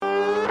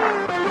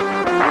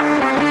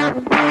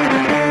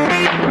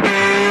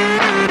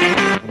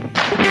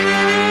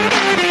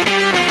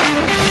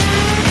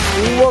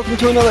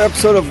to another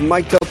episode of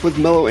Mic'd Up with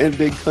Mellow and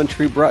Big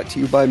Country, brought to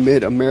you by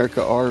Mid-America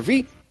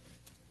RV.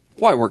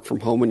 Why work from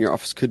home when your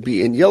office could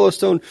be in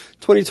Yellowstone?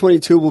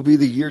 2022 will be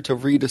the year to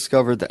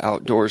rediscover the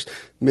outdoors.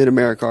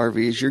 Mid-America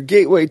RV is your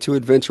gateway to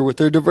adventure with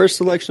their diverse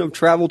selection of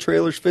travel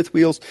trailers, fifth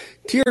wheels,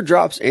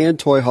 teardrops, and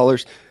toy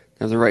haulers.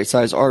 They have the right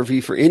size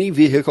RV for any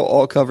vehicle,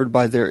 all covered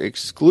by their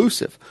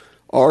exclusive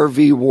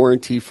RV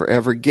warranty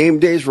forever. Game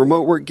days,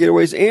 remote work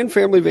getaways, and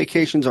family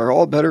vacations are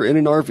all better in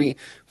an RV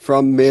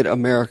from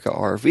Mid-America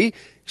RV.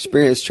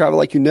 Experience travel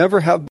like you never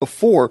have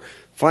before.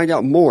 Find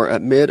out more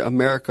at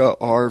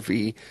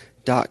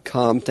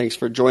midamericarv.com. Thanks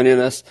for joining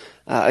us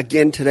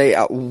again today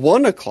at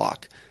 1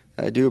 o'clock.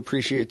 I do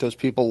appreciate those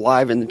people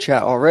live in the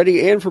chat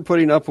already and for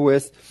putting up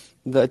with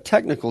the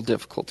technical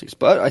difficulties.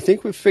 But I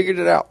think we've figured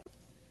it out.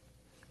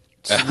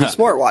 The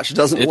smartwatch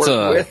doesn't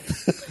work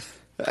with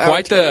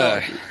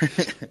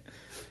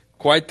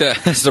quite the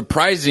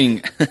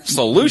surprising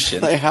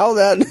solution. Like how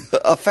that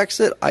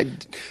affects it, I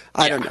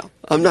don't know.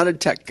 I'm not a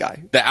tech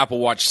guy. The Apple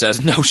Watch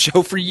says, no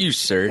show for you,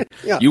 sir.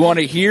 Yeah. You want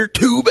to hear?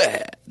 Too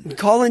bad.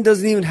 Colin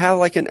doesn't even have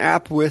like an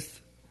app with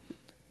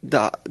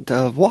the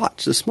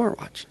watch, the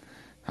smartwatch.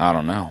 I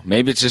don't know.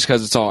 Maybe it's just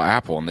because it's all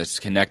Apple and it's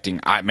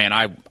connecting. I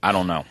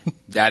don't know.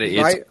 That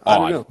it's Right? I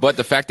don't odd. know. But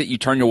the fact that you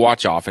turn your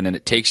watch off and then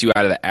it takes you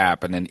out of the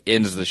app and then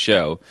ends the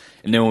show,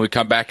 and then when we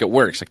come back, it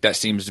works. Like that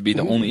seems to be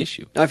the only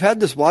issue. I've had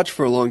this watch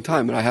for a long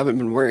time, and I haven't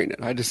been wearing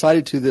it. I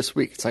decided to this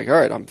week. It's like, all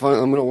right, I'm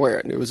going to wear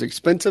it. And it was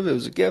expensive. It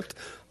was a gift.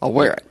 I'll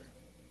wear it.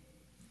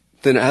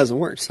 Then it hasn't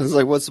worked. So I was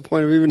like, what's the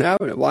point of even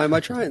having it? Why am I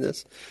trying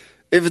this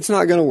if it's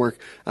not going to work?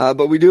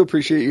 But we do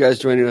appreciate you guys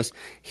joining us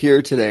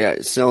here today.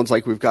 It sounds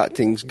like we've got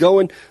things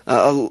going.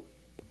 A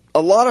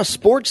lot of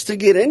sports to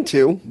get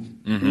into.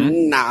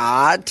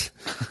 Not.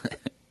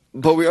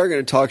 But we are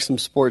going to talk some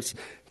sports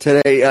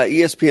today.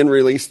 ESPN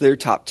released their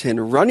top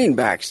 10 running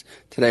backs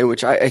today,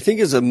 which I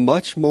think is a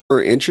much more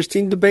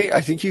interesting debate.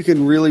 I think you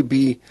can really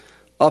be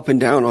up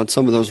and down on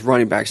some of those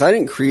running backs. I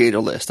didn't create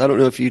a list. I don't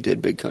know if you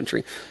did, Big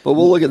Country. But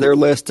we'll look at their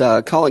list.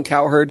 Colin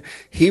Cowherd,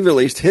 he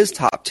released his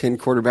top 10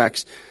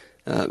 quarterbacks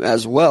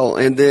as well.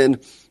 And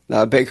then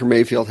Baker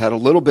Mayfield had a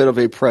little bit of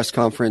a press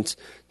conference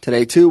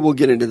today, too. We'll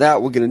get into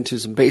that. We'll get into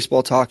some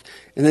baseball talk.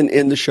 And then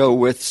end the show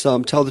with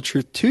some Tell the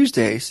Truth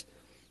Tuesdays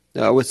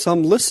with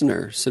some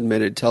listener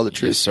submitted Tell the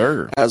Truth. Yes,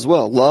 sir. As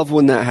well. Love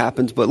when that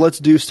happens. But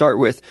let's start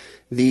with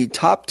the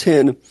top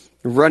 10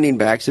 running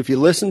backs. If you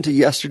listened to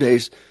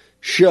yesterday's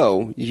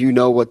show, you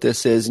know what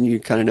this is and you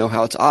kind of know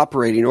how it's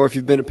operating. Or if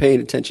you've been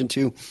paying attention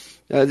to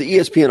the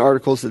ESPN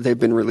articles that they've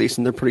been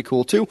releasing, they're pretty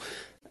cool, too.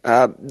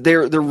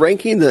 They're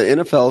ranking the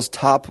NFL's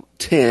top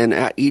 10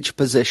 at each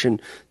position.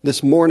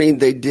 This morning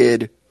they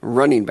did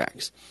running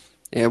backs.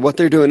 And what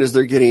they're doing is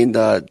they're getting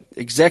the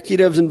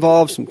executives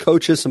involved, some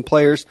coaches, some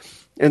players,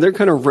 and they're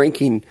kind of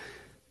ranking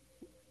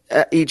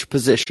at each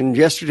position.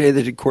 Yesterday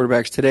they did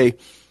quarterbacks. Today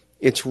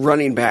it's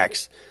running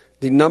backs.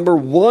 The number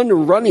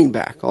one running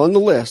back on the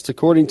list,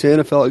 according to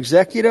NFL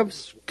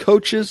executives,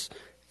 coaches,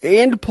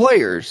 and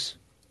players,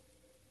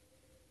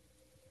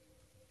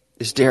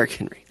 is Derrick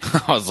Henry.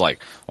 I was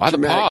like, why the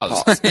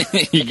pause?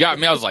 You got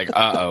me. I was like,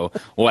 uh-oh,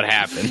 what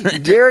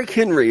happened? Derrick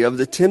Henry of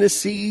the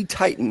Tennessee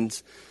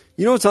Titans.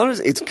 You know what's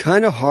honest? It's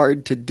kind of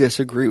hard to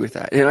disagree with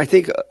that. And I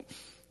think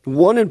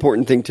one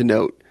important thing to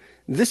note,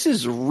 this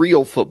is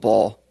real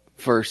football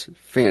versus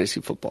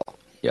fantasy football.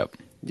 Yep.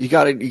 You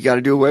got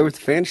to do away with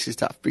the fantasy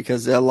stuff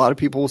because a lot of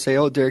people will say,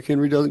 "Oh, Derrick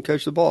Henry doesn't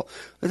catch the ball,"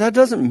 but that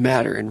doesn't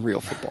matter in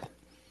real football.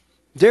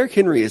 Derrick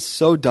Henry is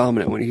so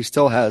dominant when he has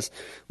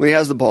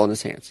the ball in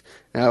his hands.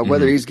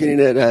 Whether he's getting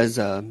it as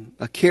a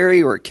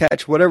carry or a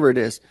catch, whatever it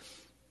is,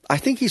 I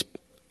think he's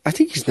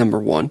number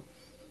one.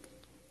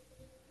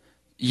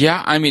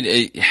 Yeah, I mean,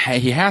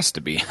 he has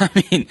to be. I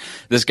mean,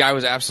 this guy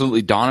was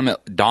absolutely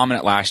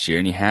dominant last year,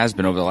 and he has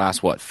been over the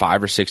last,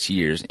 5 or 6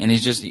 years, and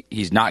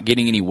he's not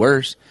getting any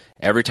worse.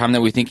 Every time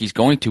that we think he's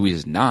going to,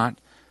 he's not.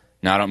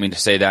 Now, I don't mean to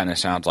say that, and it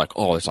sounds like,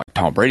 it's like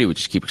Tom Brady. We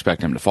just keep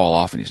expecting him to fall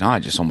off, and he's not.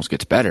 It just almost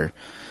gets better.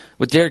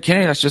 With Derrick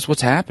Henry, that's just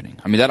what's happening.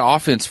 I mean, that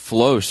offense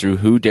flows through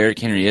who Derrick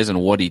Henry is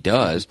and what he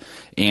does,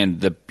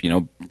 and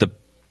the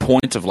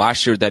points of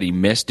last year that he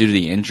missed due to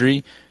the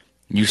injury,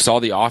 you saw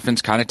the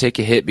offense kind of take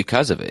a hit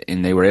because of it,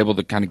 and they were able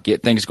to kind of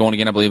get things going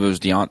again. I believe it was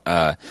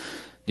Deontay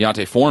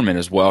Foreman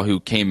as well, who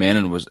came in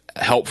and was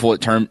helpful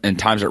in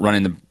times at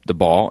running the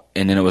ball.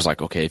 And then it was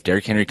like, okay, if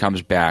Derrick Henry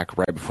comes back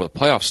right before the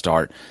playoffs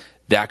start,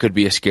 that could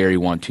be a scary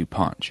 1-2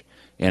 punch.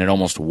 And it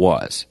almost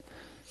was.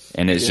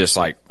 And it's just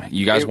like,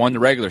 you guys won the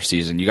regular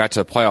season. You got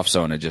to the playoff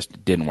zone. It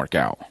just didn't work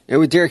out. And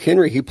with Derrick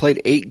Henry, he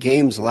played 8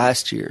 games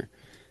last year.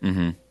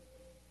 Mm-hmm.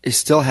 He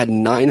still had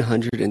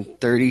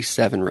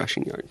 937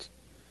 rushing yards.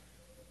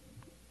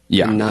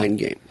 Yeah. In 9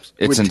 games.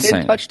 It's with insane.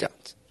 10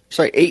 touchdowns.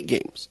 Sorry, 8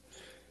 games.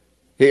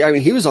 I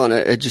mean, he was on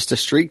just a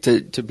streak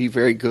to be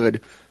very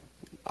good,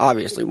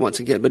 obviously, once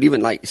again, but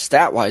even like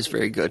stat-wise,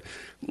 very good.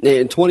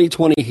 In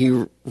 2020,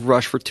 he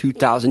rushed for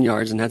 2,000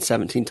 yards and had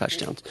 17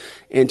 touchdowns.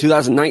 In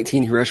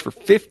 2019, he rushed for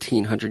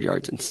 1,500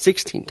 yards and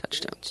 16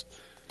 touchdowns.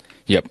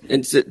 Yep.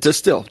 And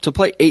to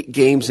play 8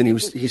 games and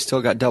he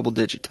still got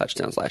double-digit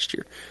touchdowns last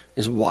year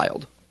is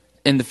wild.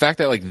 And the fact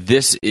that like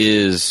this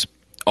is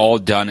all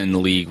done in the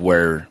league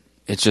where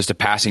it's just a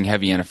passing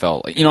heavy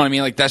NFL. Like, you know what I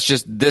mean? Like this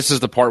is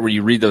the part where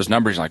you read those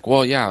numbers and like,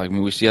 well, yeah, like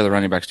we see other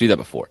running backs do that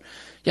before.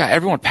 Yeah,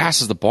 everyone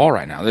passes the ball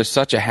right now. There's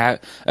such a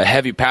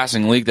heavy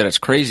passing league that it's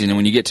crazy. And then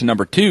when you get to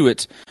number 2,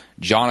 it's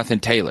Jonathan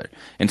Taylor.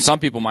 And some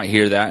people might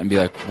hear that and be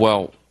like,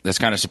 well, that's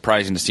kind of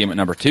surprising to see him at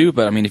number 2.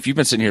 But, I mean, if you've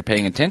been sitting here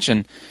paying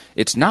attention,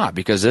 it's not,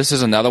 because this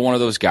is another one of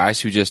those guys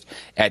who just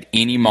at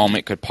any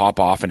moment could pop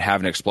off and have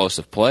an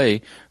explosive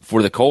play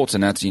for the Colts,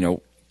 and that's,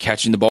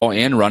 catching the ball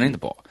and running the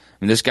ball.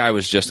 I mean, this guy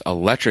was just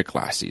electric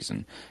last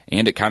season,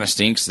 and it kind of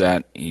stinks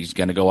that he's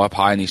going to go up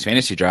high in these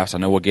fantasy drafts. I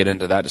know we'll get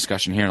into that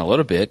discussion here in a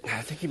little bit.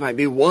 I think he might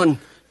be 1.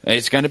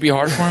 It's going to be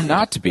hard for him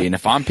not to be. And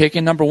if I'm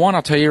picking number 1,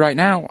 I'll tell you right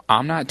now,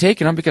 I'm not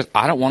taking him because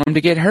I don't want him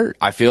to get hurt.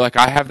 I feel like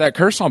I have that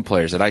curse on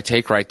players that I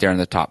take right there in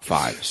the top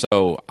 5.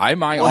 So I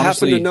might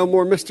honestly... happen to know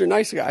more Mr.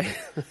 Nice Guy.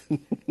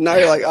 Now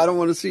you're like, I don't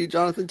want to see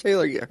Jonathan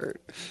Taylor get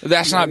hurt.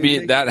 That's not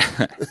being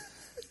that...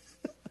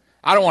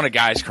 I don't want a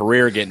guy's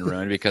career getting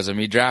ruined because of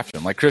me drafting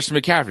him. Like Christian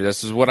McCaffrey,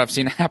 this is what I've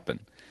seen happen.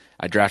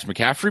 I draft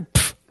McCaffrey,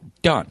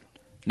 done.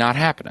 Not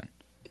happening.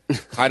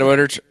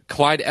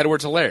 Clyde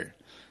Edwards-Helaire.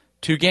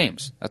 2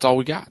 games. That's all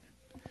we got.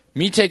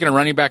 Me taking a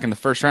running back in the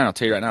first round, I'll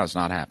tell you right now, it's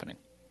not happening.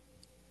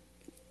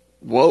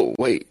 Whoa,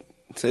 wait.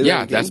 Say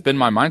that again? That's been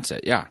my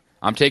mindset. Yeah.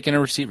 I'm taking a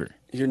receiver.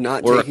 You're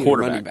not or taking a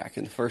running back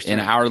in the first round?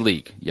 In our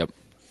league. Yep.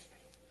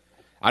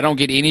 I don't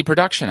get any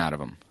production out of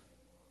him.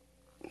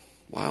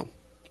 Wow.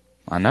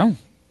 I know.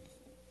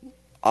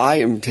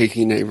 I am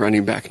taking a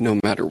running back no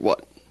matter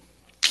what.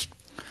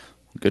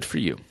 Good for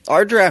you.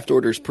 Our draft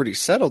order is pretty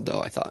settled,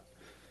 though, I thought.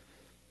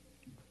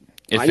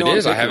 If it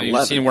is, I haven't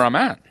even seen where I'm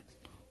at.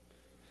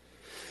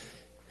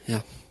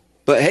 Yeah.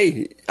 But,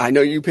 hey, I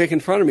know you pick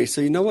in front of me,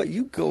 so you know what?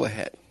 You go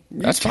ahead.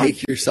 That's take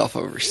fine. Yourself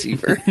a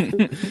receiver.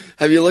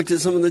 Have you looked at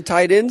some of the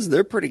tight ends?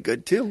 They're pretty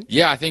good, too.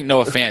 Yeah, I think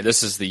Noah Fant,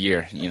 this is the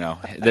year.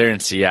 They're in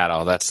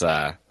Seattle. That's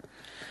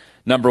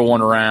number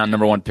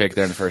 1 pick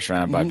there in the first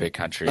round by Big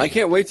Country. I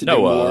can't wait to do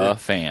Noah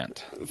Fant.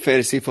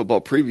 Fantasy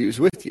football previews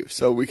with you,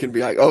 so we can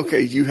be like,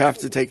 okay, you have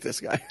to take this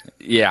guy.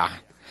 Yeah.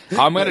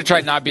 I'm going to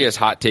try not be as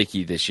hot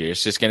takey this year.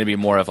 It's just going to be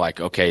more of like,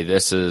 okay,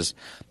 this is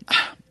 –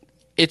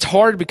 it's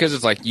hard because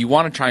it's like you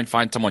want to try and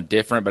find someone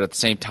different, but at the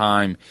same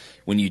time,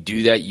 when you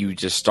do that, you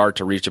just start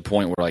to reach a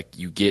point where like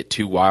you get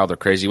too wild or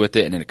crazy with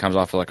it, and then it comes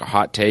off like a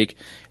hot take,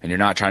 and you're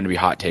not trying to be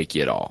hot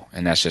takey at all.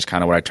 And that's just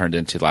kind of what I turned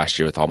into last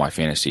year with all my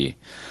fantasy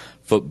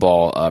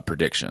football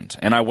predictions.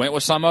 And I went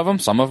with some of them.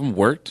 Some of them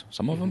worked.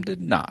 Some of them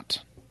did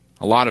not.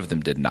 A lot of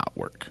them did not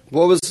work.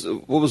 What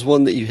was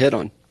one that you hit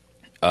on?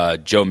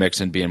 Joe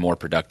Mixon being more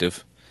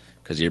productive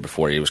because the year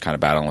before he was kind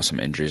of battling with some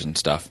injuries and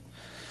stuff.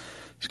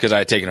 Because I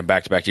had taken him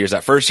back-to-back years.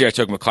 That first year I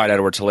took him with Clyde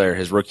Edwards-Helaire,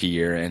 his rookie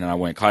year, and then I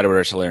went Clyde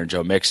Edwards-Helaire and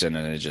Joe Mixon,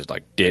 and it just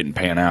like didn't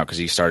pan out because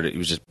he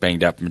was just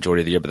banged up the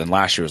majority of the year. But then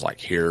last year was like,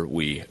 here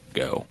we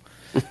go.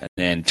 And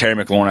then Terry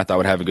McLaurin I thought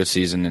would have a good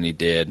season, and he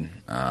did.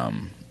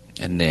 And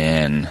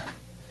then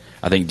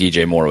I think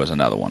DJ Moore was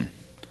another one.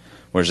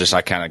 Whereas just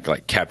I kind of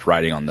like kept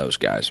riding on those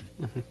guys.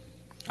 Mm-hmm.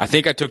 I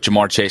think I took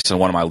Jamar Chase in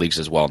one of my leagues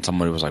as well, and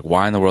somebody was like,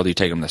 why in the world do you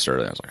take him this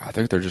early? I was like, I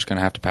think they're just going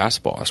to have to pass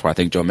the ball. That's why I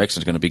think Joe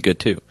Mixon's going to be good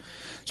too.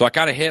 So I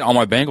kind of hit all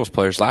my Bengals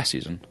players last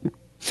season.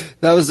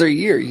 That was their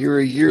year. You were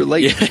a year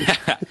late.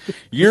 Yeah.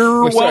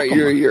 You're welcome. Sorry,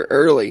 you're a year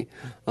early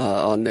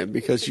on them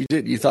because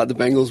you thought the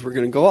Bengals were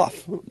going to go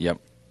off. Yep.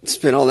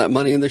 Spent all that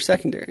money in their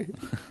secondary.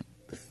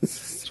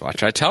 So I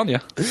tried telling you.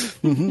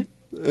 Mm-hmm.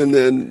 And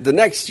then the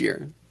next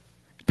year.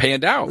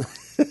 Panned out.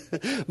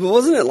 But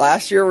wasn't it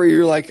last year where you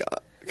were like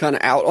kind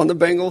of out on the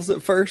Bengals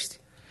at first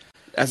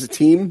as a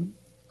team?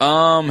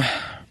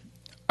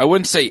 I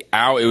wouldn't say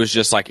out. It was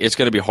just like it's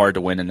going to be hard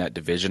to win in that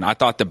division. I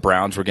thought the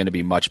Browns were going to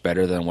be much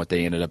better than what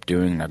they ended up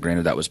doing. Now,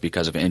 granted, that was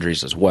because of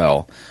injuries as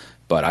well.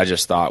 But I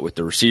just thought with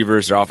the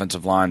receivers, their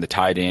offensive line, the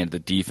tight end, the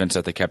defense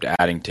that they kept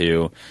adding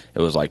to, it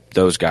was like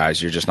those guys,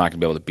 you're just not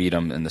going to be able to beat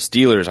them. And the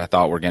Steelers, I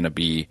thought, were going to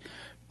be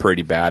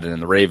pretty bad. And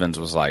then the Ravens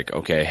was like,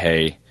 okay,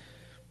 hey,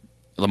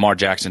 Lamar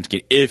Jackson,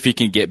 if he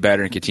can get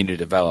better and continue to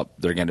develop,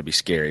 they're going to be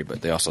scary.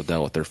 But they also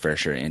dealt with their fair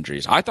share of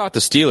injuries. I thought the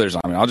Steelers,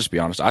 I mean, I'll just be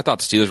honest, I thought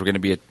the Steelers were going to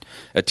be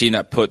a team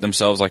that put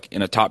themselves like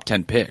in a top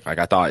 10 pick. Like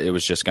I thought it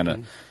was just going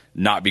to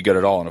not be good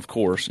at all. And of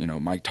course,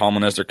 Mike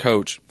Tomlin as their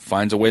coach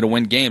finds a way to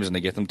win games and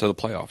they get them to the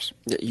playoffs.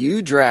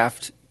 You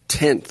draft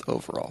 10th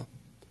overall.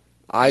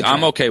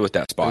 I'm okay with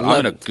that spot. 11th. I'm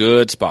in a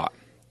good spot.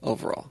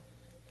 Overall.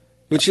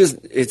 Which is,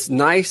 it's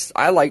nice.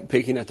 I like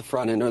picking at the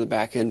front end or the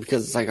back end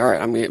because it's like, all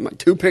right, I'm going to get my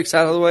 2 picks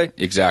out of the way.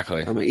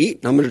 Exactly. I'm going to eat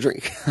and I'm going to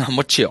drink. I'm going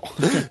to chill.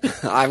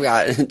 I've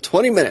got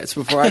 20 minutes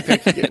before I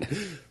pick again.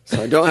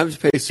 So I don't have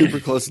to pay super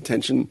close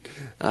attention.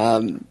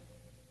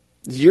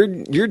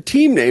 Your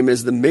team name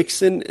is the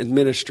Mixon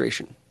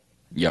Administration.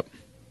 Yep.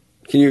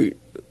 Can you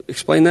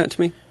explain that to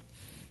me?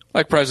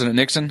 Like President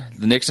Nixon,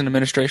 the Nixon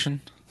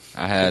Administration.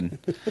 I had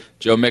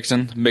Joe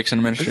Mixon,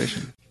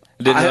 Administration.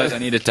 Didn't realize I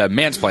needed to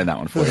mansplain that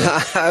one for you.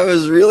 I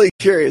was really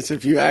curious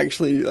if you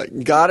actually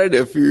got it,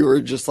 if you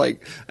were just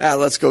like,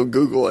 let's go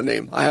Google a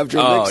name. I have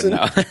Joe Mixon.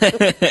 No.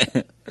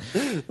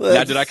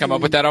 Now, did I come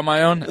up with that on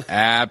my own?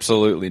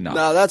 Absolutely not.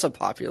 No, that's a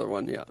popular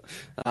one, yeah.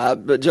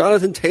 But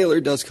Jonathan Taylor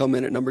does come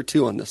in at number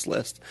 2 on this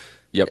list.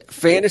 Yep.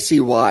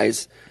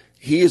 Fantasy-wise,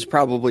 he is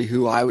probably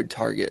who I would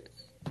target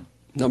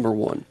number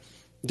 1.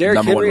 Derrick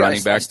Number Henry, one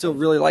running back. I still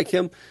really like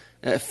him.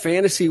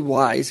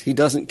 Fantasy-wise, he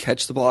doesn't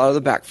catch the ball out of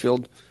the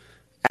backfield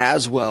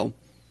as well.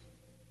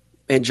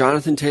 And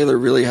Jonathan Taylor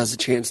really has a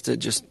chance to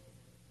just,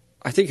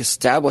 I think,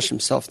 establish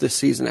himself this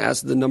season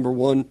as the number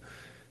 1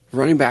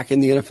 running back in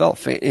the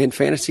NFL, in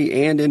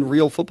fantasy and in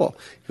real football.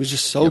 He was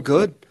just so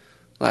good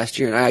last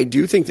year. And I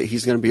do think that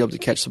he's going to be able to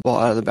catch the ball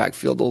out of the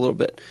backfield a little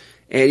bit.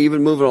 And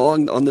even moving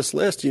along on this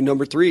list,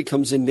 number 3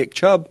 comes in Nick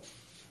Chubb.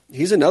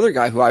 He's another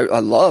guy who I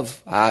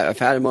love. I've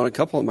had him on a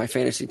couple of my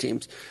fantasy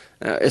teams.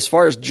 As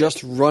far as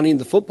just running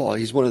the football,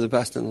 he's one of the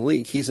best in the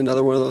league. He's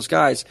another one of those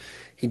guys.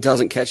 He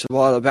doesn't catch the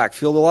ball out of the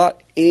backfield a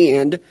lot,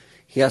 and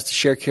he has to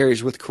share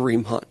carries with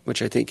Kareem Hunt,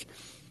 which I think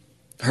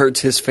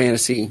hurts his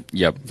fantasy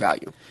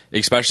value.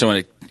 Especially when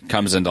it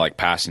comes into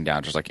passing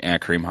down, just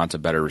Kareem Hunt's a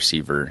better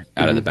receiver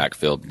out of the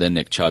backfield than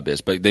Nick Chubb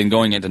is. But then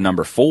going into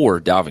number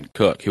 4, Dalvin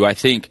Cook, who I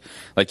think,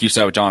 like you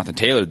said with Jonathan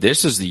Taylor,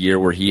 this is the year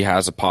where he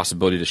has a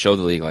possibility to show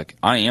the league,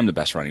 I am the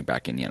best running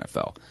back in the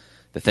NFL.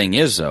 The thing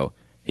is, though,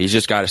 he's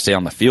just got to stay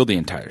on the field the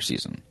entire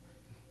season.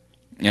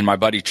 And my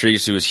buddy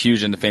Treese, who was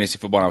huge into fantasy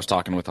football, and I was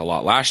talking with a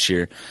lot last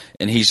year,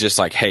 and he's just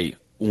like, hey,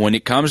 when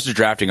it comes to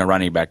drafting a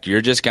running back,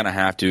 you're just going to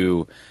have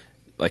to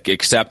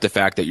accept the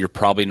fact that you're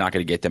probably not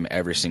going to get them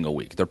every single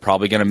week. They're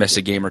probably going to miss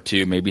a game or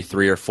 2, maybe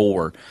 3 or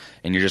 4,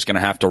 and you're just going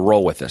to have to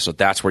roll with this. So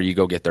that's where you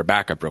go get their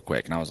backup real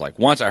quick. And I was like,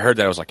 once I heard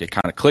that, it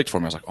kind of clicked for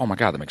me. I was like, oh my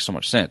God, that makes so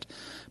much sense.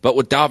 But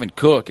with Dalvin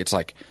Cook, it's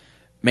like,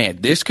 man,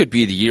 this could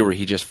be the year where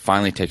he just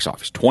finally takes off.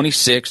 He's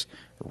 26,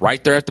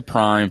 right there at the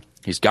prime.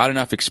 He's got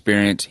enough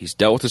experience. He's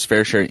dealt with his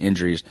fair share of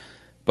injuries.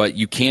 But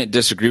you can't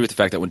disagree with the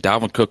fact that when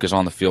Dalvin Cook is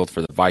on the field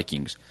for the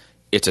Vikings,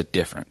 it's a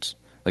difference.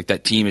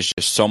 That team is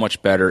just so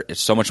much better. It's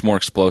so much more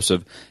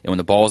explosive. And when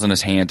the ball's in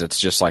his hands, it's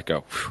just we're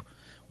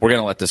going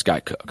to let this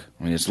guy cook.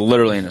 I mean, it's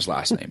literally in his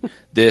last name.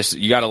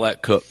 You got to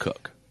let Cook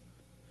cook.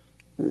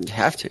 You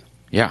have to.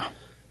 Yeah.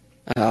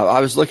 I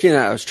was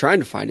trying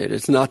to find it.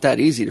 It's not that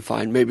easy to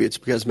find. Maybe it's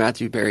because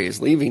Matthew Berry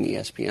is leaving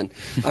ESPN.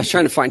 I was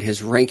trying to find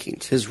his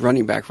rankings, his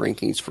running back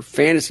rankings for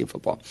fantasy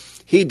football.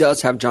 He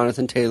does have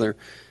Jonathan Taylor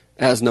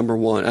as number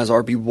 1, as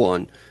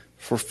RB1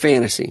 for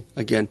fantasy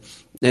again.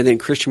 And then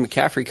Christian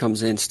McCaffrey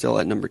comes in still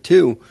at number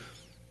 2.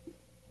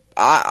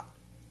 I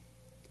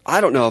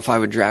don't know if I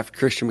would draft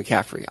Christian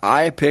McCaffrey.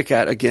 I pick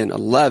at, again,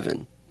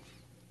 11.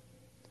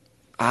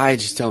 I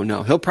just don't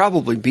know. He'll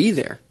probably be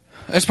there.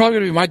 It's probably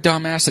going to be my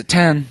dumb ass at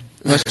 10.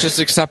 Let's just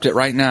accept it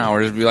right now.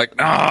 Or just be like,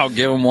 no, I'll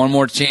give him one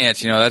more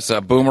chance. That's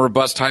a boomer or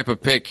bust type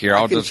of pick here.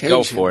 I'll just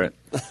go for it.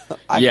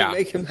 I can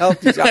make him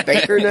healthy. He's got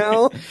Baker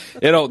now.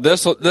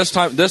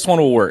 This one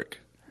will work.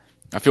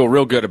 I feel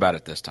real good about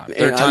it this time.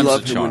 And I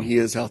love him when he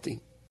is healthy.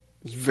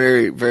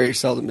 Very, very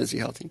seldom is he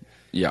healthy.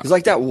 Yeah. It's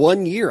like that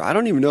one year. I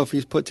don't even know if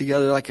he's put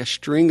together a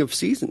string of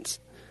seasons.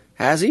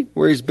 Has he?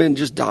 Where he's been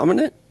just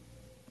dominant?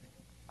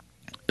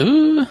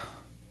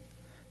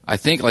 I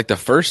think the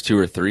first 2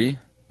 or 3.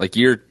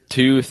 Year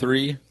 2,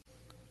 3.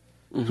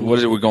 Mm-hmm. What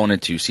is it we're going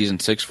into? Season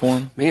 6 for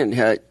him?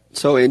 Man,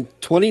 so in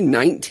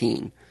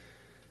 2019,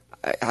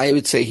 I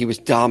would say he was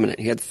dominant.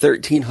 He had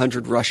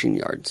 1,300 rushing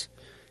yards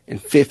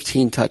and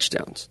 15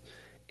 touchdowns.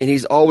 And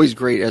he's always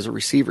great as a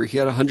receiver. He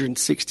had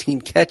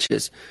 116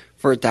 catches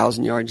for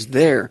 1,000 yards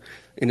there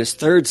in his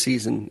 3rd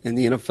season in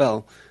the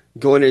NFL.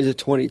 Going into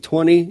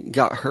 2020,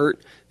 got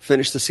hurt,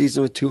 finished the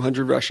season with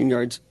 200 rushing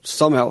yards,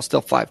 somehow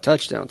still 5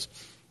 touchdowns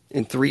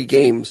in 3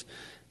 games.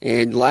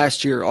 And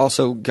last year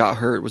also got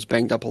hurt, was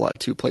banged up a lot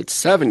too, played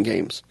 7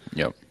 games.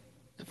 Yep.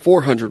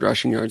 400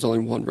 rushing yards, only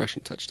 1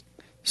 rushing touchdown.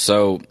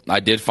 So I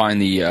did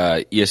find the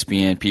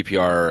ESPN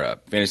PPR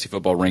fantasy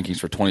football rankings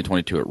for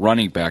 2022 at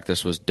running back.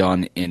 This was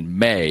done in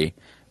May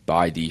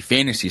by the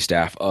fantasy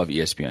staff of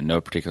ESPN. No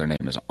particular name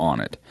is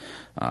on it.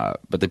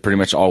 But they pretty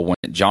much all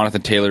went.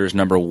 Jonathan Taylor is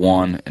number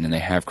 1, and then they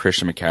have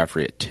Christian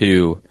McCaffrey at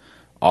 2,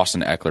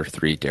 Austin Eckler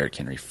 3, Derrick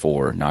Henry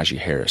 4, Najee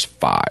Harris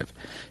 5.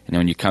 And then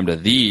when you come to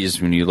these,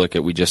 when you look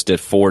at, we just did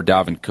 4,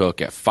 Dalvin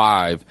Cook at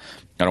 5.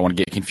 I don't want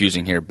to get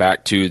confusing here.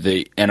 Back to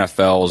the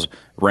NFL's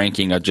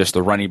ranking of just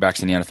the running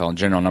backs in the NFL in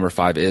general. Number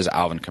 5 is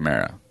Alvin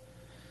Kamara.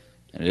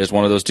 And it is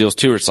one of those deals,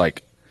 too, where it's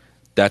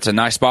that's a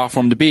nice spot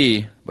for him to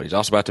be, but he's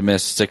also about to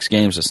miss 6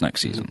 games this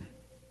next season.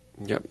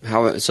 Yep.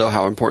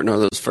 How important are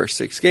those first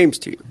 6 games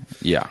to you?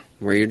 Yeah.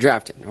 Where you're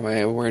drafting?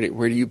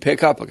 Where do you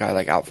pick up a guy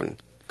like Alvin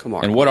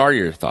Kamara? And what are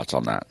your thoughts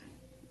on that?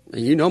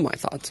 You know my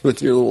thoughts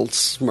with your little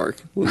smirk,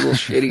 with a little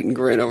shit-eating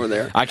grin over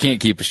there. I can't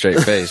keep a straight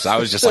face. I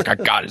was just I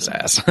got his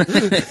ass.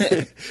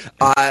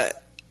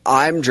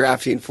 I'm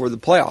drafting for the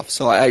playoffs,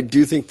 so I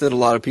do think that a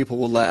lot of people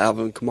will let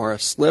Alvin Kamara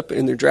slip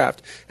in their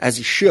draft, as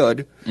he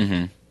should.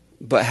 Mm-hmm.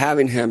 But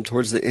having him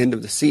towards the end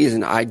of the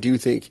season, I do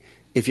think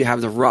if you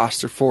have the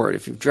roster for it,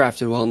 if you've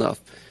drafted well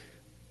enough,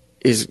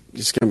 is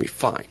going to be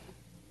fine.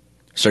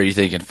 So are you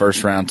thinking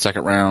first round,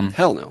 second round?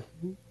 Hell no.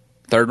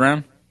 Third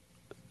round?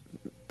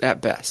 At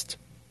best.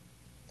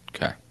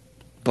 Okay.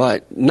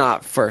 But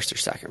not first or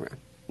second round.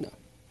 No.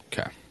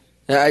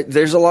 Okay.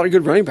 There's a lot of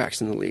good running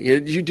backs in the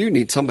league. You do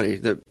need somebody.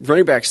 The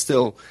running backs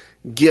still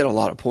get a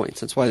lot of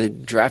points. That's why they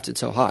drafted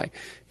so high.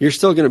 You're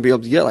still going to be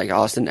able to get like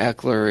Austin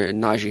Eckler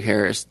and Najee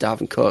Harris,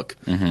 Dalvin Cook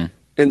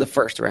in the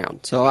first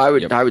round. So I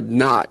would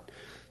not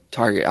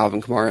target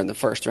Alvin Kamara in the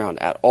first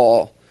round at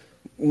all.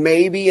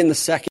 Maybe in the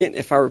second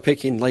if I were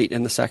picking late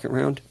in the second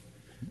round.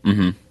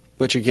 Mm-hmm.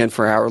 Which, again,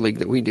 for our league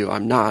that we do,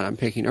 I'm not. I'm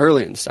picking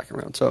early in the second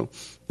round. So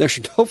there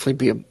should hopefully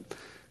be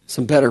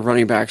some better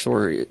running backs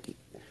or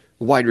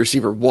wide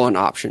receiver one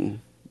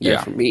option there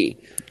for me.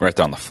 Right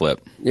there on the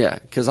flip. Yeah.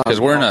 Because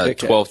we're in a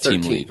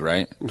 12-team league,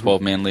 right?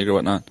 12-man league or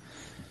whatnot?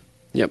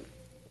 Yep.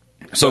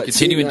 So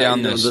continuing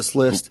down this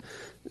list,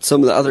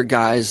 some of the other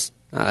guys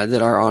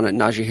that are on it,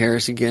 Najee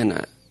Harris,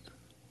 again,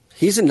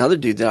 he's another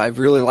dude that I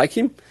really like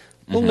him.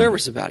 A little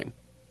nervous about him.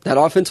 That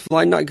offensive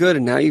line not good,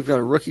 and now you've got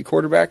a rookie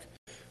quarterback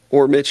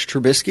or Mitch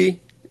Trubisky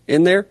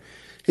in there.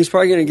 He's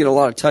probably going to get a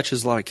lot of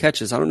touches, a lot of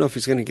catches. I don't know if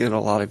he's going to get a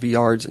lot of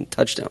yards and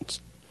touchdowns.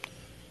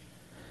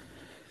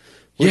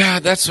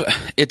 Yeah,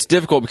 it's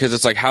difficult because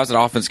it's like, how's that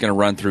offense going to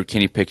run through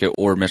Kenny Pickett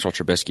or Mitchell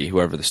Trubisky,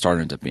 whoever the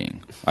starter ends up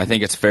being? I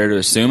think it's fair to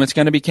assume it's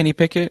going to be Kenny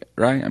Pickett,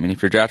 right? I mean,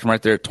 if you're drafting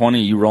right there at 20,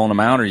 you rolling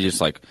him out, or you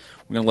just like,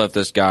 we're going to let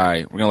this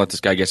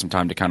guy get some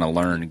time to kind of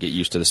learn and get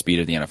used to the speed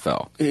of the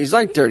NFL. He's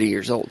like 30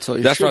 years old, so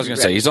that's what I was going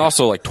to say. He's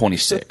also like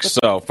 26,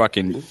 so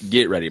fucking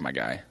get ready, my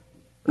guy,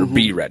 or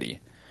be ready.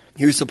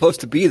 He was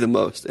supposed to be the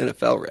most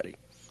NFL ready,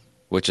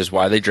 which is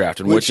why they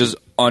drafted, which is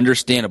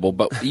understandable.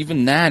 But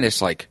even that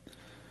is like,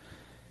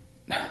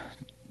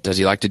 does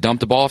he like to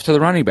dump the ball off to the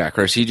running back,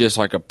 or is he just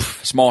like a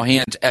small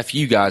hands, F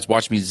you guys,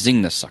 watch me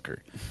zing this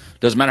sucker?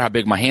 Doesn't matter how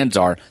big my hands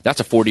are. That's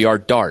a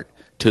 40-yard dart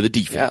to the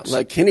defense. Yeah,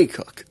 like Kenny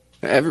Cook.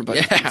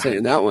 Everybody's been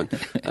saying that one.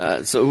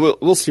 So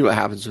we'll see what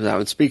happens with that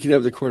one. Speaking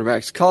of the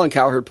quarterbacks, Colin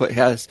Cowherd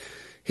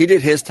he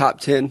did his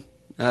top 10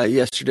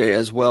 yesterday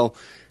as well.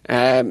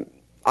 I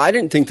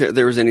didn't think that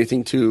there was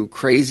anything too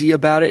crazy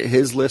about it.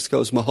 His list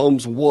goes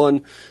Mahomes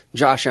 1,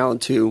 Josh Allen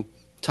 2,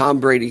 Tom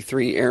Brady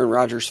 3, Aaron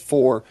Rodgers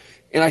 4.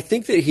 And I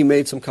think that he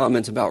made some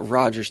comments about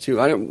Rodgers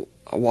too. I didn't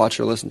watch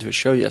or listen to his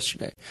show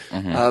yesterday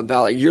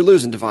about like, you're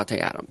losing Devontae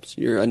Adams.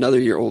 You're another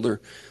year older.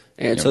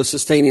 And so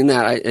sustaining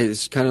that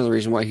is kind of the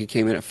reason why he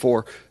came in at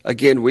 4.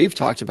 Again, we've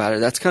talked about it.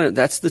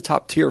 That's the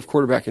top tier of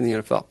quarterback in the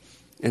NFL.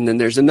 And then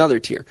there's another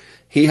tier.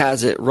 He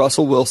has it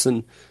Russell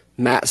Wilson,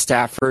 Matt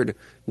Stafford,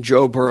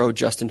 Joe Burrow,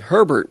 Justin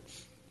Herbert.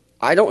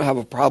 I don't have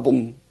a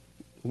problem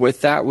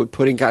with that, with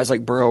putting guys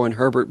like Burrow and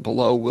Herbert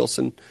below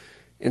Wilson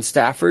and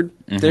Stafford.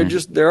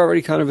 They're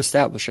already kind of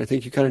established. I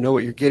think you kind of know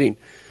what you're getting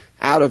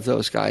out of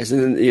those guys.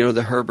 And then,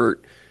 the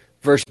Herbert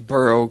versus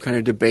Burrow kind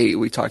of debate,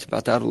 we talked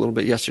about that a little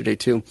bit yesterday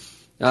too.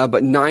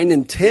 But 9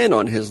 and 10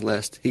 on his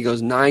list. He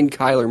goes 9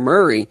 Kyler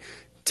Murray,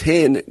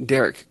 10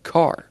 Derek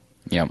Carr.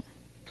 Yep.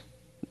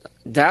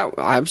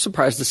 I'm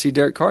surprised to see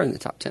Derek Carr in the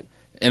top 10.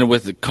 And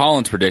with the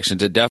Collins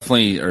predictions, it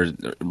definitely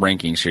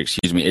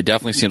it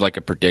definitely seems like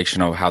a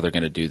prediction of how they're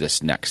going to do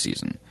this next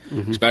season,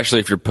 especially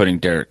if you're putting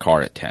Derek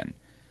Carr at 10.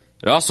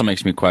 It also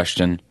makes me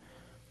question,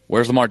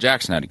 where's Lamar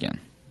Jackson at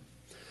again?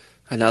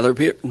 Another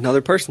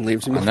person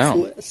leaves him off the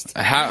list.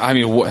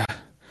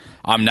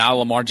 I'm now a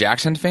Lamar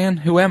Jackson fan?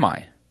 Who am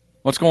I?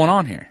 What's going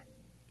on here?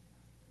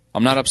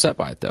 I'm not upset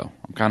by it, though.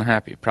 I'm kind of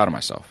happy, proud of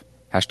myself.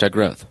 #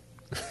 growth.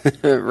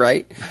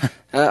 Right?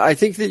 I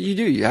think that you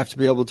do. You have to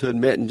be able to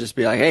admit and just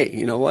be like, hey,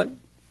 you know what?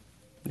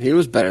 He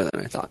was better than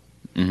I thought.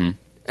 And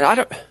I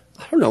don't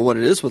know what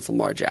it is with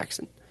Lamar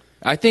Jackson.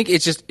 I think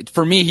it's just,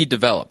 for me, he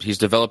developed. He's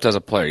developed as a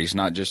player. He's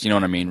not just,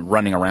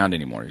 running around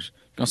anymore. He's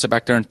going to sit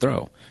back there and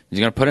throw. He's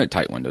going to put it in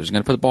tight windows. He's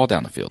going to put the ball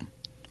down the field.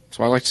 That's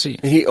what I like to see.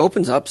 And he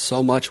opens up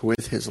so much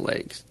with his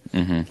legs.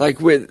 Like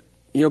with,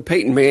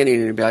 Peyton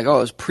Manning, and be like,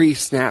 his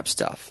pre-snap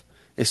stuff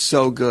is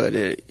so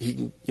good.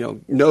 He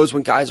knows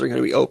when guys are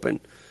going to be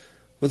open.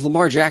 With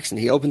Lamar Jackson,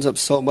 he opens up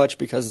so much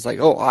because it's like,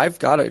 I've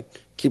got to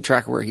keep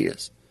track of where he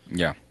is.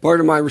 Yeah. Part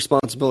of my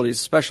responsibilities,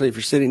 especially if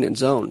you're sitting in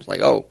zones,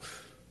 like,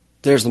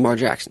 there's Lamar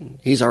Jackson.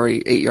 He's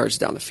already 8 yards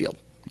down the field.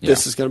 Yeah.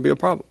 This is going to be a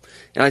problem.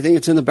 And I think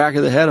it's in the back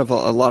of the head of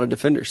a lot of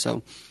defenders.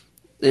 So,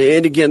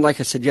 and again, like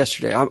I said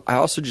yesterday, I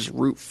also just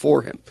root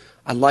for him.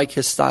 I like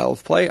his style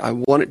of play. I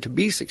want it to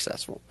be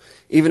successful.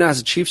 Even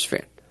as a Chiefs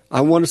fan,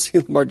 I want to see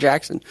Lamar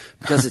Jackson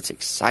because it's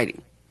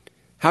exciting.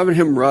 Having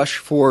him rush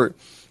for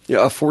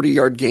a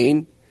 40-yard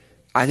gain,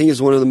 I think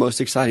is one of the most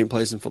exciting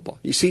plays in football.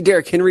 You see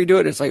Derrick Henry do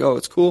it, it's like,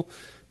 it's cool.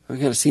 I've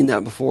kind of seen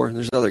that before.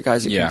 There's other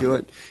guys that can do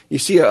it. You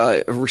see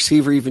a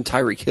receiver, even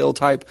Tyreek Hill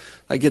type,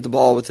 get the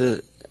ball with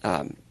the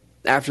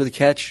after the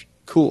catch,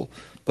 cool.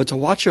 But to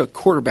watch a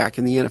quarterback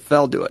in the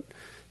NFL do it,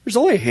 there's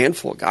only a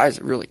handful of guys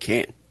that really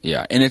can.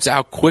 Yeah, and it's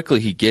how quickly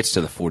he gets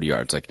to the 40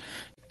 yards. Like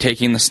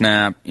taking the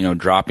snap,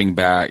 dropping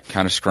back,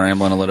 kind of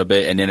scrambling a little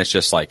bit, and then it's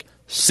just like,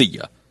 see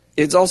ya.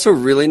 It's also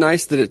really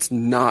nice that it's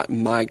not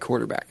my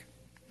quarterback.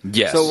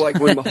 Yes. So, like,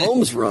 when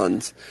Mahomes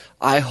runs,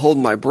 I hold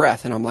my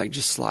breath, and I'm like,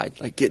 just slide.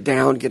 Like, get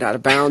down, get out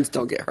of bounds,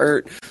 don't get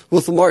hurt.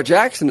 With Lamar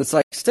Jackson, it's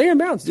like, stay in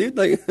bounds, dude.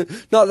 Like,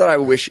 not that I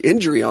wish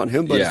injury on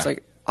him, but Yeah. it's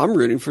like, I'm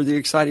rooting for the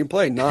exciting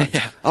play, not,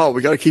 oh,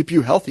 we got to keep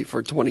you healthy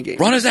for 20 games.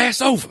 Run his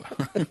ass over.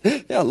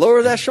 Yeah,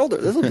 lower that shoulder.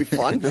 This will be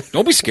fun.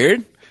 Don't be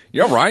scared.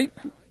 You're all right.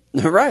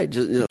 Right,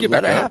 just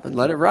let it happen,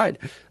 let it ride.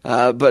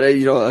 But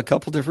a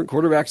couple different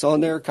quarterbacks on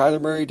there: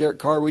 Kyler Murray, Derek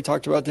Carr. We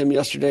talked about them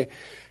yesterday,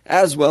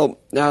 as well.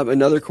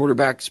 Another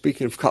quarterback.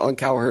 Speaking of Colin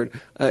Cowherd,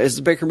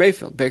 is Baker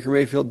Mayfield. Baker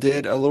Mayfield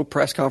did a little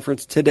press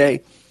conference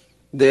today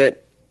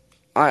that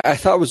I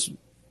thought was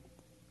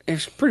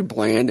pretty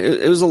bland.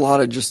 It was a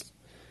lot of just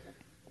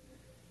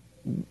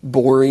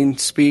boring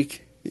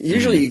speak.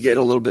 Usually, you get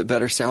a little bit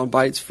better sound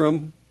bites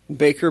from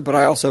Baker, but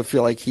I also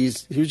feel like he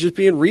was just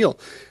being real.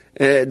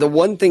 The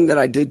one thing that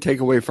I did take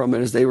away from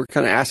it is they were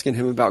kind of asking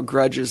him about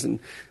grudges, and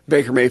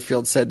Baker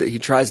Mayfield said that he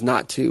tries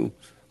not to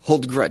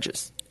hold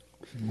grudges.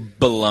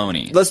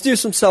 Baloney. Let's do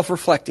some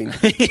self-reflecting.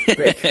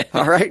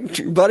 All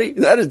right, buddy?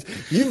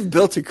 You've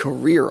built a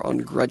career on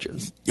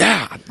grudges.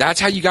 Yeah, that's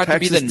how you got to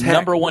be the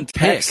number one pick.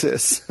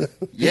 Texas.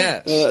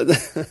 Yes.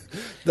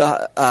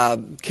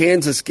 The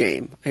Kansas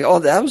game. Oh,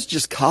 that was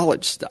just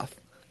college stuff,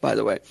 by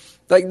the way.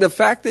 Like, the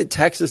fact that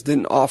Texas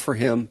didn't offer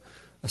him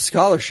a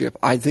scholarship,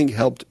 I think,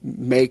 helped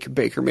make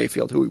Baker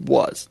Mayfield who he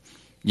was.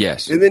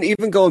 Yes. And then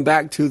even going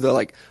back to the,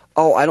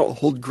 I don't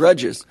hold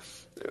grudges.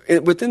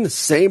 Within the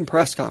same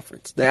press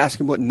conference, they asked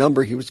him what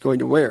number he was going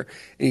to wear.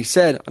 And he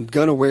said, I'm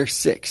going to wear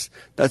 6.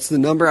 That's the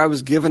number I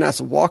was given as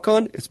a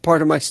walk-on. It's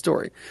part of my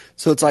story.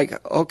 So it's like,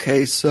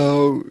 okay,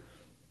 so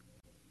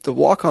the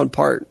walk-on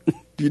part,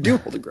 you do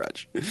hold a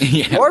grudge.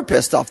 Yeah. You are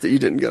pissed off that you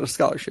didn't get a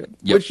scholarship,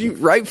 Yep. which you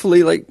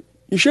rightfully,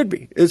 you should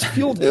be. It's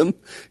fueled him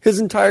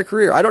his entire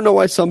career. I don't know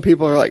why some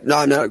people are like, no,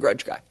 I'm not a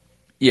grudge guy.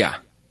 Yeah.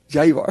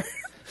 Yeah, you are.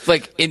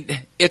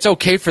 It's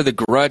okay for the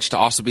grudge to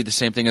also be the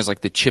same thing as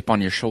the chip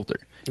on your shoulder.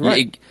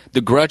 Right.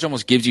 The grudge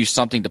almost gives you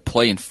something to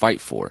play and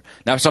fight for.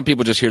 Now, some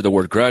people just hear the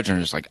word grudge and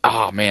are just like,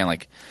 oh, man,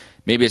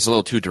 maybe it's a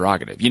little too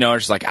derogative.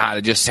 It's like,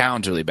 it just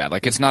sounds really bad.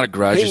 It's not a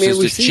grudge. Hey, it's man, just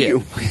we a see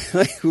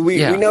chip. you. We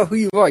know who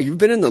you are. You've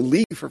been in the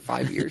league for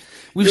 5 years.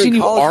 We've You're in seen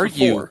you college for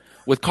argue 4.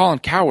 with Colin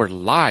Cowherd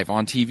live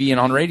on TV and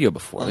on radio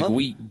before.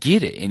 We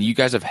get it. And you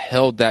guys have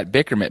held that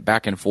bickerment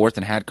back and forth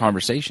and had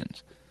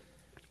conversations.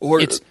 Or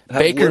It's have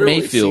Baker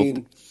literally Mayfield.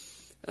 seen,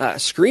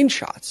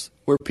 screenshots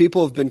where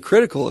people have been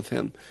critical of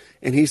him,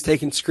 and he's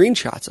taken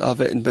screenshots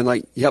of it and been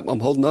like, yep, I'm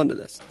holding on to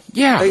this.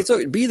 Yeah. Hey,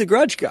 so be the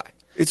grudge guy.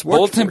 It's worked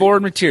Bulletin for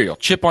board material,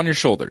 chip on your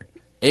shoulder,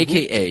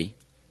 a.k.a.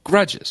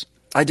 grudges.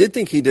 I did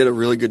think he did a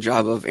really good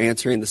job of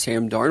answering the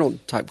Sam Darnold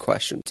type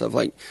questions of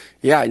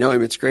yeah, I know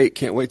him. It's great.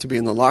 Can't wait to be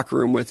in the locker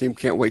room with him.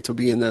 Can't wait to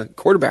be in the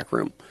quarterback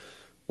room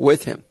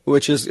with him,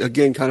 which is,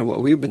 again, kind of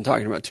what we've been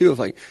talking about, too,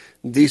 of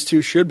these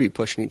two should be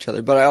pushing each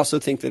other. But I also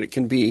think that it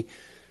can be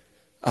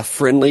a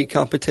friendly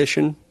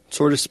competition,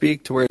 so to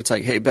speak, to where it's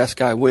hey, best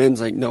guy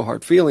wins, no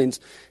hard feelings.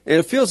 And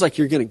it feels like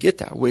you're going to get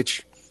that,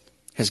 which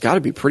has got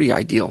to be a pretty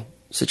ideal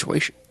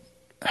situation.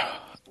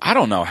 I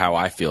don't know how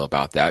I feel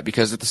about that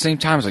because at the same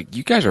time, it's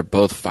you guys are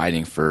both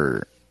fighting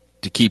to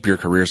keep your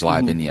careers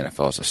alive in the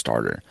NFL as a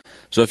starter.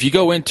 So if you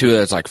go into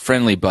it as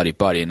friendly buddy,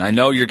 and I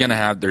know you're going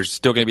to there's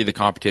still going to be the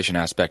competition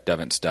aspect of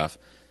it and stuff,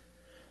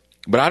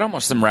 but I'd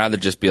almost rather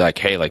just be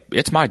hey,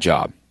 it's my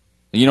job.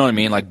 You know what I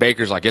mean?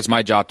 Baker's it's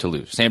my job to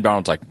lose. Sam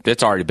Darnold's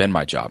it's already been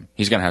my job.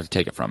 He's going to have to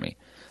take it from me.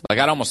 I'd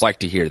almost like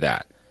to hear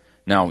that.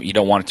 Now, you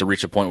don't want it to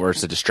reach a point where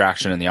it's a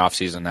distraction in the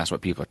offseason. That's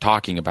what people are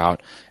talking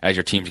about as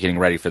your team's getting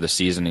ready for the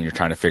season and you're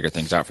trying to figure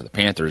things out for the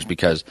Panthers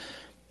because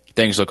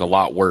things look a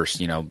lot worse,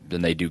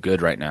 than they do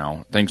good right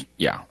now. Things,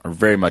 are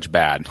very much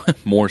bad,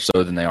 more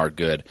so than they are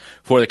good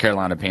for the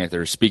Carolina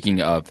Panthers,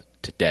 speaking of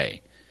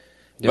today.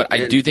 But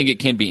I do think it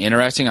can be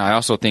interesting. I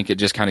also think it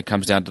just kind of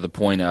comes down to the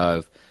point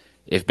of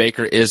if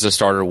Baker is a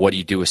starter, what do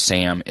you do with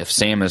Sam? If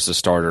Sam is the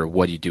starter,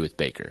 what do you do with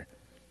Baker?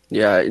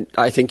 Yeah,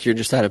 I think you're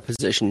just at a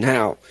position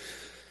now.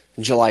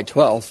 July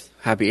 12th,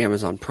 happy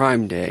Amazon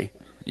Prime Day.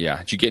 Yeah.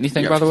 Did you get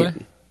anything, by the way?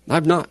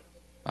 I've not.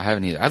 I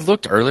haven't either. I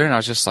looked earlier and I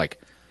was just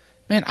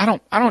man, I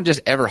don't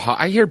just ever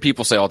I hear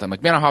people say all the time,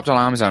 man, I hopped on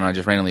Amazon and I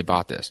just randomly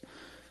bought this.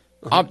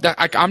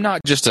 I'm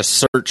not just a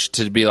search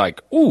to be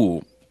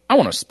ooh, I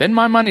want to spend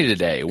my money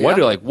today.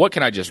 What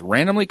can I just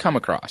randomly come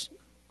across?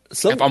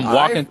 If I'm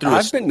walking through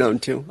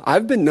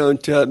I've been known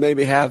to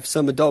maybe have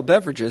some adult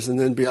beverages and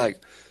then be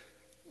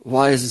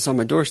why is this on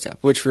my doorstep?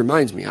 Which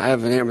reminds me, I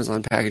have an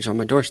Amazon package on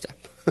my doorstep.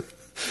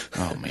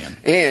 Oh, man.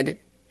 And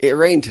it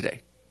rained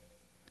today.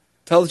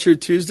 Tell the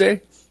truth,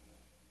 Tuesday,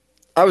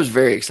 I was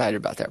very excited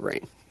about that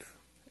rain.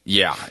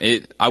 Yeah.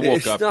 I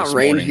woke up It's not this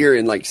rained morning. here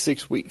in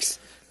 6 weeks.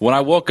 When I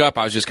woke up,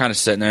 I was just kind of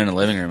sitting there in the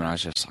living room, and I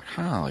was just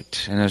and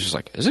I was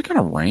just is it going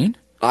to rain?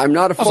 I'm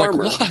not a I was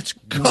farmer. let's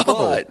go.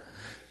 But,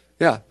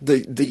 yeah,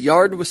 the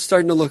yard was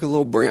starting to look a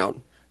little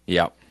brown.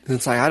 Yep. And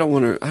it's I don't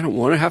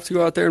want to have to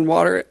go out there and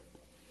water it.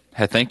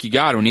 Hey, thank you,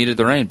 God. We needed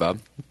the rain, bub.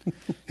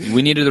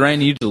 We needed the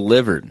rain. You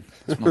delivered.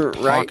 That's what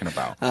I'm Right. talking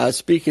about.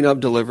 Speaking of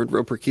delivered,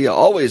 Roper Kia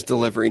always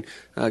delivering.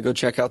 Go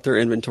check out their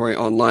inventory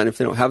online. If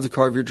they don't have the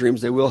car of your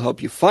dreams, they will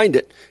help you find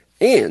it.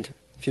 And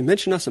if you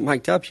mention us at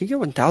Mic'd Up, you get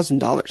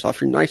 $1,000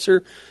 off your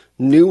nicer,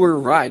 newer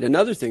ride.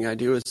 Another thing I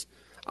do is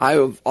I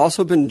have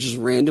also been just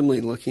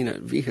randomly looking at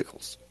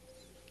vehicles.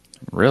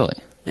 Really?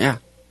 Yeah.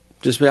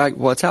 Just be like,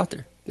 what's out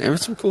there?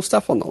 There's some cool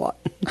stuff on the lot.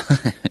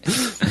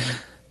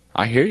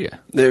 I hear you.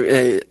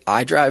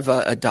 I drive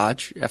a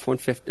Dodge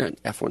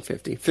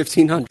F-150,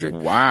 1500.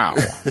 Wow.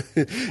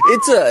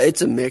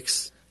 It's a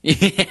mix.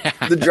 Yeah.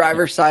 The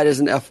driver's side is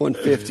an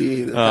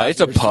F-150.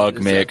 It's a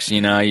pug mix, you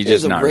know. You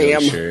just a not Ram.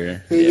 really sure.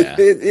 Yeah.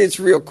 It's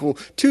real cool.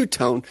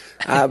 Two-tone.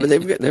 But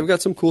they've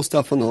got some cool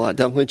stuff on the lot.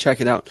 Definitely check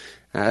it out.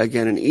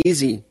 Again, an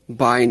easy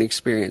buying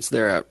experience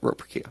there at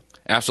Roper Kia.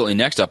 Absolutely.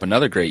 Next up,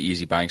 another great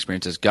easy buying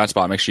experience is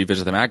Gunspot. Make sure you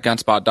visit them at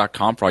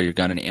gunspot.com for all your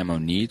gun and ammo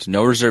needs.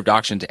 No reserved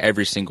auctions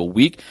every single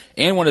week.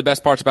 And one of the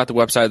best parts about the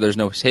website, there's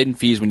no hidden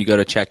fees when you go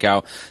to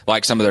checkout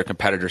like some of their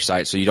competitor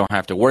sites. So you don't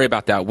have to worry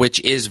about that,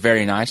 which is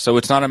very nice. So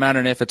it's not a matter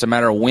of if, it's a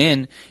matter of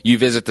when you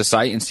visit the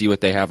site and see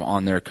what they have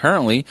on there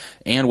currently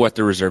and what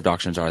the reserved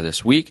auctions are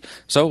this week.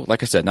 So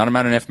like I said, not a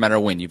matter of if, matter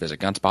of when you visit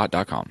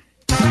gunspot.com.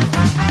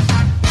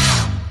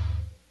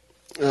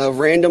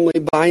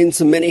 Randomly buying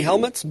some mini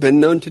helmets. Been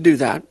known to do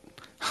that.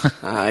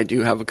 I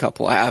do have a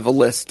couple. I have a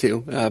list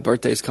too.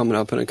 Birthday's coming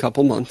up in a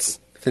couple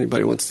months. If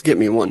anybody wants to get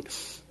me one,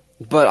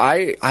 but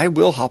I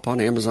will hop on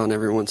Amazon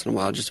every once in a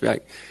while just to be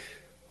like,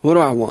 what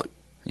do I want?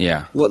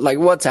 Yeah.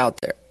 What's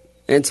out there?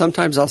 And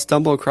sometimes I'll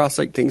stumble across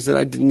like things that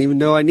I didn't even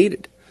know I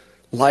needed,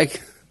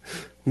 like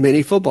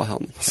mini football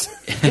helmets.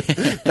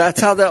 That's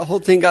how that whole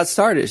thing got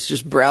started. It's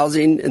just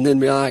browsing and then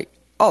be like,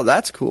 oh,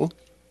 that's cool.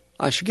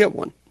 I should get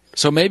one.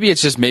 So maybe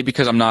it's just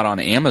because I'm not on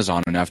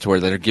Amazon enough to where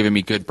they're giving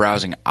me good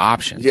browsing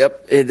options.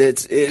 Yep,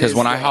 it's because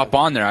when I hop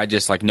on there, I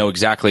just like know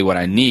exactly what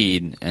I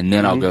need, and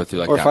then I'll go through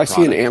like. Or that if I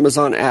see an product.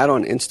 Amazon ad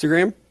on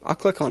Instagram, I'll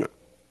click on it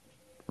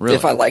Really?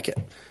 if I like it.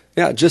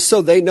 Yeah, just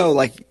so they know,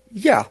 like,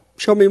 yeah,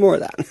 show me more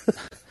of that.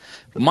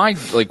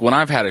 When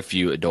I've had a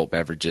few adult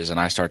beverages and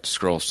I start to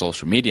scroll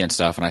social media and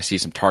stuff, and I see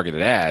some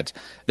targeted ads,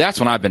 that's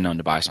when I've been known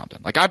to buy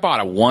something. Like I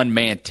bought a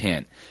one-man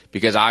tent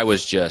because I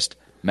was just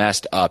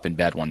messed up in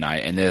bed one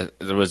night, and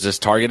there was this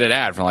targeted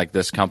ad from like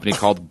this company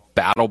called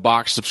Battle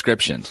Box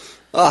Subscriptions.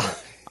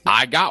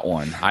 I got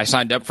one. I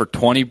signed up for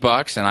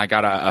 $20 and I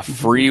got a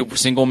free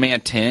single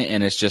man tent,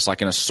 and it's just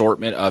like an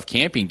assortment of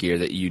camping gear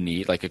that you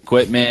need, like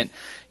equipment,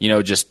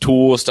 just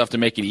tools, stuff to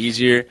make it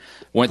easier.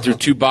 Went through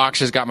 2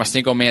 boxes, got my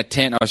single man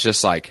tent, and I was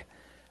just like,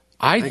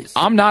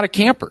 I'm not a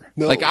camper.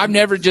 No. Like I've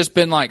never just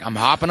been like, I'm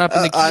hopping up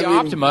in the Kia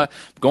Optima,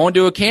 going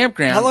to a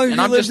campground, how long have and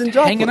you I'm lived just in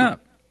Joplin? hanging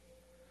up.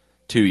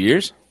 2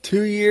 years.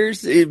 2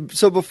 years.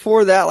 So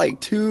before that, like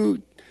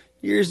 2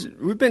 years,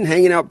 we've been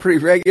hanging out pretty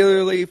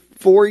regularly.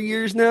 4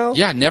 years now.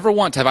 Yeah, never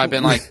once have I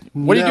been like,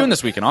 what are you No. doing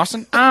this week in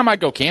Austin? I might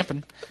go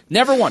camping.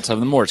 Never once have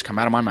the words come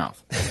out of my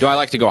mouth. Do I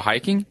like to go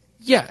hiking?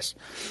 Yes.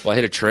 Will I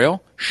hit a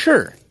trail?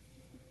 Sure.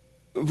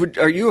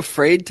 Are you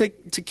afraid to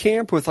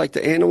camp with like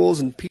the animals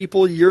and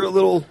people? You're a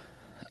little.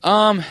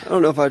 I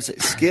don't know if I'd say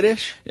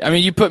skittish. I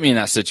mean, you put me in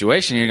that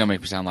situation, you're gonna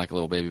make me sound like a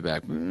little baby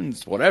back.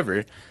 It's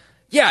whatever.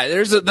 Yeah,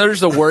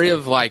 there's a worry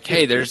of like,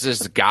 hey, there's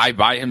this guy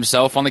by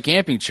himself on the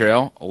camping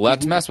trail.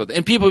 Let's mess with it.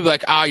 And people will be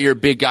like, you're a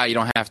big guy, you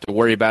don't have to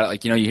worry about it.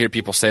 Like, you hear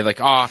people say like,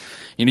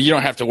 you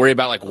don't have to worry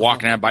about like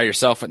walking out by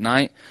yourself at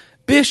night.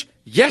 Bish,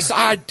 yes,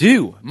 I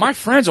do. My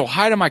friends will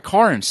hide in my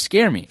car and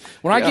scare me.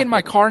 When I get in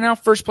my car now,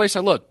 first place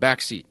I look,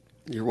 back seat.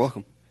 You're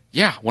welcome.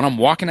 Yeah, when I'm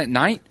walking at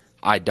night,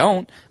 I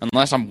don't,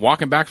 unless I'm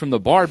walking back from the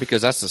bar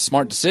because that's the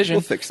smart decision.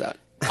 We'll fix that.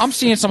 I'm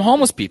seeing some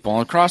homeless people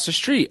across the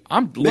street.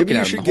 I'm looking Maybe you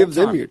at should them give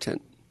them your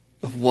tent.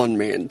 A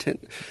one-man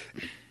tent.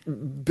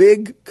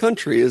 Big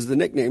Country is the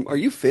nickname. Are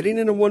you fitting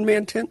in a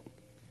one-man tent?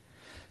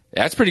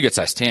 That's a pretty good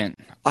sized tent.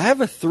 I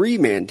have a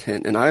 3-man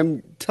tent, and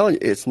I'm telling you,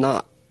 it's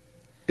not.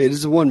 It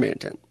is a one-man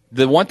tent.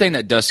 The one thing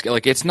that does,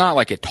 like, it's not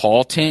like a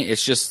tall tent.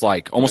 It's just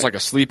like almost like a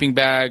sleeping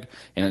bag,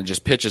 and it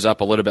just pitches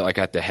up a little bit like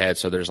at the head,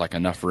 so there's like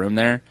enough room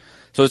there.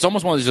 So it's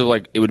almost one of those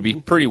like it would be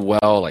pretty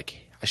well like.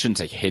 I shouldn't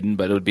say hidden,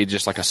 but it would be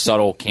just like a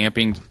subtle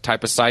camping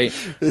type of site,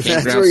 That's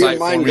campground where your site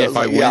for mind me goes. if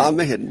I Like, yeah,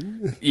 went. I'm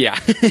hidden. Yeah.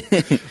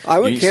 I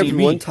went You see camping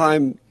me. one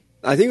time.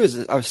 I think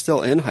I was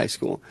still in high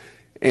school,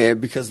 and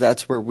because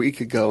that's where we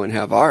could go and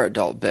have our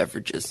adult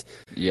beverages.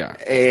 Yeah.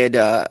 And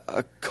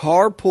a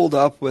car pulled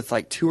up with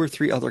like 2 or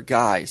 3 other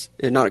guys.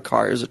 Not a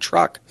car, it was a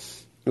truck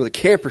with a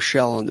camper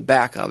shell on the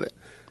back of it.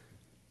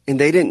 And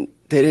they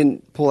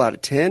didn't pull out a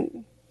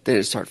tent. They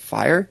didn't start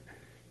fire.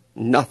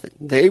 Nothing.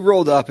 They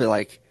rolled up at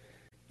like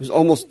it was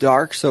almost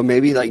dark, so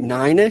maybe like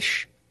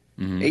 9ish,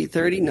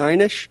 8:30,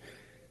 9ish.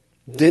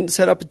 Didn't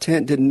set up a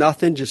tent, did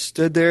nothing, just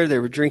stood there. They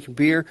were drinking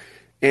beer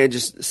and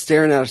just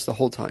staring at us the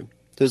whole time.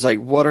 It was like,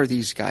 what are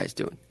these guys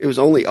doing? It was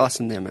only us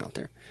and them out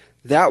there.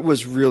 That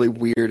was really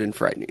weird and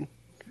frightening.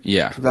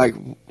 Yeah. Like,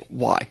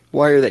 why?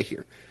 Why are they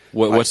here?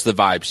 What's the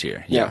vibes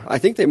here? Yeah, I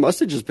think they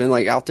must have just been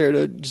like out there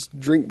to just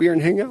drink beer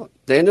and hang out.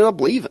 They ended up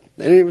leaving.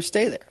 They didn't even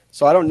stay there.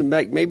 So I don't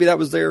know, maybe that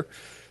was their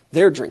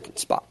drinking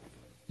spot.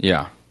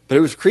 Yeah. But it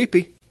was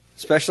creepy,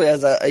 especially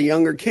as a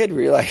younger kid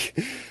where you're like,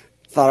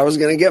 thought I was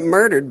going to get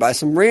murdered by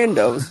some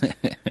randos.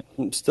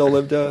 Still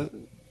live to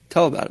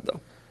tell about it, though.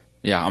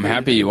 Yeah, I'm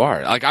happy you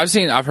are. Like,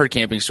 I've heard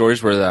camping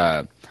stories where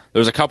there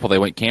was a couple, they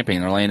went camping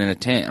and they're laying in a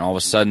tent, and all of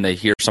a sudden they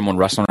hear someone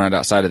rustling around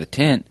outside of the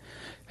tent,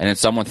 and then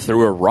someone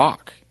threw a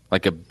rock,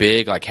 like a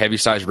big, like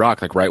heavy-sized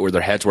rock, like right where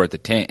their heads were at the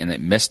tent, and it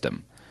missed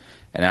them.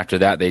 And after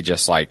that, they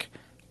just like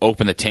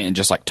opened the tent and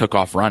just like took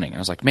off running. And I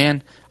was like,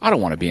 man, I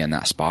don't want to be in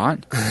that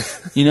spot,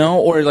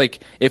 Or like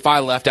if I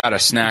left out a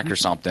snack or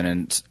something,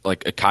 and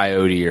like a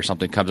coyote or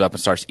something comes up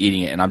and starts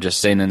eating it, and I'm just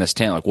sitting in this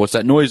tent, like, what's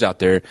that noise out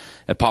there?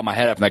 And pop my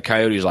head up, and that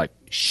coyote's like,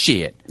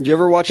 shit. Did you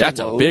ever watch That's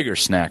Alone? a bigger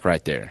snack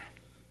right there,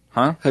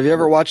 huh? Have you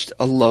ever watched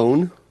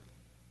Alone?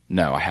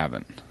 No, I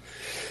haven't.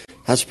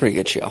 That's a pretty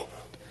good show.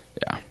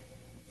 Yeah.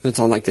 It's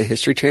on like the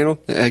History Channel.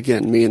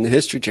 Again, me and the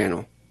History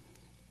Channel.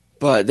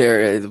 But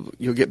there,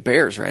 you'll get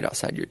bears right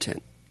outside your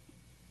tent.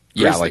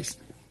 Yeah, like Grizzlies.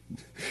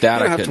 that.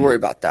 You don't have to worry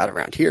about that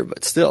around here,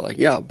 but still, like,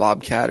 yeah, a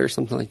bobcat or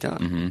something like that.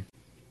 Mm-hmm.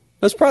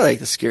 That's probably like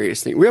the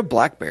scariest thing. We have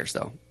black bears,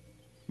 though.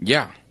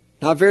 Yeah.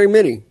 Not very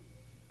many.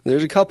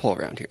 There's a couple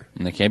around here.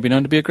 And they can't be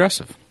known to be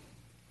aggressive.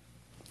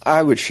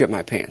 I would shit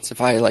my pants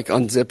if I like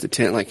unzipped the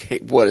tent. Like, hey,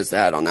 what is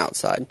that on the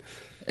outside?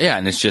 Yeah,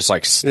 and it's just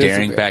like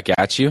staring back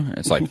at you.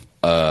 It's like,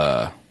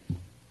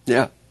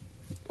 Yeah.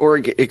 Or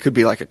it could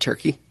be like a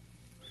turkey.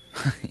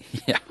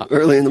 Yeah.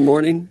 Early in the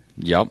morning.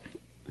 Yep.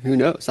 Who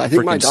knows? I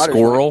think my Freaking daughter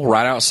squirrel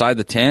right outside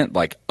the tent.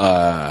 Like,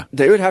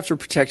 They would have to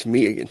protect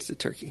me against the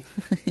turkey.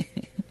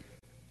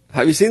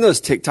 Have you seen those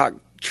TikTok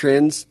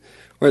trends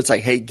where it's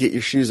like, hey, get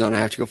your shoes on. I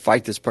have to go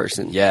fight this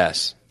person.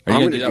 yes. Are you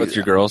I'm going to gonna do that do with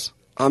your that. girls?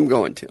 I'm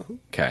going to.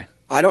 Okay.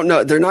 I don't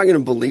know. They're not going to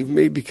believe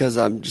me because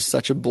I'm just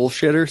such a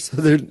bullshitter. So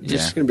they're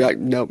just Yeah. going to be like,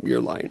 nope,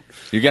 you're lying.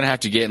 You're going to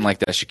have to get in like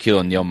that Shaquille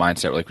O'Neal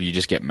mindset, like where you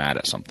just get mad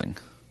at something.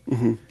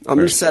 I'm going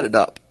to set it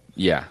up.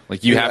 Yeah.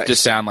 Like you Yeah. have to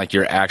sound like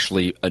you're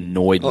actually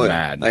annoyed and Oh, yeah.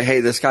 mad. Like,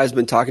 hey, this guy's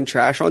been talking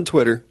trash on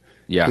Twitter.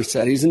 Yeah. He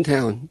said he's in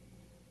town.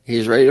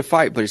 He's ready to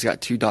fight, but he's got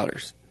 2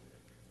 daughters.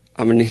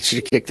 I'm going to need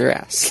you to kick their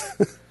ass.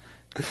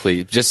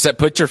 Please. Just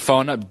put your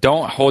phone up.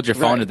 Don't hold your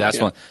phone Right, to that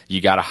yeah. one.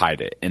 You got to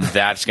hide it. And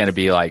that's going to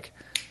be like,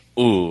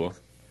 ooh.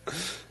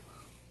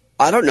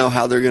 I don't know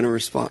how they're going to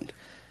respond.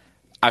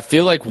 I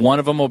feel like one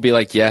of them will be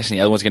like yes, and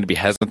the other one's going to be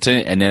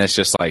hesitant, and then it's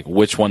just like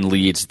which one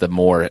leads the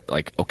more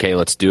like okay,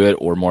 let's do it,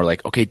 or more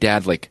like okay,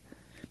 Dad, like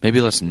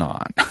maybe let's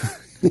not.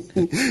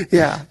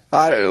 Yeah,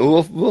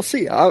 we'll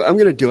see. I'm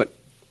going to do it.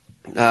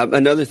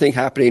 Another thing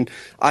happening,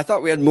 I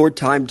thought we had more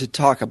time to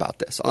talk about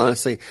this.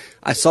 Honestly,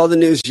 I saw the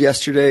news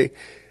yesterday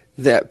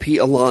that Pete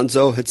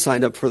Alonso had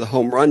signed up for the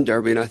home run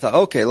derby, and I thought,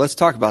 okay, let's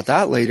talk about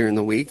that later in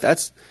the week.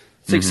 That's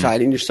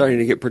exciting. You're starting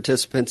to get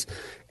participants.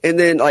 And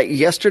then, like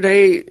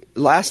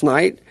last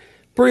night,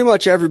 pretty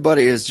much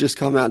everybody has just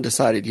come out and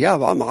decided, yeah,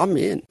 I'm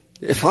in.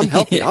 If I'm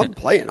healthy, Yeah. I'm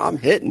playing, I'm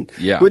hitting,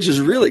 Yeah. which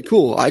is really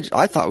cool. I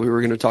thought we were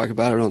going to talk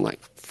about it on like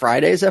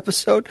Friday's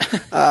episode.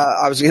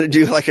 I was going to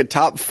do like a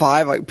top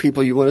 5 like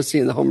people you want to see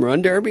in the home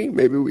run derby.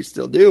 Maybe we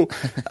still do.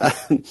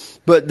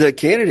 But the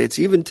candidates,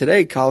 even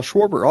today, Kyle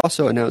Schwarber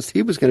also announced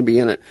he was going to be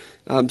in it.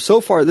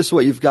 So far, this is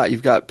what you've got.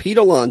 You've got Pete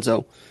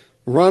Alonso,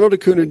 Ronald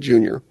Acuna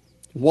Jr.,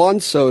 Juan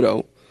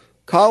Soto,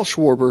 Kyle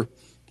Schwarber,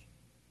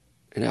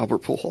 and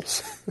Albert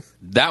Pujols.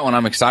 That one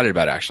I'm excited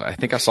about, actually. I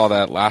think I saw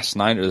that last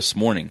night or this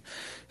morning,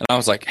 and I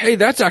was like, hey,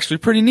 that's actually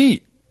pretty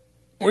neat.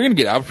 We're going to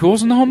get Albert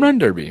Pujols in the home run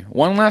derby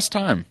one last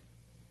time.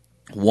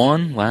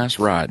 One last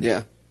ride.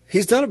 Yeah.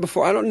 He's done it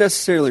before. I don't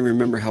necessarily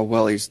remember how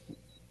well he's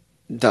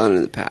done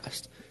in the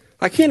past.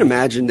 I can't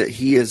imagine that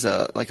he is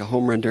like a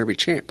home run derby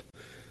champ.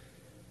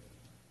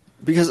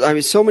 Because, I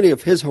mean, so many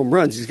of his home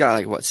runs, he's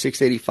got like,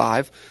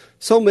 685?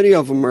 So many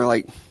of them are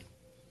like,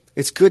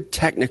 it's good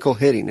technical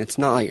hitting. It's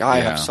not like, I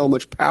Yeah. have so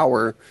much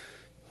power.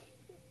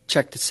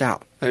 Check this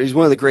out. I mean, he's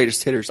one of the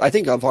greatest hitters, I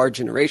think, of our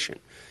generation.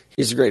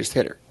 He's the greatest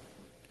hitter.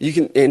 You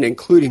can, and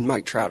including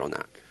Mike Trout on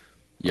that.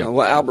 Yep.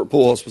 What Albert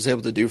Pujols was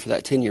able to do for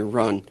that 10-year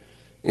run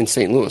in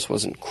St. Louis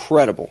was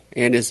incredible,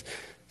 and is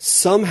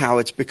somehow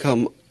it's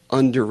become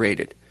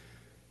underrated.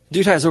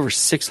 Dude has over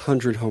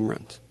 600 home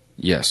runs.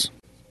 Yes.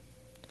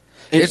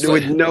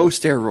 With no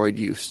steroid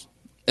use.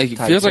 It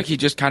type feels like thing. he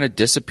just kind of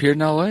disappeared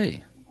in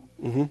L.A.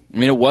 Mm-hmm. I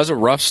mean, it was a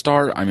rough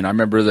start. I mean, I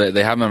remember that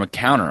they have him a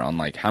counter on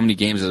like how many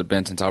games has it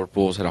been since Albert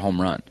Pujols hit a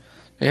home run.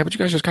 Yeah, but you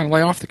guys just kind of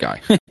lay off the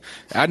guy.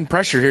 Adding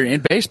pressure here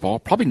in baseball,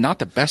 probably not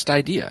the best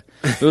idea.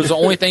 It was the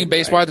only thing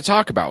baseball had to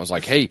talk about was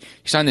like, hey,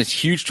 he signed this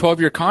huge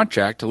 12-year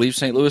contract to leave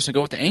St. Louis and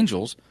go with the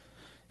Angels,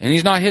 and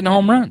he's not hitting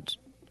home runs.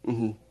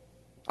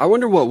 I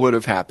wonder what would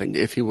have happened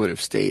if he would have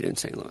stayed in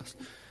St. Louis.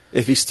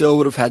 If he still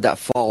would have had that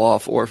fall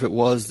off, or if it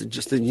was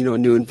just a new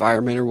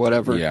environment or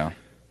whatever. Yeah.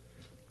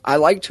 I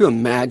like to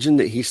imagine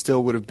that he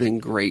still would have been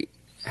great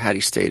had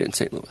he stayed in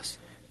St. Louis.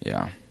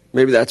 Yeah.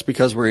 Maybe that's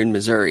because we're in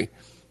Missouri.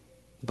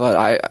 But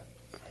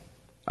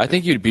I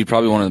think you'd be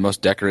probably one of the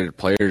most decorated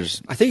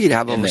players. I think he'd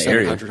have in over the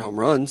area. 700 home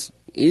runs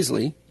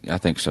easily I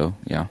think so,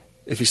 yeah.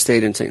 if he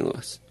stayed in St.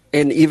 Louis.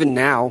 And even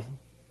now,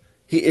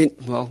 he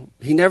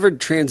never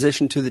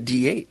transitioned to the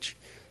DH.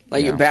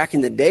 Like back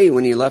in the day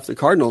when he left the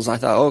Cardinals, I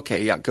thought,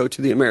 okay, yeah, go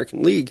to the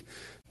American League.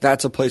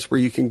 That's a place where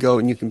you can go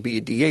and you can be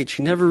a DH.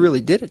 He never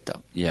really did it,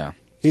 though. Yeah.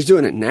 He's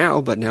doing it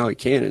now, but now he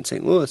can in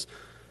St. Louis.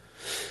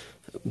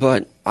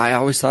 But I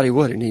always thought he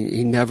would, and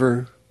he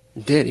never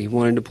did. He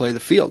wanted to play the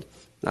field.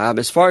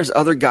 As far as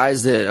other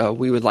guys that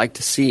we would like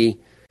to see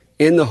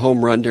in the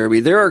home run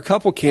derby, there are a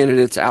couple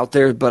candidates out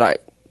there,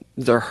 but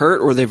they're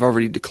hurt or they've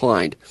already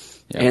declined.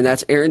 Yeah. And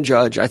that's Aaron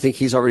Judge. I think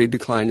he's already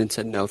declined and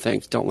said, no,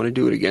 thanks, don't want to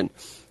do it again.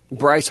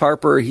 Bryce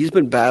Harper, he's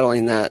been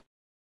battling that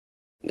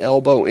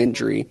elbow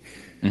injury.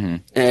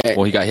 Mm-hmm.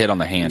 Well, he got hit on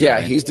the hand. Yeah,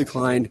 right? He's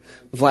declined.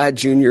 Vlad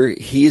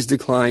Jr., he's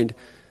declined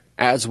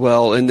as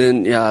well. And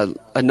then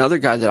another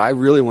guy that I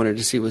really wanted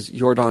to see was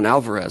Yordan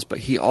Alvarez, but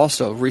he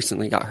also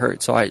recently got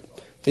hurt. So I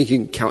think you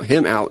can count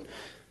him out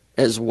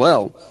as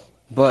well.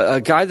 But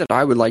a guy that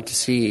I would like to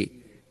see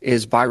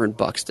is Byron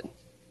Buxton.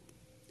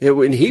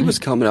 When he was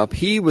coming up,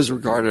 he was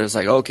regarded as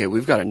like, okay,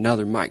 we've got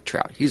another Mike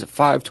Trout. He's a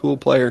 5-tool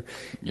player,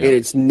 and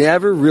it's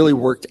never really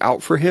worked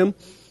out for him,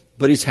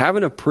 but he's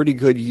having a pretty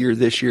good year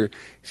this year.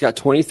 He's got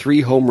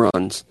 23 home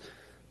runs.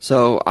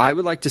 So I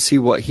would like to see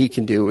what he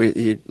can do.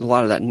 A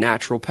lot of that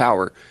natural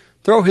power.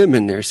 Throw him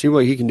in there, see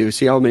what he can do,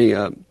 see how many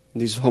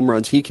these home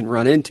runs he can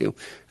run into.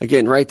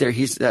 Again, right there,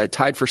 he's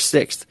tied for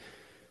 6th.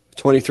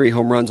 23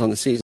 home runs on the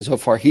season so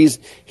far. He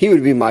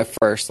would be my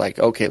first, like,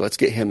 okay, let's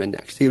get him in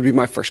next. He would be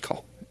my first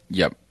call.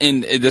 Yep.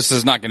 And this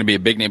is not going to be a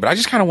big name, but I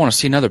just kind of want to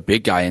see another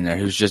big guy in there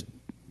who's just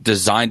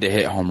designed to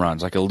hit home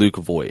runs, like a Luke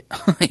Voigt.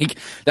 Like,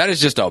 that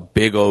is just a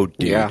big old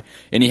dude. Yeah.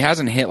 And he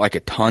hasn't hit like a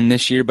ton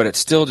this year, but it's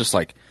still just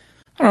like,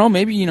 I don't know,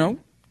 maybe,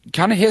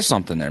 kind of hit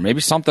something there.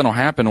 Maybe something will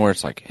happen where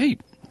it's like, hey,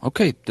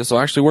 okay, this will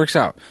actually works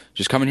out.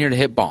 Just coming here to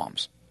hit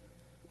bombs.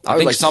 I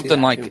think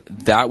something like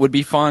that would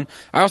be fun.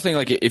 I also think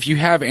like if you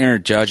have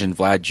Aaron Judge and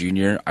Vlad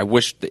Jr., I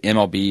wish the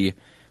MLB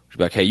would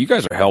be like, hey, you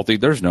guys are healthy.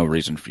 There's no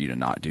reason for you to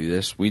not do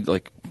this.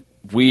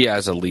 We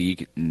as a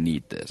league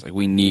need this. Like,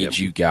 we need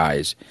you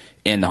guys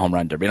in the home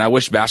run derby. And I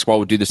wish basketball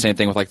would do the same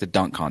thing with like the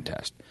dunk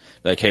contest.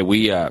 Like, hey,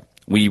 we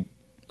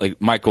like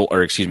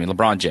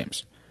LeBron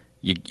James,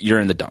 you're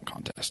in the dunk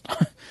contest.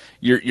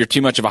 You're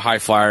too much of a high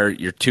flyer.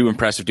 You're too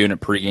impressive doing it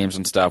pre-games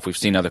and stuff. We've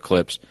seen other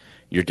clips.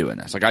 You're doing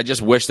this. Like, I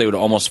just wish they would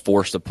almost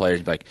force the players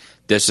to be like,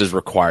 this is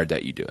required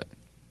that you do it.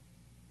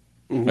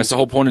 Mm-hmm. That's the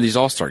whole point of these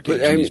All-Star games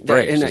and these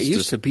breaks. And that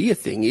used to be a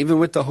thing, even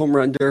with the home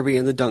run derby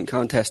and the dunk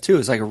contest, too.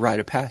 It's like a rite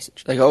of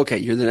passage. Like, okay,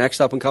 you're the next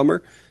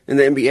up-and-comer in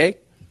the NBA,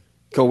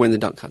 go win the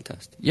dunk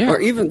contest. Yeah.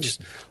 Or even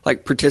just,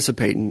 like,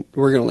 participate, and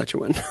we're going to let you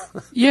win.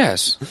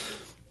 Yes.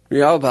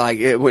 But like,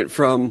 it went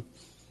from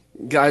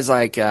guys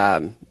like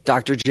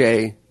Dr.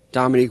 J,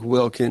 Dominique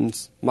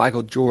Wilkins,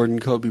 Michael Jordan,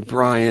 Kobe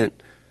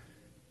Bryant,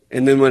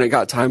 and then when it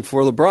got time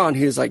for LeBron,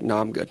 he was like, no,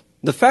 I'm good.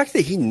 The fact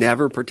that he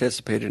never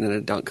participated in a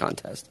dunk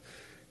contest,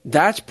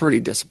 that's pretty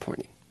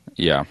disappointing.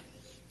 Yeah.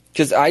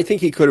 Because I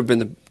think he could have been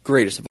the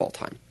greatest of all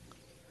time.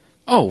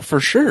 Oh, for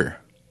sure.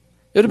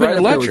 It would have been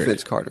electric. With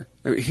Vince Carter.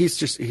 I mean,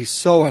 he's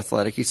so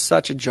athletic. He's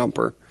such a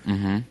jumper.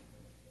 Mm-hmm.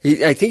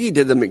 I think he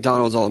did the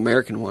McDonald's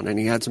All-American one, and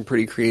he had some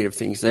pretty creative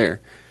things there,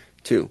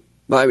 too.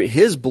 But I mean,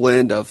 his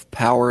blend of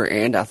power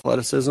and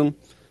athleticism,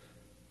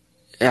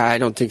 I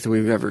don't think that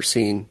we've ever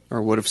seen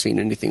or would have seen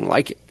anything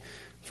like it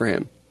for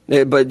him.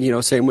 But,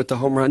 same with the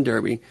home run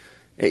derby.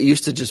 It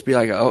used to just be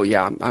like, oh,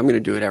 yeah, I'm going to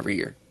do it every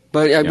year.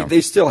 But I mean,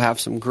 they still have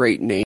some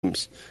great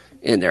names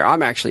in there.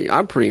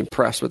 I'm pretty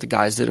impressed with the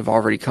guys that have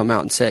already come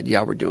out and said,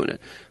 yeah, we're doing it.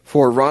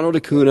 For Ronald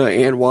Acuna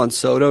and Juan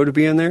Soto to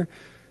be in there,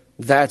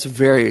 that's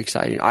very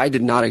exciting. I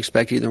did not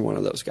expect either one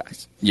of those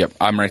guys. Yep,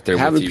 I'm right there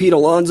Having with you. Pete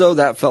Alonso,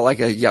 that felt like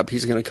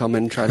he's going to come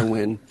in and try to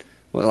win,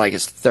 like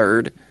his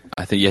third.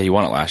 I think, he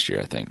won it last year,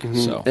 I think. Mm-hmm.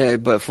 So,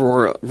 but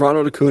for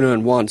Ronald Acuna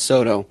and Juan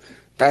Soto,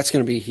 that's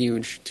going to be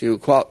huge, too.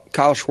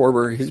 Kyle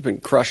Schwarber, he's been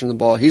crushing the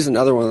ball. He's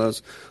another one of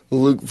those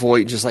Luke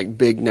Voigt, just like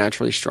big,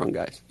 naturally strong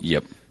guys.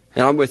 Yep.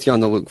 And I'm with you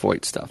on the Luke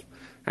Voigt stuff.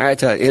 I had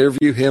to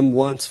interview him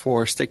once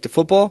for Stick to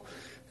Football,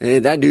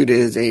 and that dude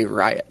is a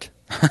riot.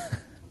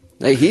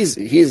 Like,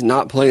 he's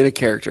not playing a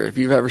character. If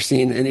you've ever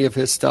seen any of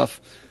his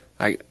stuff,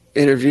 like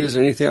interviews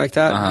or anything like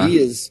that, he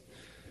is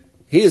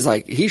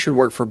like, he should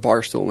work for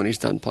Barstool when he's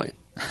done playing.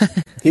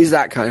 He's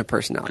that kind of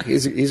personality.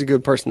 He's a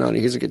good personality.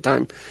 He's a good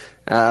time.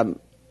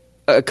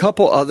 A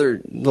couple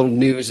other little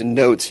news and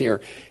notes here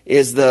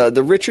is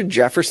the Richard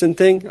Jefferson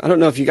thing. I don't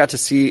know if you got to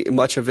see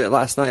much of it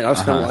last night. I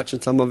was kind of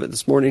watching some of it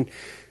this morning.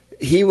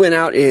 He went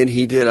out and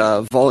he did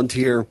a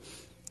volunteer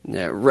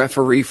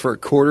referee for a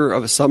quarter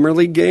of a summer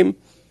league game.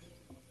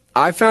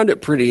 I found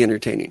it pretty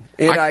entertaining.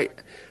 And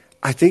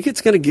I think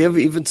it's going to give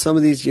even some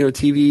of these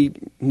TV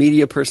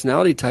media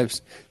personality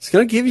types, it's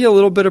going to give you a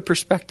little bit of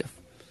perspective.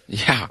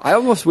 Yeah. I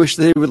almost wish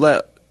they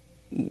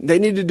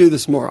need to do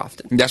this more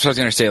often. That's what I was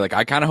going to say. Like,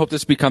 I kind of hope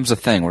this becomes a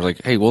thing where,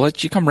 like, hey, we'll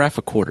let you come ref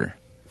a quarter.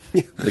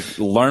 Like,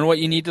 learn what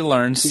you need to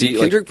learn. See,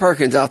 Kendrick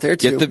Perkins out there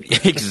too.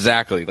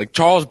 Exactly. Like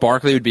Charles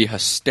Barkley would be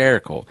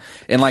hysterical,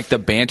 and like the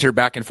banter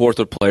back and forth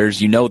with players,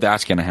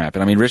 that's going to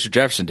happen. I mean, Richard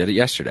Jefferson did it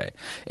yesterday,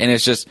 and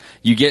it's just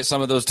you get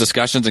some of those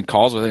discussions and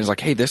calls with things like,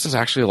 "Hey, this is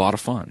actually a lot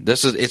of fun.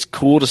 It's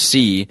cool to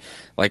see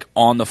like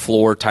on the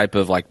floor type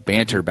of like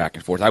banter back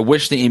and forth." I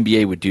wish the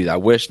NBA would do that. I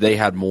wish they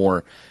had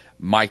more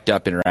mic'd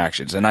up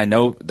interactions, and I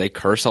know they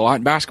curse a lot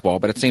in basketball,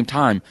 but at the same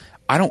time,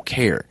 I don't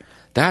care.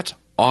 That's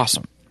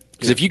awesome.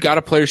 Because if you got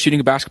a player shooting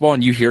a basketball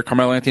and you hear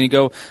Carmelo Anthony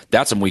go,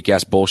 that's some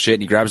weak-ass bullshit,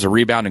 and he grabs a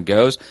rebound and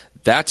goes,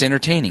 that's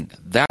entertaining.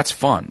 That's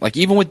fun. Like,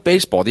 even with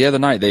baseball, the other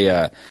night,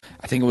 I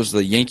think it was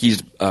the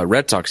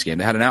Yankees-Red Sox game.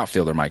 They had an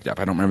outfielder mic'd up.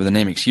 I don't remember the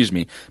name, excuse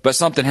me. But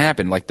something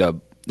happened. Like, there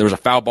was a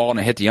foul ball, and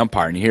it hit the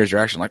umpire, and he hears your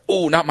action like,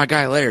 oh, not my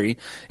guy Larry.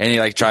 And he,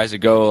 like, tries to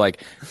go,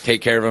 like,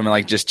 take care of him and,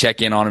 like, just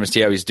check in on him and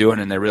see how he's doing,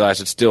 and they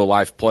realize it's still a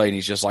live play, and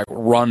he's just, like,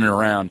 running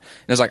around.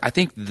 And it's like, I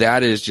think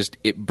that is just,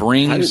 it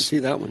brings... I didn't see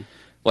that one.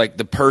 Like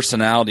the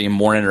personality and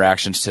more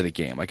interactions to the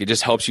game. Like it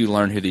just helps you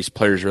learn who these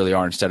players really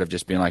are instead of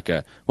just being like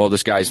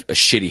this guy's a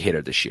shitty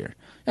hitter this year.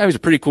 Yeah, he's a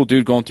pretty cool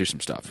dude going through some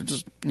stuff. It's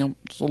just,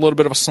 it's a little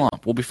bit of a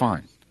slump. We'll be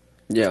fine.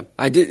 Yeah,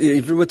 I did.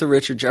 Even with the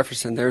Richard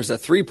Jefferson, there was a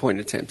 3-point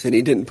attempt, and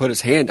he didn't put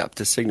his hand up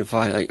to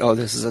signify like, oh,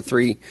 this is a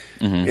 3,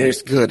 and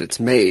it's good, it's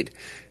made.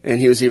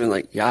 And he was even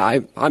like, yeah,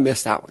 I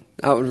missed that one.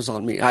 That one was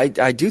on me. I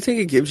do think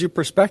it gives you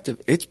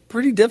perspective. It's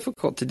pretty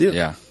difficult to do.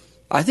 Yeah.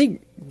 I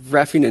think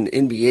reffing an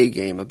NBA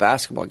game, a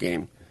basketball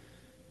game,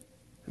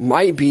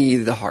 might be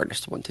the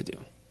hardest one to do.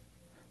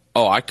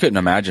 Oh, I couldn't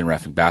imagine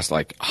reffing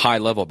like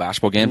high-level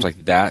basketball games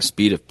like that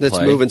speed of play.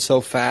 That's moving so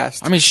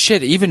fast. I mean,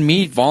 shit, even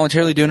me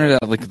voluntarily doing it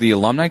at like the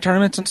alumni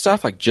tournaments and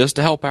stuff, like just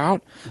to help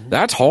out,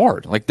 that's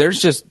hard. Like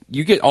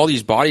you get all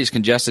these bodies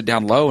congested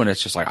down low, and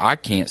it's just like, I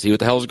can't see what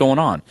the hell is going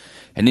on.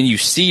 And then you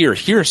see or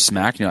hear a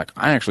smack, and you're like,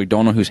 I actually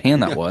don't know whose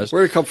hand that was.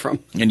 Where'd it come from?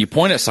 And you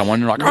point at someone,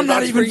 and you're like, I'm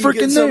not even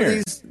freaking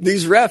there.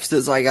 These refs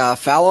that's like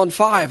foul on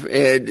 5,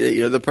 and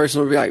the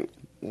person would be like,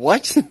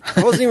 what?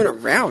 I wasn't even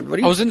around.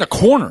 I was in the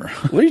corner.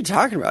 What are you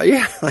talking about?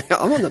 Yeah,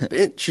 I'm on the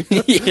bench.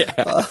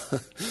 Yeah.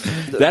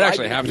 That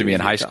actually happened to me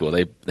in high school.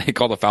 They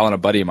called a foul on a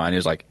buddy of mine. He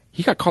was like,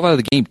 he got called out of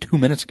the game 2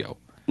 minutes ago.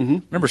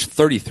 Number's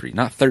 33,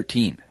 not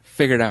 13.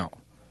 Figure it out.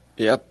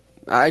 Yep.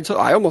 I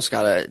almost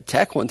got a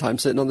tech one time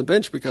sitting on the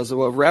bench because a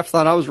ref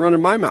thought I was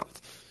running my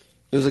mouth.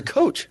 It was a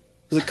coach.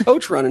 It was a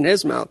coach running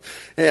his mouth.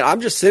 And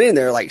I'm just sitting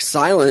there like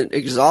silent,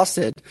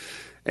 exhausted.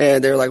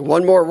 And they're like,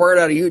 one more word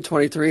out of you,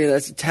 23, and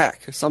that's a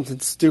tech. Something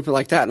stupid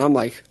like that. And I'm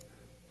like,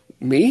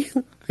 me?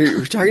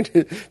 You're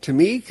talking to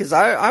me? Because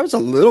I was a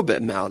little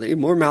bit mouthy,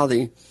 more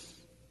mouthy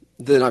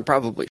than I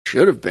probably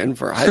should have been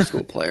for a high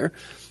school player.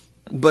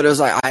 But it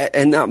was like,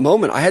 in that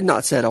moment, I had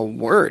not said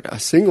a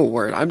single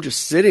word. I'm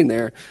just sitting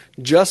there,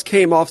 just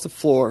came off the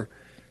floor,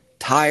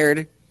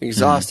 tired,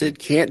 exhausted,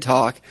 can't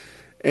talk.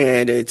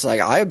 And it's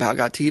like, I about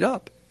got teed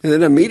up. And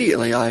then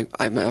immediately, am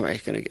I going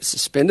to get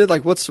suspended?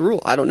 Like, what's the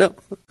rule? I don't know.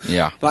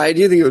 Yeah. But I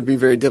do think it would be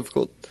very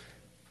difficult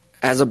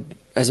as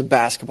a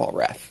basketball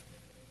ref.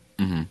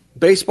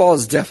 Baseball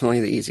is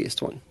definitely the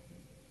easiest one.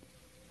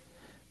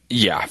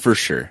 Yeah, for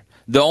sure.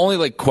 The only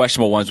like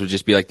questionable ones would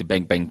just be like the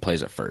bang bang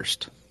plays at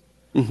first,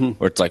 where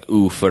it's like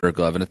foot or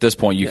glove, and at this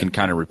point you can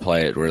kind of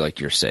replay it where like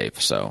you're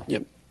safe. So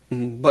yep.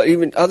 But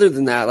even other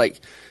than that, like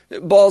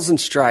balls and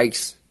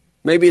strikes,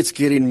 maybe it's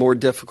getting more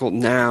difficult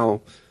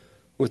now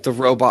with the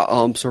robot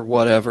umps or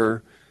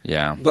whatever.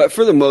 Yeah. But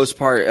for the most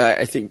part,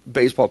 I think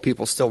baseball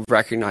people still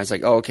recognize,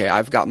 like, oh, okay,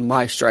 I've got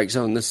my strike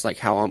zone. This is like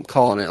how I'm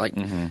calling it. Like,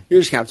 you're just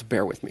going to have to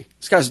bear with me.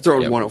 This guy's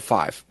throwing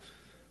 105.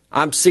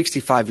 I'm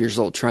 65 years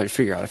old trying to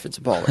figure out if it's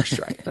a ball or a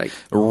strike. Like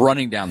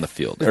running down the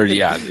field. Or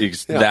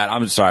that.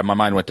 I'm sorry, my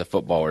mind went to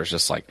football where it's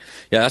just like,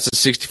 that's a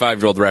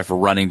 65-year-old ref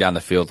running down the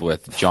field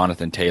with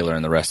Jonathan Taylor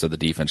and the rest of the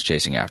defense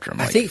chasing after him.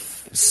 Like, I think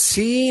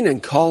seeing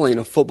and calling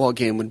a football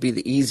game would be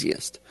the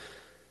easiest.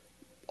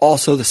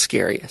 Also the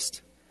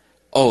scariest.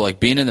 Oh, like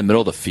being in the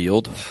middle of the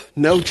field?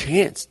 No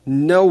chance.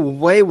 No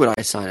way would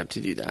I sign up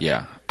to do that.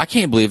 Yeah. I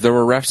can't believe there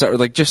were refs that were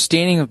like just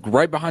standing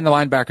right behind the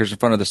linebackers in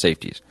front of the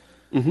safeties.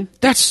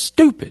 That's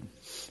stupid.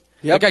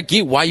 Yep. Like, I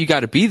get why you got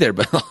to be there,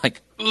 but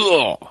like,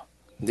 ugh.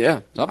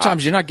 Yeah.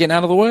 Sometimes you're not getting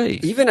out of the way.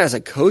 Even as a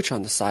coach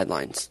on the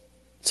sidelines,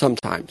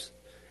 sometimes,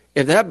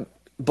 if that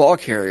ball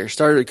carrier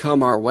started to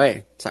come our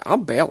way, it's like,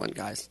 I'm bailing,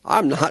 guys.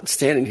 I'm not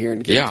standing here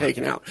and getting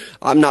taken out.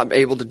 I'm not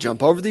able to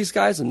jump over these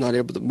guys. I'm not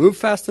able to move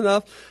fast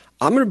enough.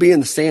 I'm going to be in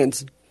the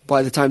stands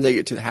by the time they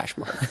get to the hash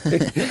mark.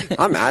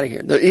 I'm out of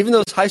here. Even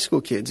those high school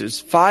kids,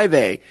 there's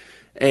 5A,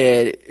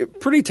 and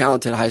pretty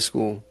talented high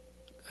school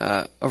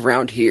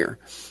around here.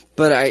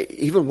 But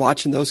even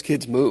watching those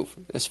kids move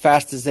as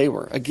fast as they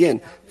were. Again,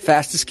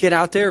 fastest kid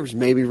out there was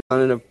maybe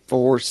running a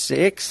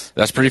 4.6.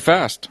 That's pretty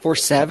fast.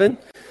 4.7.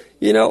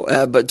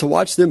 But to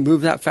watch them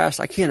move that fast,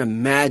 I can't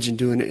imagine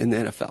doing it in the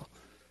NFL.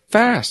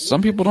 Fast.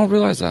 Some people don't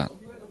realize that.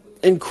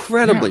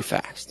 Incredibly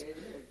fast.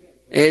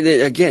 And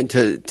again,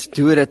 to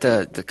do it at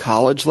the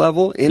college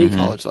level, any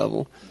college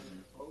level,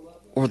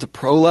 or the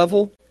pro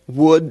level,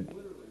 would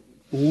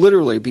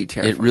literally be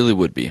terrifying. It really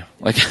would be.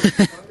 Like,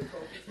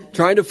 trying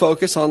trying to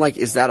focus on, like,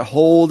 is that a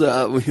hold?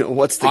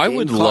 What's the I game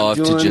would clock love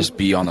to doing? just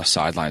be on the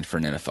sideline for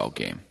an NFL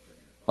game.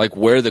 Like,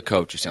 where the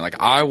coach is saying, like,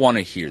 I want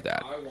to hear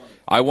that.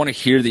 I want to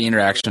hear the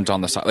interactions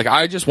on the side. Like,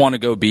 I just want to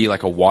go be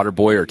like a water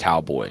boy or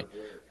towel boy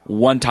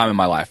one time in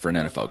my life for an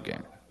NFL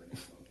game.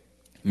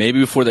 Maybe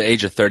before the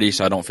age of 30,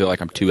 so I don't feel like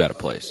I'm too out of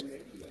place.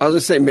 I was going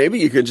to say, maybe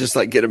you could just,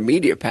 like, get a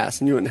media pass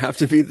and you wouldn't have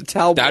to be the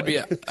towel boy. That'd be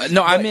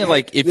no. I mean,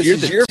 like, if This you're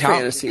is the your towel,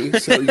 fantasy,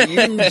 so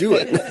you do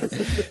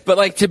it. but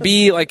like to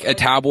be like a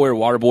towel boy or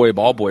water boy or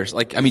ball boy,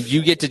 like, I mean,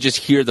 you get to just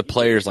hear the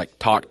players like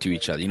talk to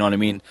each other. You know what I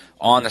mean?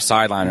 On the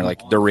sideline, or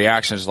like their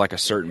reactions to like a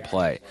certain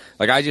play.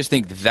 Like, I just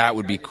think that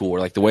would be cool. Or,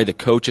 like, the way the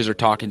coaches are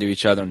talking to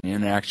each other and the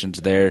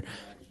interactions there.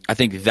 I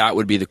think that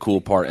would be the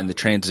cool part, and the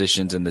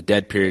transitions and the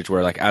dead periods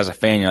where, like, as a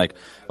fan, you're like,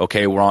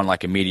 okay, we're on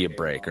like immediate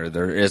break or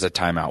there is a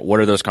timeout.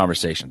 What are those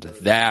conversations?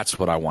 That's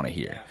what I want to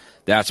hear.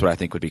 That's what I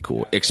think would be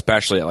cool,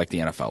 especially at like the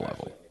NFL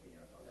level.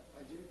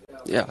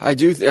 Yeah, I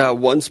do.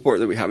 One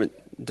sport that we haven't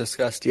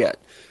discussed yet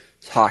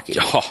is hockey.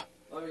 Oh,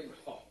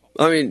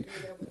 I mean,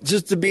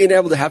 just to being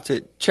able to have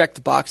to check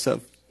the box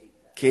of,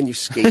 can you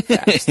skate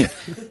fast?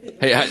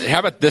 hey, how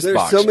about this There's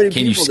box? so many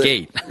Can you people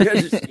skate?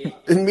 Just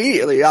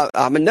immediately,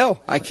 I'm a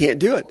no. I can't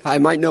do it. I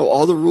might know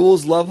all the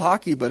rules, love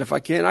hockey, but if I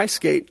can't ice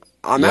skate,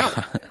 I'm out.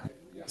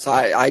 So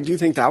I do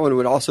think that one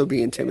would also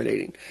be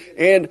intimidating.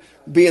 And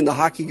being the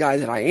hockey guy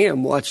that I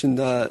am, watching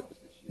the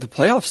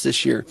playoffs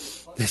this year,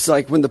 it's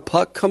like when the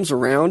puck comes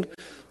around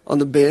on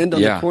the bend,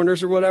 on the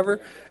corners or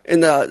whatever,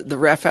 and the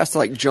ref has to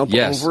like jump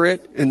over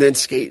it and then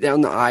skate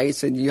down the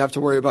ice, and you have to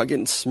worry about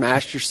getting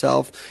smashed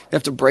yourself. You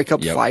have to break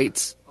up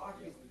fights.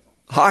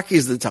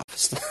 Hockey's the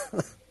toughest.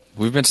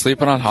 We've been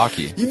sleeping on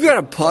hockey. You've got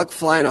a puck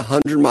flying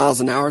 100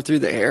 miles an hour through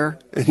the air,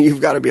 and you've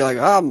got to be like,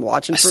 oh, I'm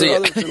watching for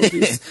other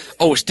penalties.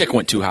 Oh, a stick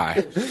went too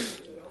high.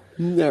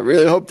 I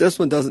really hope this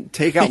one doesn't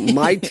take out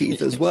my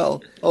teeth as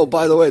well. Oh,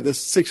 by the way,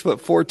 this 6'4",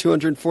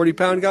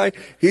 240-pound guy,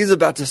 he's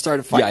about to start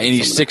a fight. Yeah, and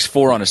he's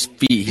 6'4" on his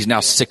feet. He's now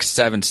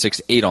 6'7",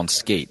 6'8" on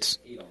skates.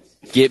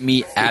 Get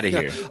me out of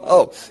here.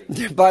 Oh,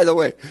 by the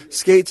way,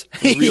 skates,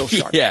 real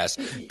sharp. Yes.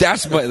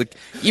 That's what, like,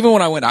 even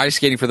when I went ice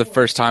skating for the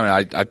first time,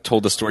 and I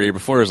told the story here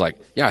before, it was like,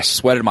 yeah, I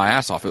sweated my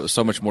ass off. It was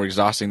so much more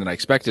exhausting than I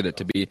expected it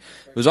to be.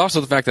 It was also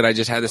the fact that I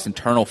just had this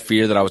internal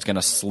fear that I was going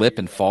to slip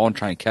and fall and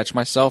try and catch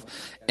myself,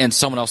 and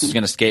someone else was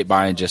going to skate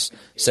by and just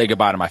say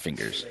goodbye to my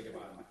fingers.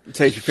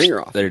 Take your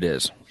finger off. There it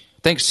is.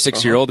 Thanks,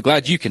 6-year-old.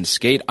 Glad you can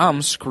skate.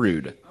 I'm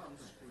screwed.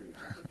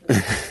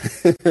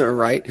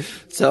 Right.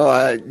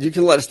 So you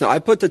can let us know. I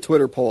put the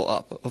Twitter poll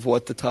up of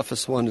what the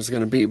toughest one is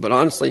going to be. But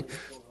honestly,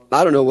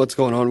 I don't know what's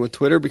going on with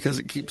Twitter because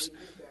it keeps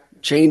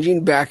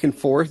changing back and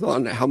forth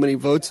on how many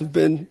votes have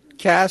been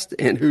cast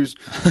and who's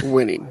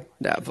winning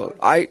that vote.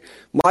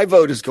 My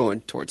vote is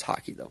going towards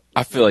hockey, though.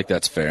 I feel like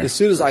that's fair. As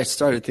soon as I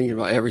started thinking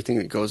about everything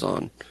that goes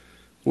on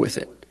with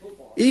it.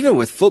 Even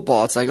with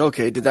football, it's like,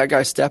 okay, did that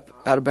guy step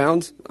out of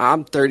bounds?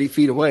 I'm 30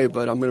 feet away,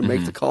 but I'm going to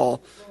make the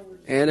call.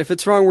 And if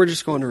it's wrong, we're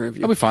just going to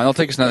review. It'll be fine. It'll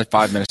take us another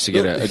 5 minutes to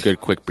get a good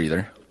quick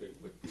breather.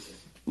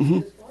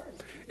 Mm-hmm.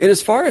 And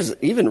as far as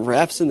even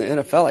refs in the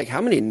NFL, like,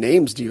 how many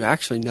names do you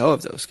actually know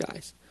of those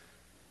guys?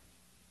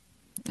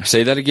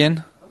 Say that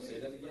again?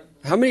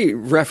 How many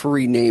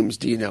referee names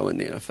do you know in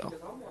the NFL?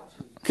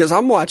 Because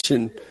I'm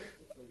watching,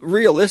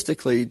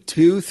 realistically,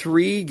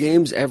 2-3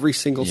 games every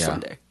single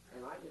Sunday.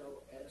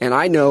 And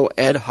I know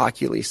Ed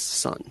Hockley's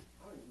son.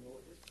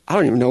 I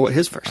don't even know what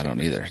his first name is.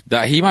 I don't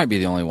either. He might be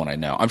the only one I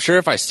know. I'm sure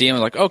if I see him,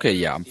 I'm like, okay,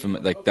 yeah,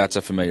 like that's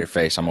a familiar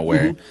face. I'm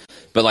aware. Mm-hmm.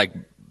 But like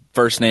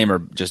first name or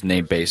just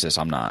name basis,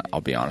 I'm not.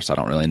 I'll be honest. I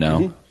don't really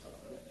know.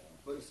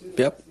 Mm-hmm.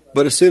 Yep.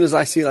 But as soon as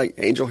I see like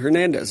Angel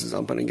Hernandez is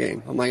up in a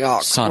game, I'm like, oh,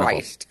 son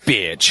Christ. Of a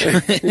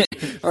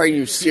bitch. Are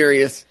you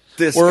serious?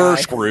 We're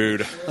guy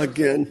screwed.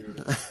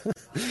 Again.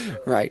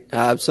 Right.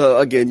 So,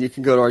 again, you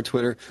can go to our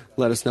Twitter.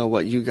 Let us know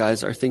what you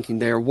guys are thinking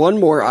there. One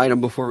more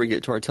item before we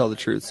get to our Tell the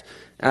Truths.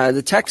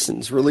 The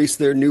Texans released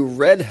their new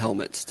red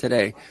helmets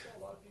today.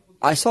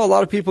 I saw a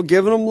lot of people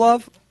giving them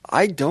love.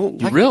 I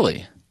don't like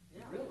Really?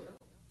 Them.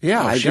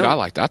 Yeah, I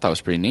liked that. I thought it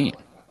was pretty neat.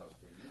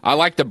 I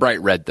like the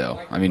bright red,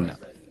 though. I mean,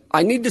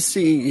 I need to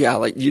see,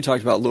 like you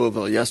talked about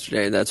Louisville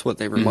yesterday. That's what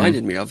they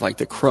reminded me of, like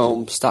the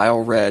chrome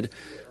style red.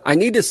 I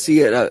need to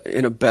see it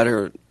in a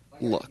better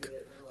look.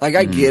 Like,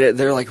 I get it.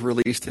 They're, like,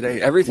 released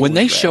today. Everything. When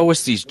they show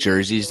us these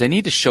jerseys, they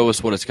need to show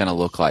us what it's going to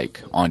look like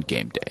on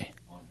game day.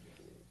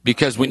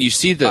 Because when you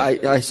see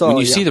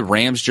see the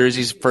Rams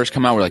jerseys first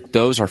come out, we're like,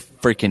 those are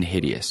freaking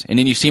hideous. And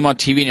then you see them on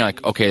TV, and you're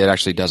like, okay, that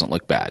actually doesn't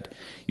look bad.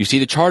 You see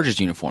the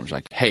Chargers uniforms,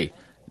 like, hey,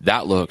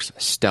 that looks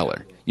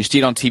stellar. You see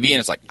it on TV, and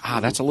it's like,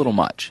 that's a little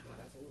much.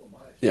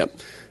 Yep.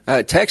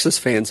 Texas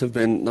fans have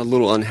been a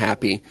little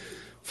unhappy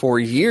for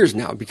years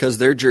now because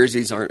their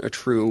jerseys aren't a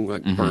true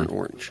burnt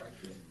orange,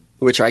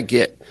 which I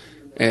get.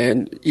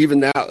 And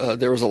even now,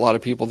 there was a lot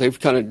of people, they've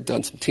kind of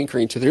done some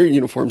tinkering to their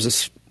uniforms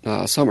this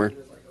summer.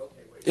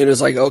 And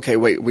it's like, okay,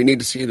 wait, we need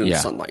to see it in the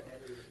sunlight.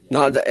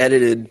 Not the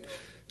edited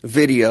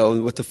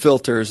video with the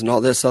filters and all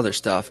this other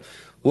stuff.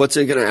 What's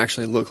it going to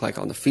actually look like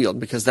on the field?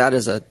 Because that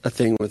is a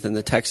thing within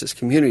the Texas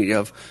community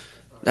of,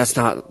 That's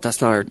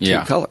not our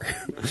team color.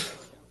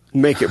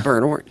 Make it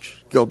burnt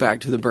orange. Go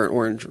back to the burnt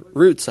orange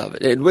roots of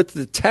it. And with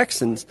the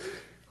Texans,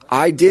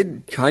 I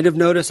did kind of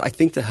notice, I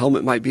think the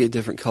helmet might be a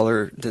different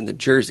color than the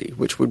jersey,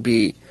 which would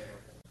be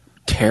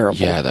terrible.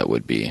 Yeah, that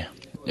would be.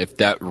 If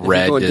that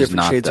red is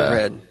not shades of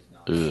red.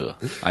 Ugh,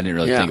 I didn't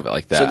really think of it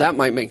like that. So that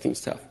might make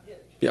things tough.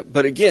 Yeah,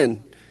 but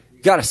again,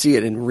 you got to see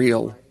it in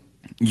real.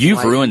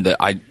 You've ruined it.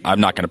 I'm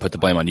not going to put the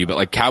blame on you, but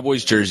like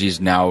Cowboys jerseys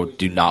now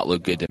do not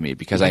look good to me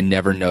because I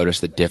never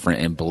noticed the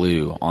different in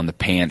blue on the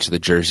pants, the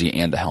jersey,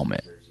 and the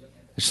helmet.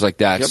 It's just like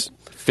that's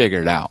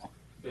figured out.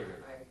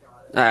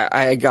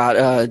 I got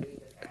a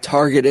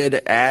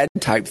targeted ad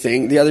type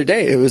thing the other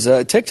day. It was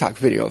a TikTok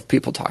video of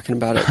people talking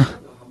about it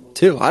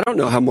too. I don't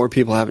know how more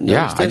people haven't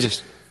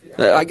noticed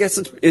it. I guess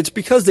it's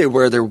because they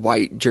wear their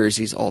white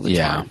jerseys all the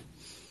time.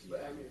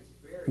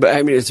 But,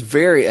 I mean, it's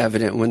very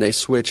evident when they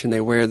switch and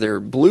they wear their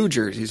blue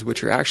jerseys,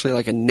 which are actually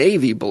like a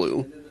navy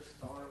blue.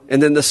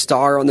 And then the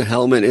star on the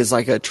helmet is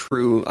like a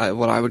true,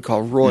 what I would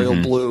call royal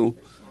blue.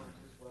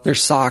 Their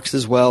socks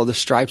as well, the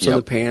stripes on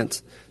the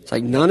pants. It's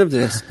like none of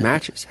this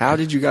matches. How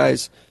did you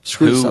guys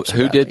screw this up so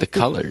Who badly? did the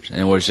colors? And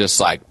it was just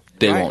like,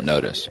 they won't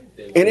notice.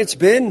 And it's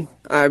been,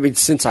 I mean,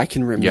 since I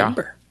can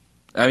remember.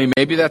 I mean,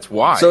 maybe that's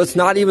why. So it's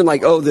not even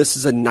like, oh, this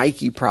is a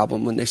Nike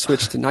problem when they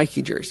switch to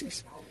Nike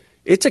jerseys.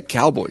 It's a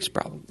Cowboys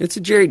problem. It's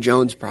a Jerry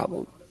Jones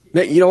problem.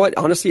 You know what?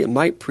 Honestly, it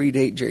might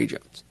predate Jerry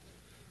Jones.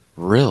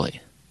 Really?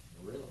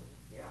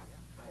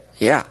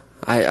 Yeah.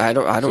 I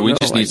don't know. We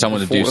just need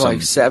someone to do some like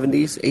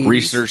 70s, 80s.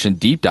 research and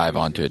deep dive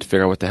onto it to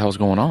figure out what the hell's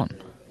going on.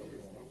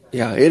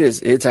 Yeah, it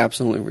is. It's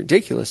absolutely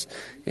ridiculous.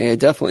 And it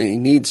definitely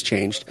needs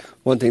changed.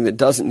 One thing that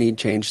doesn't need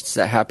changed is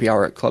that happy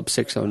hour at Club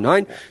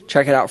 609.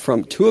 Check it out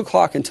from 2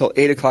 o'clock until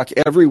 8 o'clock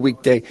every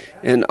weekday.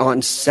 And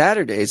on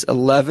Saturdays,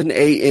 11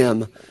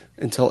 a.m.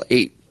 until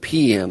 8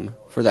 p.m.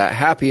 for that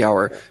happy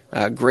hour.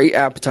 Great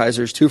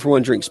appetizers,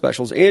 2-for-1 drink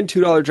specials, and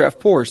 $2 draft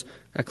pours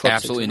at Club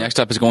Absolutely. 609. Next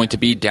up is going to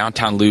be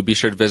Downtown Lube. Be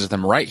sure to visit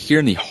them right here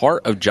in the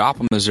heart of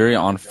Joplin, Missouri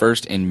on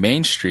 1st and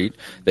Main Street.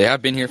 They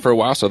have been here for a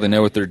while, so they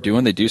know what they're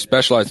doing. They do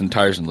specialize in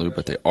tires and lube,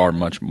 but they are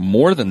much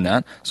more than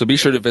that. So be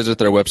sure to visit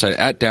their website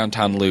at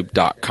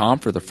downtownlube.com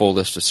for the full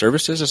list of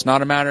services. It's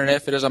not a matter of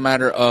if, it is a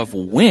matter of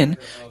when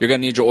you're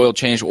going to need your oil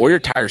change or your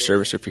tire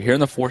service. If you're here in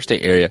the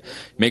 4-state area,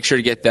 make sure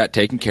to get that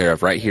taken care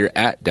of right here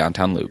at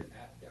Downtown Lube.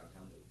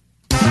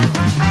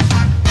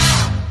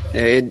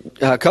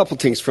 A couple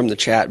things from the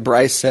chat.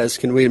 Bryce says,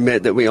 can we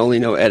admit that we only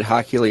know Ed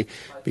Hockley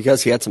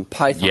because he had some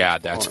python? Yeah,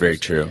 that's very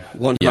true.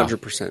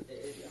 100%.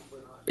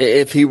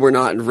 If he were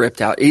not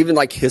ripped out, even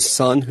like his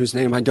son, whose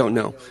name I don't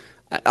know,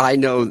 I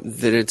know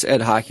that it's Ed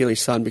Hockley's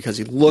son because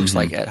he looks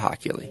like Ed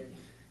Hockley.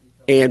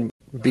 And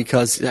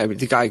because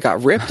the guy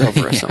got ripped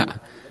over a summer.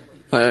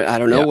 I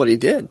don't know what he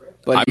did.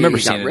 But I remember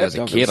seeing it as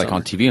a kid, like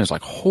on TV, and I was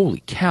like,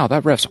 holy cow,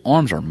 that ref's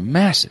arms are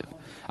massive.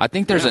 I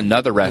think there's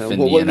another ref in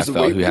the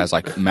NFL who has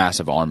like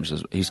massive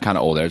arms. He's kind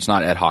of older. It's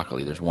not Ed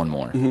Hockley. There's one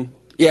more.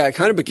 Yeah, it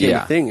kind of became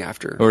a thing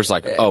after. Or it's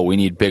like, oh, we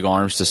need big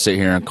arms to sit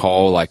here and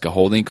call like a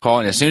holding call.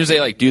 And as soon as they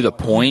like do the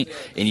point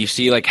and you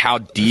see like how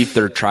deep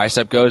their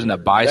tricep goes and the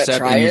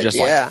bicep, and you're just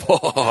like,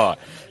 oh,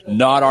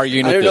 not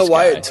arguing with this guy. I don't know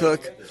why it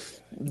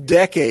took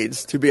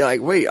decades to be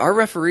like, wait, our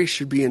referees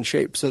should be in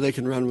shape so they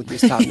can run with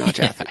these top-notch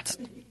athletes.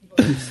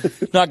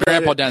 Not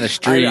grandpa down the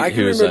street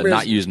who's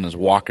not using his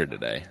walker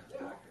today.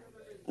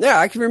 Yeah,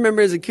 I can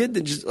remember as a kid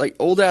that just like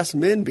old ass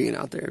men being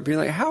out there, being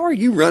like, "How are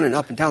you running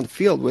up and down the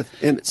field with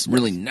Emmitt Smith?"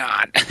 Really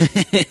not.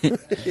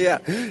 Yeah,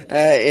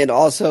 and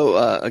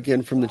also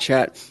again from the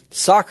chat,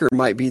 soccer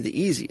might be the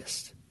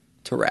easiest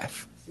to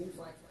ref.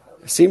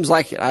 Seems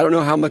like it. I don't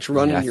know how much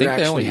running you're actually doing. I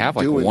think they only have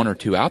like one or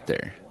two out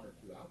there.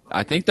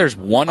 I think there's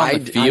one on the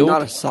field, I'm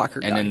not a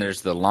soccer guy. And then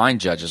there's the line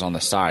judges on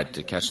the side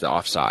to catch the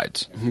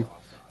offsides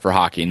for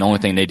hockey. And the only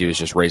thing they do is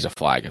just raise a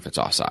flag if it's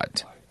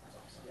offsides.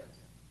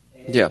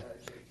 Yeah.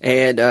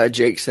 And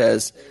Jake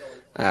says,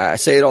 I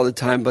say it all the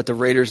time, but the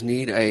Raiders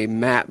need a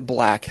matte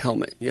black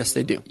helmet. Yes,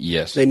 they do.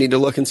 Yes. They need to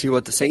look and see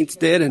what the Saints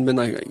did and been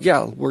like,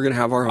 yeah, we're going to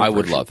have our own I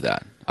would version. love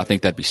that. I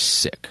think that'd be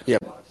sick.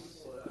 Yep.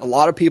 A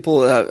lot of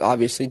people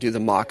obviously do the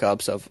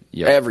mock-ups of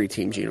every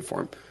team's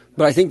uniform.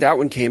 But I think that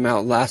one came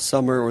out last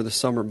summer or the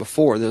summer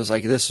before. That was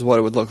like, this is what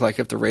it would look like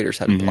if the Raiders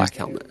had a black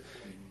helmet.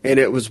 And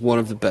it was one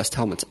of the best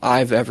helmets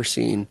I've ever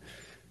seen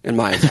in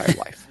my entire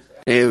life.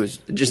 It was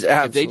just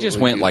absolutely If they just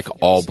went like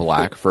all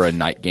black for a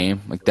night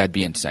game, like that'd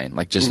be insane.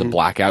 Like just a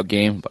blackout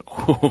game, but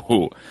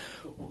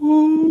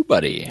whoo,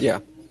 buddy. Yeah.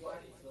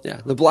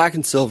 Yeah. The black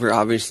and silver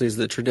obviously is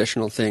the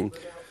traditional thing.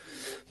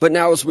 But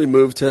now as we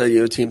move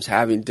to teams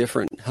having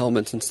different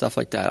helmets and stuff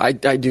like that, I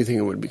do think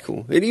it would be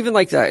cool. And even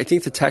like that, I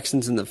think the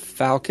Texans and the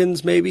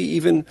Falcons maybe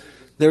even,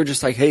 they were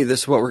just like, hey,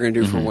 this is what we're going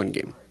to do for one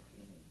game.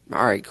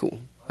 All right, cool.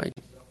 You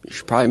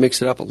should probably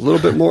mix it up a little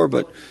bit more,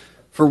 but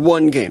for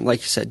one game, like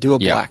you said, do a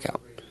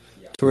blackout.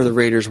 To where the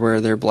Raiders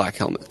wear their black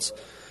helmets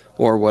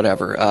or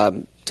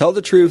whatever. Tell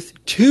the truth.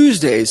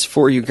 Tuesdays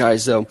for you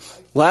guys, though.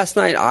 Last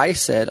night I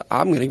said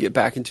I'm going to get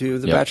back into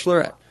The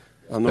Bachelorette.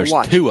 I'm going to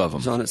watch. There's two of them.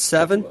 It's on at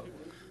 7.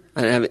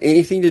 I didn't have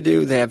anything to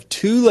do. They have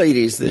two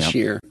ladies this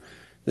year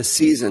the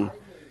season,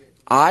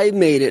 I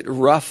made it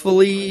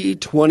roughly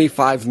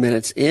 25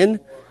 minutes in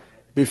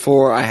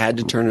before I had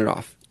to turn it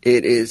off.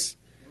 It is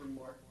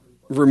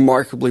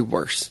remarkably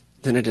worse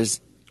than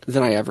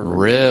I ever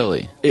remember.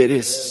 Really? It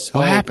is so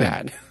What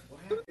happened?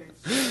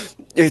 bad.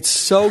 It's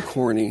so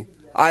corny.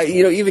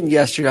 Even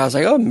yesterday I was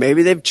like, oh,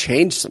 maybe they've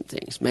changed some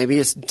things. Maybe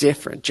it's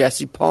different.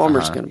 Jesse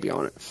Palmer's going to be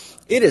on it.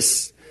 It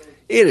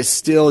is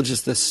still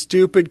just the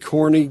stupid,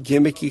 corny,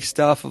 gimmicky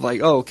stuff of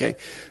like, oh, okay,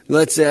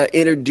 let's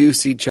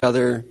introduce each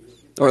other,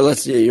 or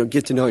let's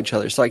get to know each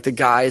other. So like the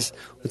guys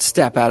would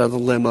step out of the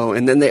limo,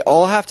 and then they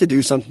all have to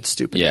do something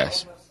stupid.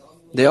 Yes.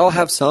 They all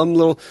have some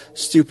little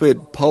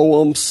stupid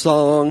poem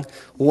song.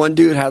 One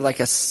dude had like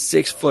a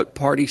 6-foot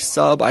party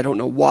sub. I don't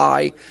know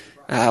why.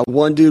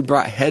 One dude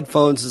brought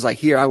headphones. Is like,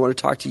 here, I want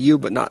to talk to you,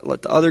 but not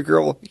let the other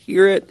girl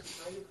hear it,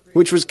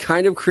 which was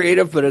kind of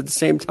creative, but at the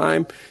same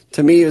time,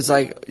 to me, it was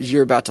like,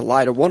 you're about to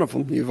lie to one of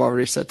them. You've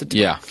already set the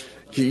tone. Yeah.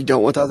 You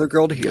don't want the other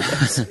girl to hear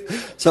this.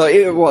 So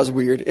it was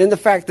weird. And the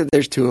fact that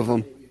there's 2 of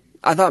them,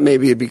 I thought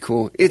maybe it'd be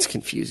cool. It's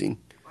confusing.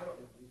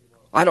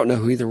 I don't know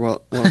who either one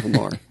of them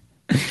are.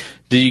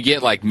 Do you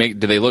get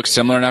do they look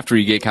similar enough where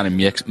you get kind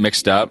of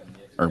mixed up?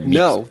 Or mixed?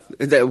 No.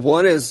 That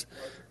one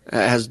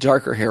has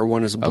darker hair,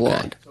 one is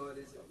blonde. Okay.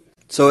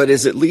 So it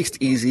is at least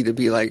easy to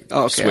be like,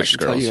 oh, okay, Switch I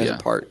can girls, tell you guys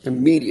apart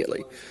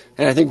immediately.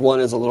 And I think one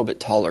is a little bit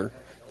taller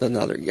than the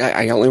other.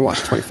 I only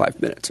watched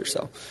 25 minutes or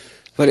so.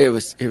 But it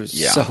was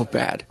so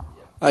bad.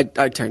 I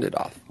turned it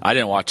off. I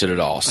didn't watch it at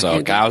all,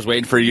 so I was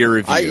waiting for your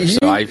review.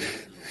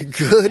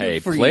 Good hey,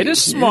 for played you. it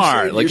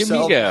smart. Look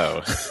yourself.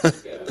 At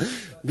me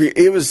go.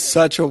 It was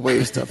such a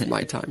waste of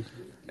my time.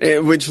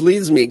 Which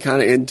leads me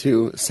kind of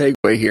into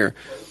segue here.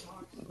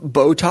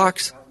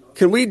 Botox.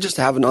 Can we just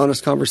have an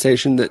honest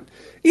conversation that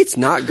it's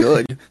not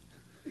good?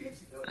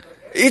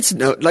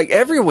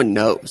 Everyone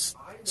knows.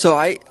 So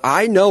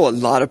I know a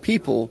lot of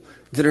people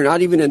that are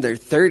not even in their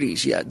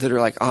 30s yet that are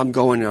like, I'm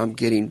going and I'm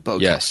getting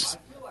Botox. Yes.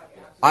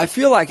 I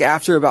feel like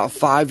after about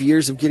 5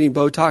 years of getting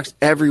Botox,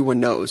 everyone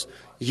knows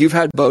you've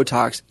had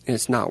Botox and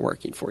it's not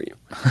working for you.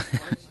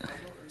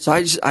 So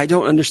I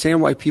don't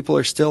understand why people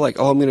are still like,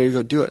 oh, I'm going to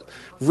go do it.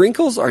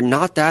 Wrinkles are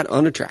not that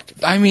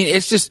unattractive. I mean,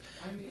 it's just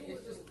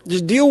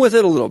deal with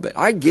it a little bit.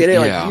 I get it.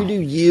 Yeah. Like, you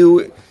do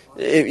you.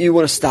 If you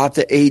want to stop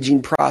the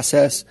aging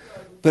process.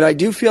 But I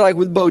do feel like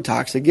with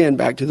Botox, again,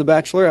 back to The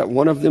Bachelorette,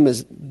 one of them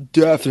is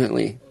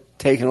definitely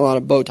taking a lot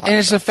of Botox. And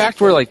it's the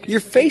fact where, like, your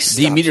face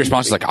the immediate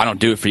response is like, I don't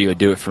do it for you, I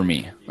do it for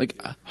me. Like,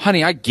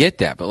 honey, I get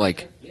that, but,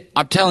 like,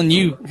 I'm telling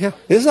you. Yeah,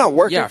 it's not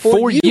working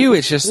for you.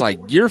 It's just like,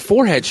 your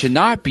forehead should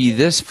not be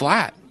this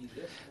flat.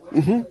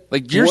 Mm-hmm.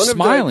 Like, you're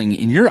smiling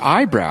and your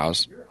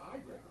eyebrows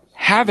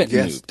haven't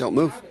moved. Don't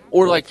move.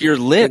 Or, like, your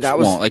lips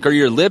won't. Like, or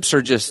your lips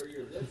are just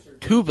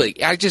too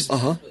big.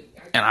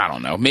 And I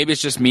don't know. Maybe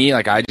it's just me.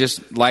 Like, I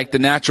just like the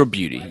natural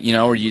beauty,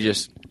 or you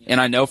just, and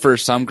I know for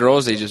some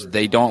girls,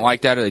 they don't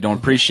like that, or they don't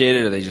appreciate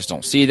it, or they just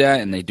don't see that,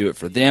 and they do it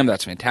for them.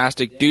 That's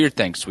fantastic. Do your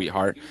thing,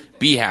 sweetheart.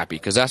 Be happy,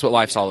 because that's what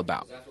life's all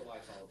about.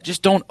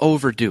 Just don't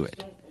overdo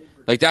it.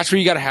 Like, that's where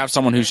you got to have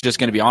someone who's just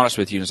going to be honest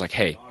with you and is like,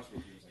 hey,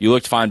 you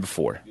looked fine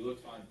before.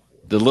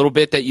 The little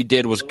bit that you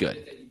did was good.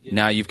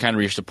 Now you've kind of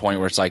reached a point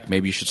where it's like,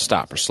 maybe you should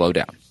stop or slow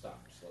down.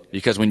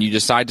 Because when you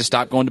decide to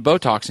stop going to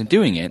Botox and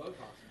doing it,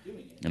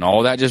 and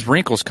all that just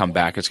wrinkles come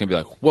back, it's going to be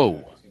like,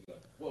 whoa,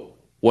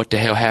 what the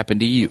hell happened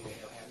to you?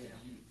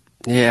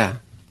 Yeah.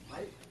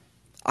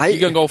 You're going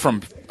to go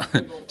from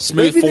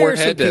smooth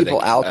forehead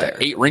to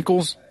 8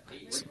 wrinkles?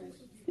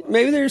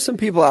 Maybe there's some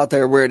people out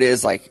there where it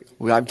is like,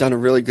 well, I've done a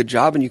really good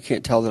job and you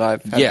can't tell that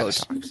I've had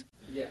Botox.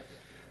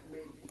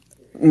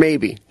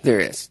 Maybe there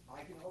is.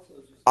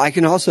 I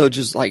can also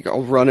just like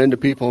run into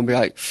people and be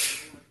like,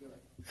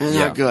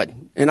 they're not good.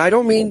 And I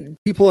don't mean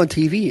people on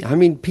TV. I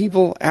mean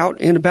people out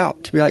and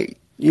about to be like,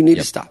 you need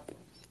to stop.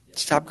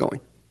 Stop going.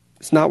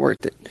 It's not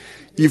worth it.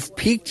 You've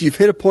peaked. You've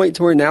hit a point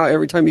to where now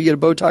every time you get a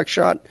Botox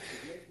shot,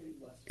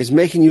 it's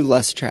making you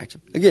less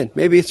attractive. Again,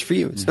 maybe it's for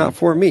you. It's not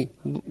for me.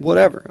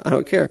 Whatever. I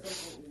don't care.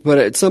 But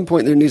at some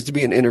point there needs to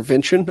be an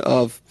intervention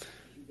of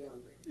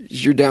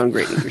you're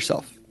downgrading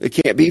yourself. It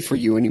can't be for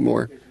you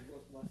anymore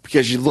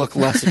because you look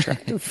less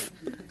attractive.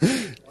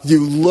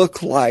 You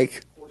look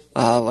like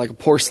a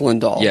porcelain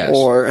doll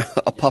or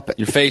a puppet.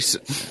 Your face.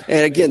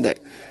 And again, that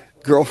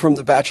girl from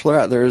The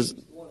Bachelorette, there's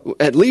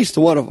at least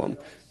one of them.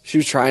 She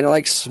was trying to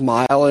like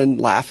smile and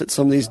laugh at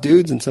some of these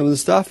dudes and some of the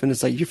stuff, and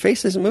it's like your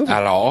face isn't moving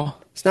at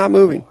all. It's not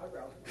moving.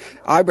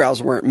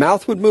 Eyebrows weren't.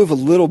 Mouth would move a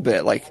little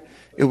bit, like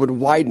it would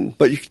widen,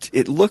 but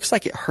it looks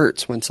like it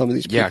hurts when some of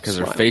these people because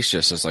her face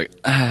just is like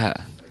my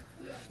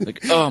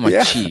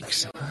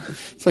cheeks.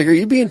 It's like, are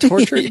you being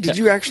tortured? Did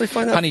you actually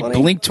find that funny?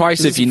 Honey, blink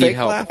twice if you need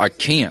help. Laugh? I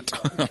can't.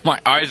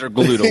 My eyes are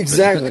glued open.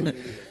 Exactly.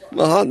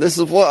 This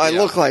is what I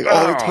look like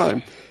all the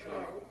time.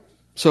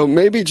 So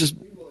maybe just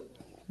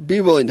be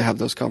willing to have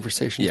those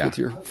conversations with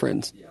your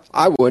friends.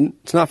 I wouldn't.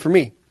 It's not for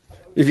me.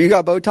 If you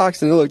got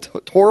Botox and it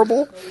looked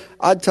horrible,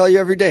 I'd tell you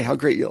every day how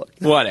great you look.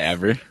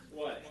 Whatever.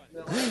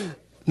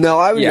 No,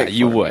 I would. Yeah,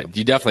 you would.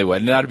 You definitely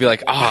would. And I'd be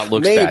like, it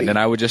looks bad. And then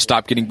I would just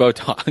stop getting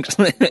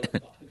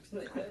Botox.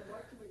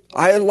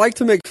 I like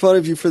to make fun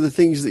of you for the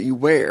things that you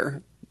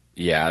wear.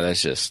 Yeah,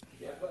 that's just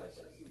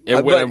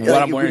But, what I'm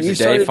wearing when you today.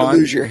 started to Fun.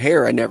 lose your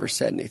hair, I never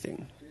said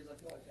anything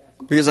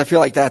because I feel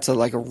like that's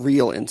like a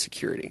real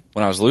insecurity.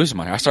 When I was losing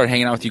my hair, I started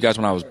hanging out with you guys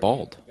when I was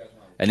bald.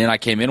 And then I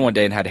came in one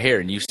day and had hair,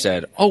 and you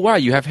said, "Oh, wow,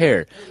 you have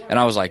hair." And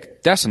I was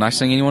like, "That's the nicest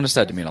thing anyone has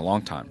said to me in a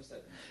long time."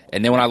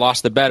 And then when I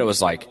lost the bet, it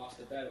was like,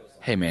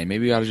 "Hey, man,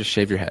 maybe you ought to just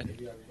shave your head."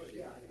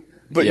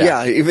 But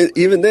Yeah.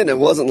 even then, it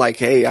wasn't like,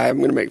 "Hey, I'm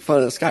going to make fun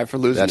of this guy for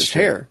losing That's his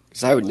true. hair,"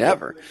 because I would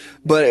never.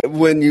 But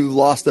when you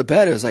lost the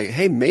bet, it was like,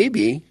 "Hey,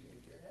 maybe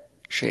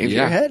shave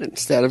your Yeah. head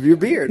instead of your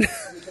beard,"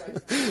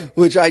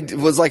 which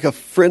was like a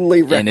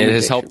friendly And recommendation. it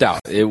has helped out.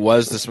 It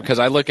was this because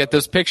I look at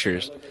those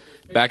pictures.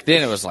 Back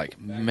then, it was like,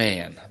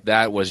 man,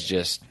 that was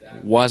just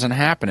wasn't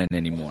happening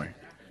anymore.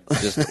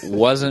 Just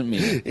wasn't me.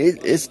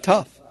 It's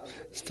tough.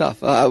 It's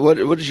tough. What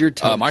is your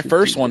top? My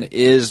first one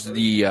is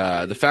the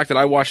fact that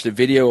I watched a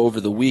video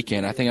over the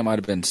weekend. I think it might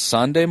have been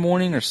Sunday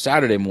morning or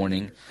Saturday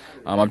morning.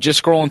 I'm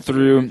just scrolling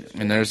through,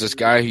 and there's this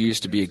guy who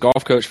used to be a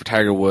golf coach for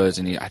Tiger Woods,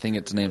 and I think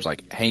his name's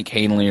like Hank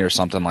Hanley or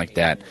something like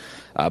that.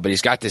 But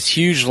he's got this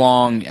huge,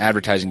 long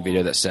advertising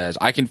video that says,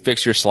 "I can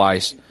fix your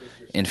slice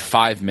in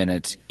 5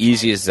 minutes.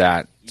 Easy as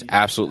that. It's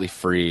absolutely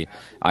free.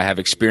 I have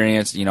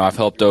experience. I've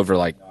helped over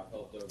like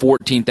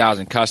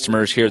 14,000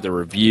 customers. Here are the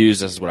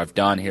reviews. This is what I've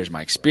done. Here's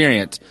my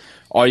experience.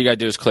 All you got to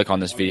do is click on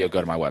this video, go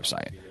to my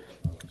website."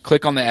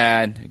 Click on the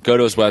ad, go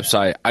to his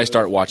website. I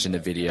start watching the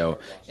video.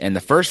 And the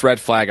first red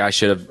flag I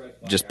should have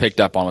just picked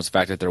up on was the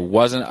fact that there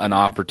wasn't an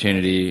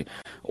opportunity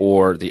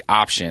or the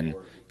option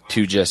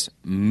to just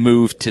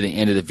move to the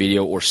end of the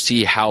video or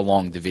see how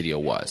long the video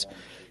was.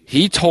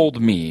 He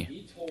told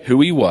me who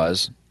he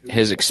was,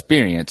 his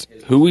experience,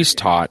 who he's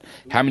taught,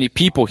 how many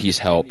people he's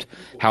helped,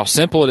 how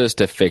simple it is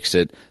to fix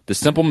it, the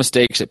simple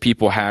mistakes that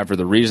people have or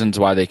the reasons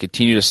why they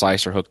continue to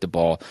slice or hook the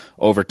ball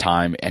over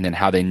time, and then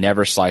how they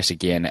never slice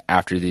again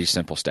after these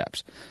simple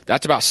steps.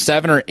 That's about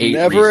 7 or 8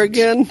 Never reasons.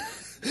 again.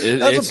 That's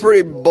It's- a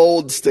pretty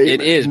bold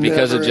statement. It is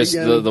because Never of just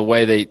again. the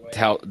way they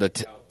tell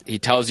he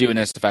tells you, and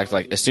it's the fact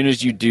like as soon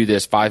as you do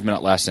this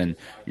 5-minute lesson,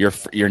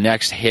 your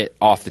next hit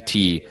off the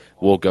tee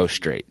will go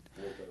straight.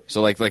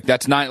 So like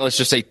that's not, let's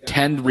just say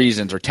 10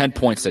 reasons or 10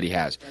 points that he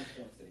has.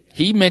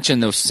 He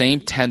mentioned those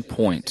same 10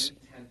 points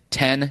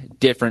 10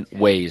 different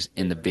ways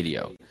in the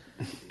video.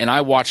 And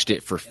I watched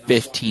it for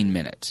 15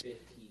 minutes.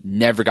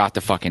 Never got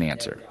the fucking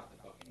answer.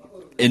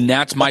 And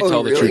that's my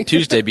Tell the really? Truth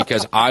Tuesday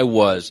because I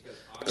was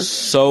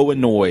so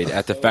annoyed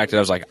at the fact that I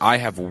was like, I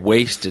have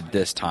wasted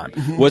this time.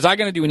 Was I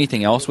going to do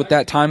anything else with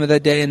that time of the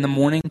day in the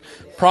morning?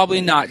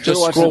 Probably not.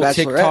 Just watched The scroll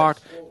Bachelorette.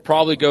 TikTok,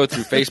 probably go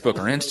through Facebook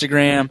or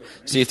Instagram,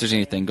 see if there's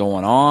anything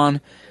going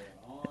on.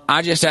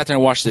 I just sat there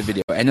and watched the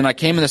video. And then I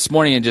came in this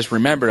morning and just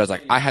remembered, I was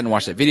like, I hadn't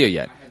watched that video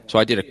yet. So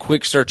I did a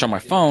quick search on my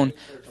phone,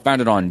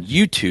 found it on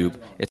YouTube.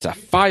 It's a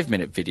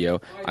 5-minute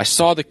video. I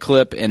saw the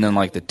clip and then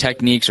like the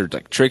techniques or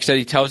like tricks that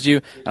he tells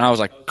you, and I was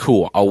like,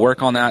 cool, I'll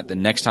work on that the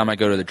next time I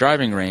go to the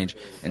driving range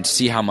and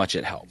see how much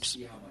it helps.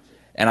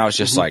 And I was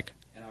just like,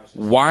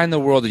 why in the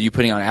world are you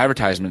putting on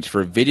advertisements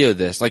for a video of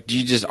this? Like,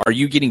 are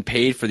you getting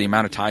paid for the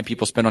amount of time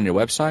people spend on your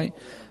website?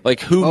 Like,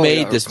 who Oh,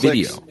 made yeah, or this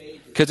clicks. video?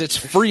 Because it's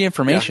free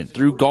information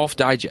through Golf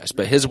Digest,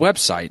 but his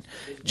website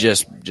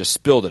just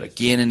spilled it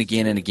again and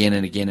again and again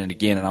and again and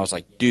again. And I was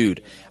like,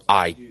 dude,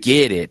 I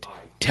get it.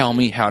 Tell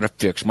me how to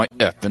fix my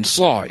effing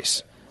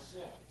slice.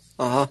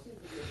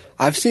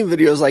 I've seen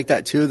videos like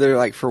that too. They're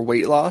like for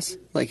weight loss.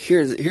 Like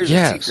here's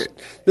Yes. a secret.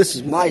 This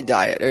is my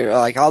diet. Or,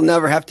 like I'll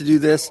never have to do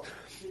this.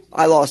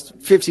 I lost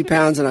 50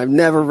 pounds and I've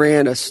never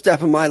ran a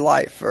step in my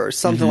life or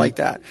something like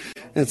that.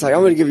 And it's like,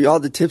 I'm going to give you all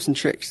the tips and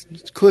tricks.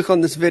 Just click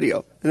on this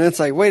video. And then it's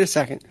like, wait a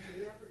second.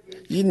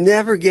 You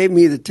never gave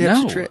me the tips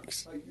No. and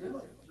tricks.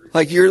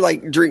 Like you're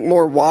like, drink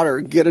more water,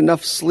 get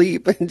enough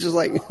sleep, and just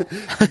like,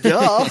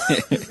 duh.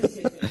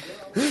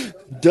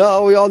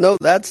 Duh, we all know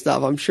that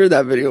stuff. I'm sure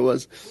that video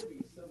was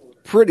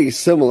pretty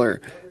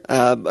similar.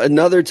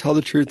 Another Tell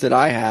the Truth that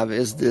I have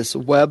is this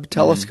Webb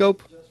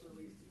telescope.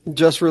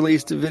 Just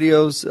released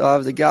videos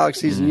of the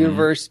galaxies and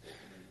universe.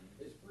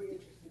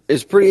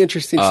 It's pretty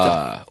interesting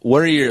stuff.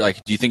 What are your,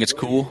 like, do you think it's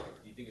cool?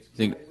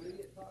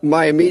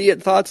 My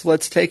immediate thoughts,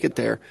 let's take it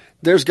there.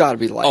 There's got to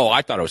be life. Oh,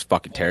 I thought it was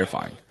fucking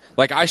terrifying.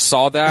 Like, I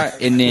saw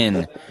that, and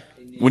then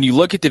when you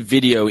look at the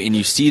video and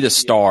you see the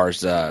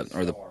stars, or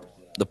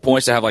the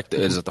points that have, like,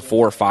 is it the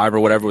 4 or 5 or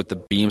whatever with the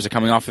beams that are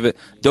coming off of it,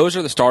 those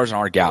are the stars in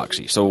our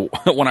galaxy. So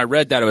when I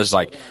read that, it was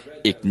like,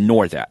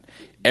 ignore that.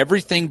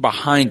 Everything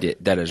behind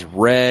it that is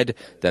red,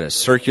 that is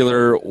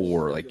circular,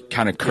 or, like,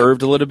 kind of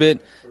curved a little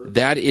bit,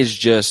 that is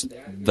just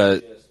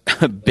the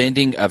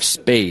bending of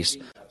space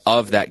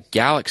of that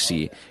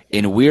galaxy,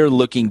 and we're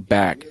looking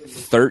back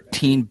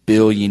 13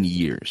 billion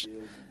years.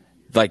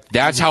 Like,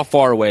 that's how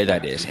far away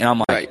that is. And I'm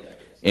like, Right.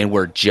 and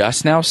we're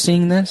just now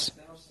seeing this?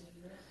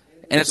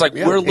 And it's like,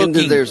 Yeah, we're and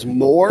looking there's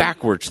more?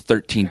 backwards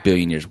 13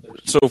 billion years.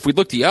 So if we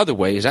look the other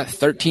way, is that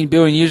 13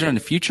 billion years in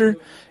the future?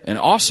 And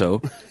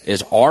also,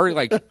 is our,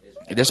 like,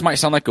 this might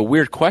sound like a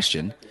weird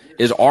question,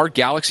 is our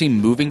galaxy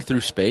moving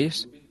through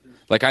space?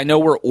 Like, I know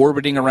we're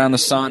orbiting around the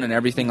sun and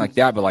everything like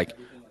that, but, like,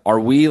 Are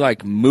we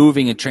like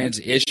moving and Are we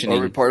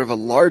transitioning? part of a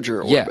larger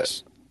orbit?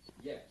 Yes.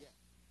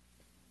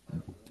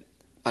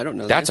 I don't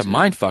know. That's a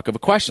mind fuck of a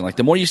question. Like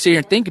the more you sit here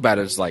and think about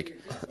it, it's like,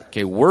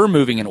 okay, we're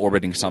moving and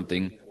orbiting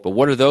something, but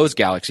what are those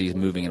galaxies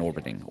moving and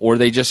orbiting? Or are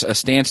they just a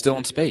standstill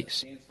in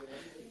space?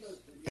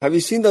 Have you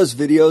seen those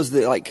videos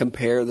that like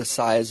compare the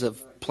size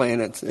of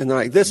planets and they're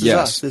like, this is Yes.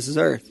 us, this is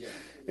Earth,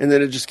 and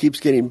then it just keeps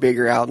getting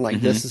bigger out and like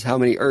this is how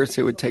many Earths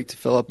it would take to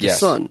fill up the Yes.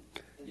 sun.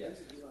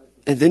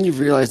 And then you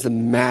realize the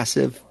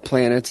massive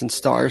planets and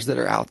stars that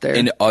are out there.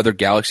 In other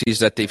galaxies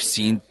that they've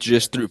seen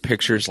just through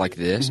pictures like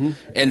this.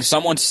 And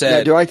someone said,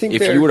 Yeah, do I think if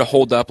they're- you were to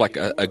hold up like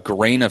a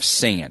grain of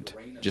sand,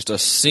 just a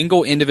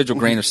single individual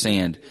grain of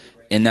sand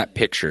in that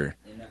picture,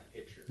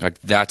 like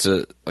that's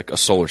a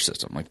solar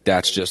system. Like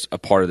that's just a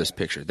part of this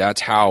picture.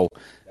 That's how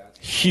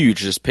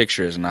huge this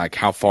picture is and like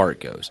how far it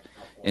goes.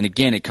 And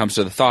again, it comes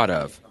to the thought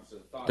of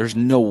there's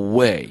no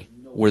way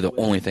we're the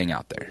only thing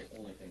out there.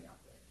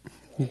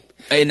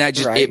 And that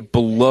just, Right. it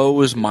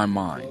blows my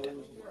mind.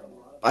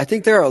 I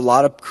think there are a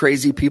lot of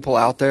crazy people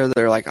out there that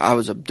are like, I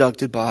was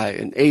abducted by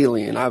an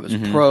alien, I was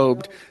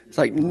probed. It's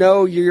like,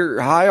 no,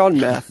 you're high on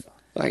meth.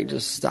 Like,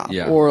 just stop.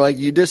 Yeah. Or like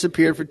you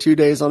disappeared for 2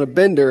 days on a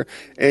bender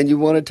and you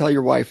want to tell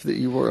your wife that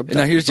you were And abducted.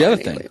 now here's the by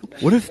other an thing. alien.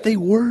 What if they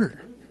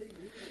were?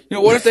 You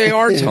know, what if they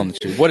are telling the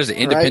truth? What is it,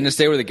 Independence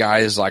Day, where the guy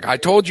is like, I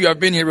told you I've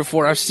been here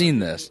before, I've seen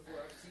this.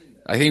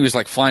 I think he was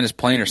like flying his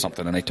plane or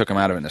something, and they took him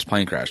out of it in this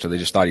plane crash, so they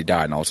just thought he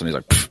died, and all of a sudden he's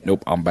like, "Pfft,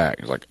 nope, I'm back.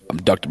 He's like, I'm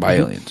abducted by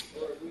aliens.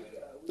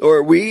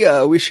 Or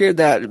we shared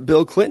that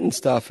Bill Clinton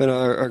stuff in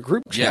our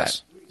group chat.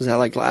 Yes. Was that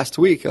like last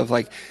week of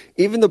like,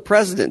 even the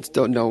presidents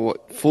don't know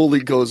what fully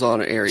goes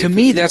on in Area To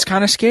me, 51. that's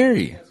kind of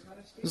scary.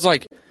 It's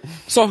like,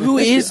 so who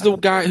is the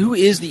guy, who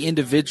is the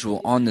individual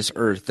on this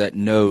earth that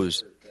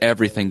knows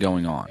everything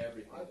going on?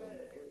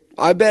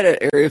 I bet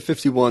at Area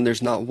 51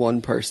 there's not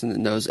one person that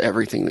knows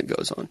everything that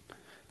goes on.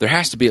 There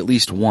has to be at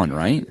least one,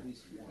 right?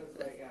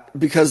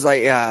 Because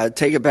like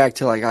take it back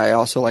to like I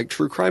also like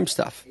true crime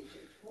stuff.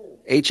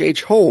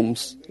 H.H.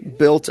 Holmes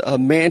built a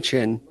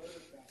mansion,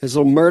 his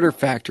little murder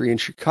factory in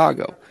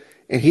Chicago.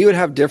 And he would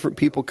have different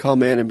people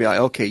come in and be like,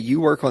 okay,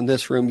 you work on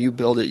this room, you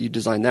build it, you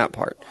design that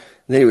part.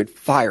 And then he would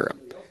fire them.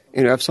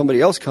 And have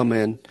somebody else come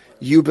in,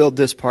 you build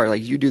this part,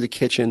 like you do the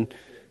kitchen,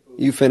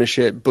 you finish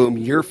it, boom,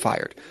 you're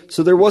fired.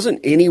 So there wasn't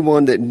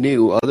anyone that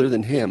knew other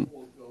than him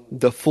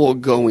the full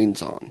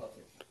goings on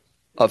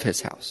of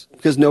his house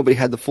because nobody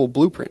had the full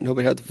blueprint,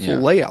 nobody had the full Yeah.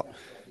 layout.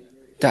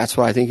 That's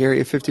what I think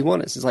Area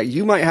 51 is. It's like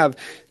you might have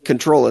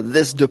control of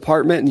this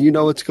department and you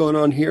know what's going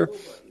on here,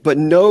 but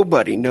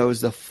nobody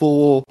knows the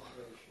full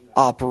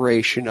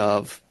operation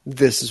of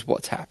this is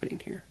what's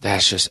happening here.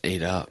 That's just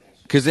ate up.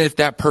 Because if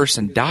that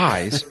person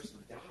dies,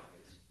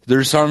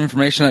 there's some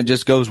information that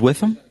just goes with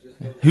them.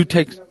 Who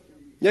takes?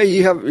 Yeah,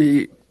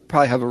 you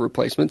probably have a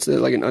replacement, so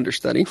like an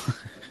understudy.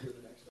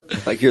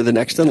 Like you're the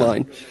next in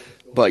line,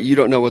 but you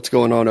don't know what's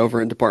going on over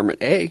in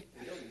Department A.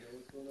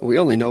 We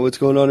only know what's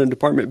going on in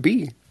Department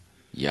B.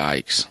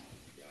 Yikes!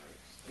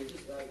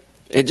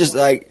 It just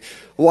like,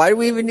 why do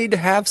we even need to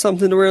have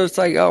something to where it's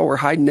like, oh, we're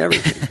hiding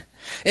everything?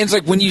 And it's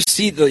like when you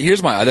see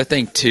here's my other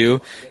thing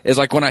too, is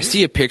like when I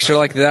see a picture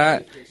like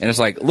that, and it's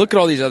like, look at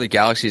all these other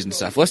galaxies and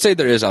stuff. Let's say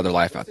there is other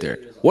life out there.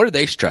 What are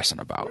they stressing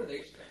about?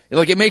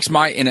 Like it makes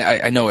and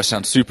I know it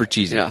sounds super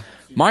cheesy. Yeah.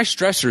 My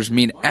stressors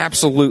mean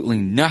absolutely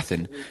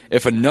nothing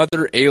if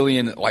another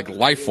alien like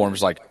life form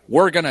is like,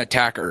 we're gonna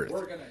attack Earth.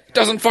 It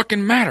doesn't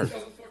fucking matter.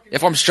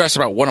 If I'm stressed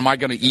about what am I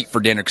gonna eat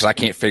for dinner because I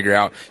can't figure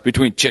out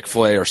between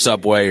Chick-fil-A or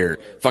Subway or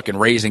fucking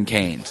Raising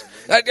Cane's,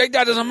 that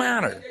doesn't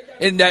matter.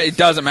 And that, it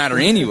doesn't matter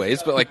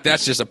anyways, but like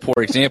that's just a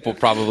poor example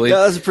probably. Yeah,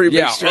 that's a pretty big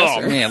Yeah,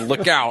 stressor. oh man,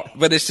 look out.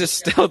 But it's just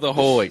still the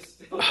whole like,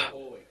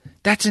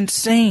 that's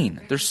insane.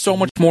 There's so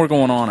much more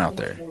going on out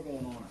there.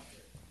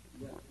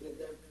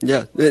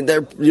 Yeah,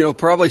 they're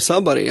probably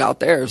somebody out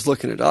there is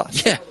looking at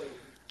us. Yeah.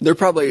 They're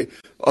probably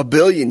a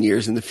billion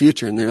years in the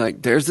future, and they're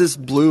like, "There's this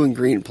blue and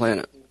green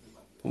planet.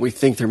 We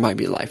think there might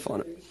be life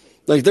on it."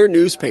 Like their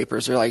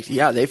newspapers are like,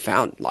 "Yeah, they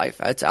found life.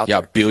 That's out Yeah,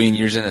 there." a billion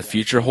years in the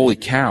future. Holy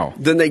cow.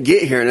 Then they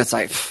get here, and it's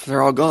like pff,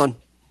 they're all gone.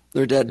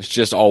 They're dead. It's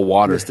just all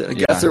water. I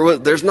guess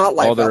there's not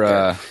life All their,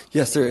 out there.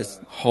 Yes, there is.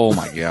 Oh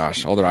my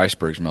gosh. All their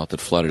icebergs melted,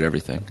 flooded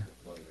everything.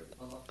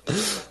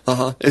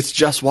 It's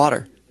just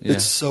water. Yeah.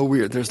 It's so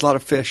weird. There's a lot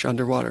of fish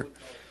underwater.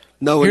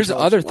 No. Here's the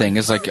other thing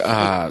is like,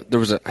 I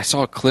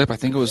saw a clip, I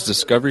think it was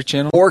Discovery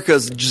Channel.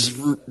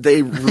 Orcas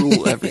they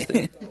rule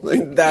everything.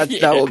 Like that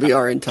will be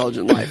our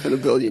intelligent life in a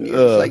billion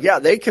years. Like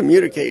they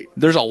communicate.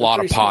 There's a lot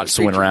of Pretty pods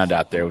smart swimming around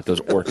out there with those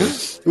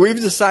orcas. We've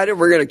decided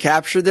we're going to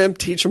capture them,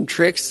 teach them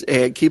tricks,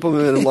 and keep them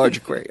in a large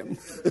aquarium.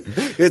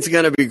 It's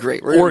going to be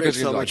great. We're going to make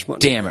Orcas so are much money. like,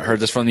 damn it, heard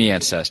this from the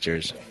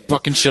ancestors.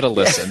 Fucking should have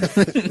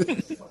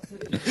listened.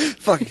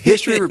 Fuck,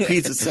 history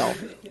repeats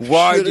itself.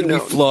 Why Should've did we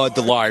known. flood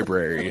the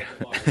library?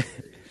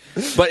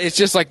 But it's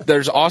just like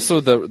there's also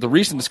the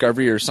recent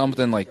discovery or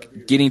something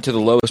like getting to the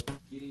lowest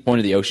point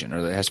of the ocean, or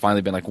it has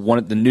finally been like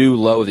the new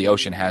low of the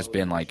ocean has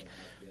been like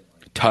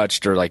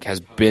touched or like has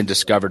been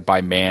discovered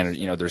by man,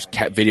 or there's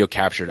video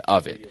captured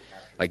of it.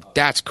 Like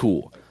that's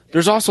cool.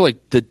 there's also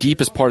like the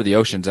deepest part of the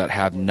oceans that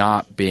have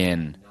not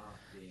been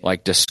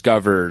like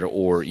discovered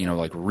or, you know,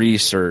 like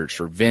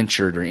researched or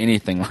ventured or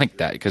anything like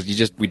that, because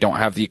we don't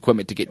have the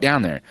equipment to get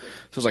down there.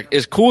 So it's like,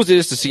 as cool as it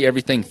is to see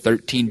everything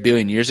 13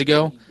 billion years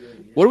ago,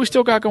 what do we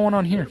still got going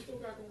on here?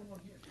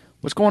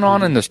 What's going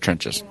on in those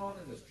trenches?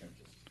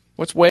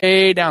 What's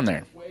way down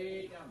there?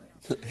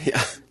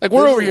 Yeah. Like,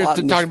 we're over here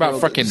talking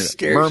about fucking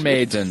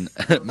mermaids and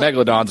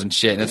megalodons and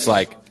shit, and it's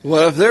like,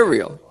 what if they're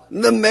real?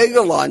 The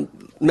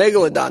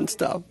megalodon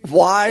stuff.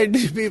 Why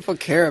do people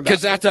care about?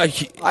 Because that's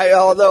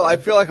although I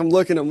feel like I'm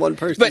looking at one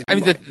person. But I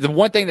mean, the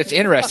one thing that's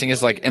interesting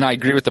is like, and I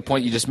agree with the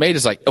point you just made,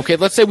 is like, okay,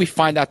 let's say we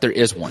find out there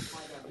is one.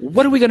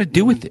 What are we going to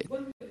do with it?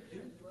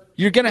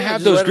 You're going to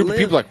have those group of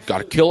people like, got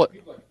to kill it.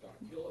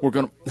 We're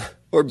going to,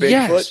 or Bigfoot.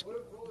 Yes.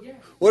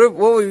 What are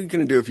we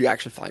going to do if you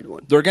actually find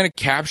one? They're going to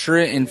capture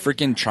it and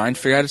freaking try and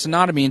figure out its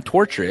anatomy and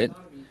torture it.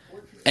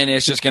 And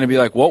it's just going to be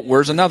like, well,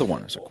 where's another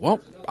one? It's like,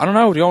 well, I don't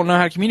know. We don't know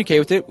how to communicate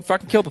with it. We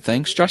fucking kill the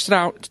thing, stress it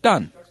out. It's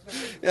done.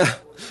 Yeah.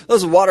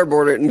 Let's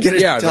waterboard it and get it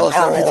to tell us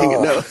everything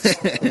it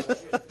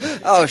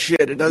knows. Oh,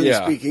 shit. It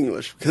doesn't speak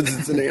English because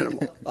it's an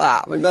animal.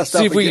 We messed up.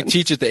 See if we can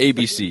teach it the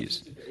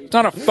ABCs. It's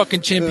not a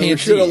fucking chimpanzee. We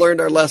should have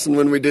learned our lesson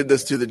when we did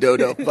this to the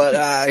dodo.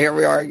 But here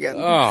we are again.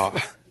 Oh.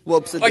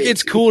 Whoops. Like,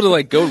 it's cool to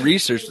like go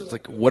research. It's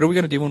like, what are we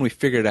going to do when we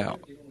figure it out?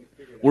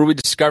 What are we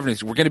discovering?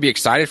 We're going to be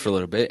excited for a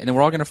little bit, and then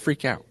we're all going to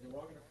freak out.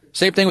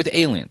 Same thing with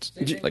aliens.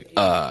 Like,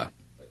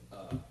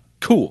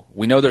 cool.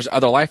 We know there's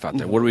other life out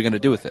there. What are we going to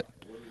do with it?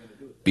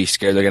 Be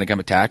scared they're going to come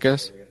attack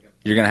us?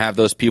 You're going to have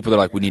those people that are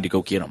like, we need to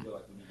go get them.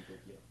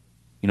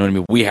 You know what I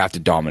mean? We have to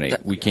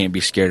dominate. We can't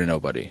be scared of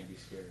nobody.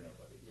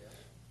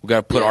 We got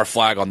to put our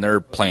flag on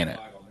their planet.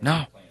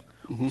 No.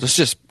 Let's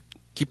just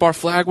keep our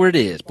flag where it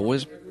is,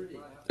 boys.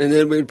 And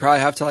then we'd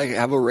probably have to like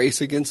have a race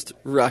against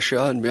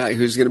Russia and be like,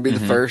 who's going to be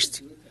the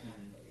first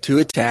to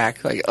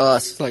attack, like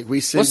us, like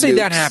we send. Let's say nukes.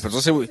 that happens.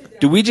 Let's say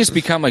do we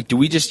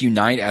just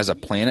unite as a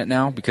planet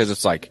now? Because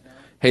it's like,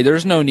 hey,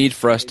 there's no need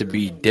for us to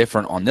be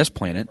different on this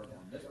planet,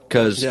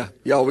 because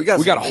we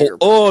got a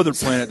whole other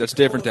planet that's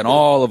different than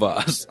all of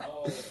us.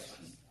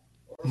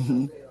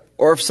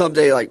 Or if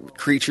someday like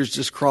creatures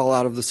just crawl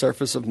out of the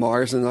surface of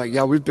Mars and like,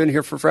 we've been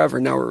here for forever,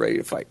 now we're ready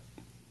to fight.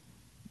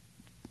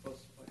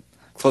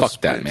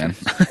 Fuck that, man.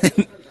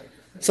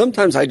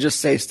 Sometimes I just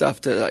say stuff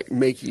to like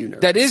make you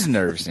nervous. That is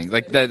nervousing.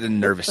 Like that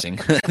nervousing.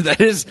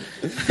 That is.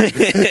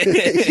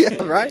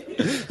 Yeah, right.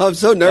 I'm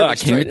so nervous. I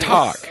can't even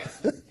talk.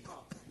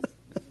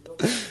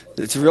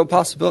 It's a real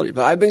possibility,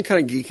 but I've been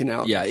kind of geeking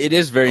out. Yeah, it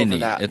is very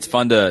neat. It's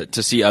fun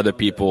to see other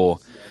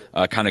people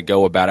kind of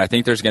go about it. I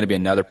think there's going to be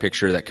another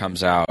picture that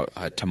comes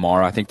out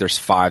tomorrow. I think there's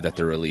 5 that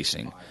they're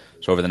releasing.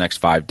 So over the next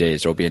 5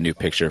 days, there will be a new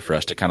picture for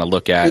us to kind of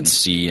look at and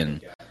see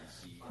and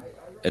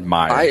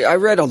admire. I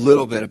read a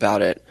little bit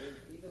about it.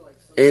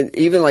 And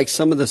even like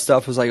some of the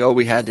stuff was like,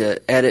 we had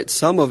to edit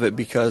some of it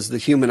because the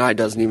human eye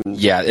doesn't even.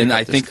 Yeah, and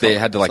I think they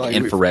had to like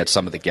infrared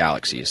some of the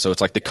galaxies. So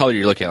it's like the color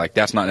you're looking at, like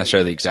that's not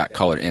necessarily the exact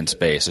color in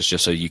space. It's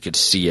just so you could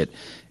see it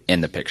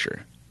in the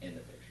picture.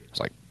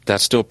 It's like,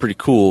 that's still pretty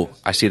cool.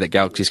 I see that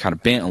galaxy's kind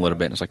of bent a little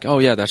bit. And it's like, oh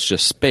yeah, that's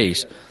just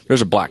space.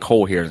 There's a black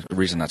hole here, the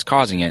reason that's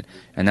causing it,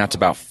 and that's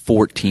about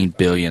 14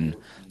 billion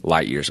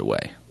light years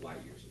away.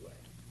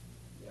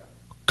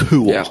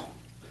 Cool. Yeah.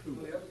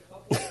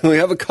 We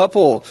have a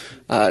couple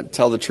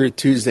Tell the Truth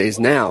Tuesdays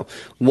now.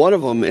 One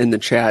of them in the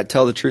chat,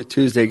 Tell the Truth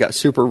Tuesday, got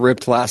super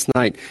ripped last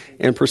night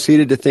and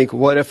proceeded to think,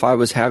 what if I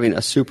was having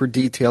a super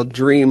detailed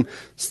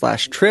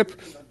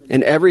dream/trip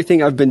and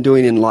everything I've been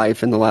doing in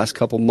life in the last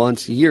couple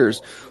months, years,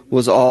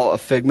 was all a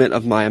figment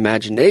of my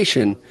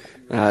imagination?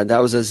 That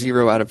was a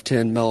 0 out of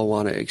 10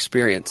 marijuana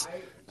experience.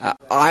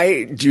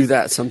 I do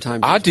that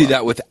sometimes. I do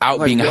that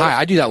without being high.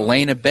 I do that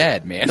laying in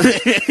bed, man.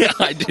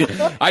 I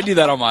do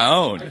that on my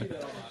own.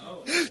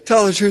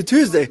 Tell the Truth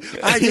Tuesday.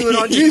 I do it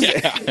on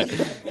Tuesday.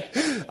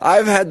 Yeah.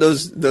 I've had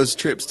those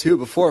trips too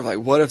before. Like,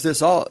 what if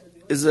this all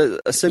is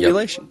a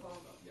simulation? Yep.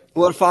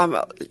 What if I'm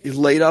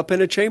laid up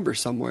in a chamber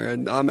somewhere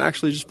and I'm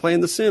actually just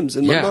playing The Sims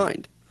in my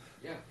mind?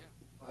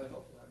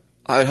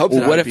 I hope.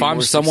 Well, what if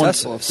I'm someone's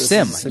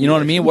sim? You know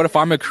what I mean? What if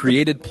I'm a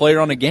created player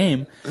on a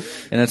game,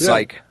 and it's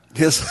like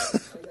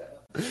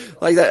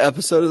like that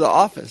episode of The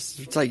Office.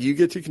 It's like you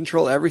get to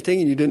control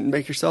everything, and you didn't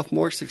make yourself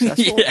more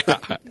successful.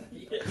 Yeah.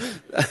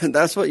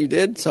 That's what you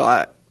did. So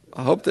I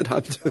hope that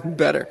I'm doing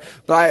better.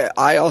 But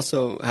I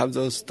also have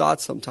those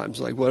thoughts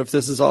sometimes. Like, what if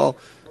this is all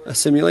a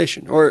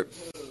simulation? Or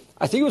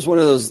I think it was one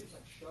of those.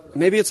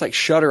 Maybe it's like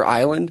Shutter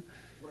Island,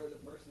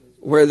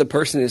 where the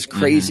person is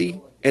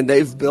crazy and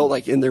they've built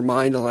like in their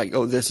mind like,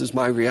 oh, this is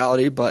my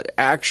reality, but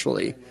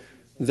actually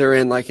they're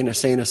in like an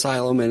insane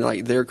asylum and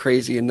like they're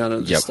crazy and none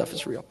of this stuff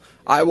is real.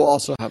 I will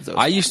also have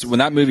those. When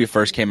that movie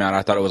first came out,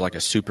 I thought it was like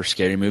a super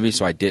scary movie,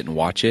 so I didn't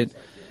watch it.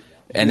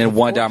 And then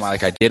one time, I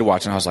did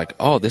watch it, and I was like,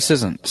 "Oh, this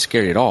isn't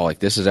scary at all. Like,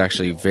 this is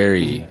actually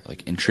very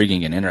like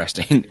intriguing and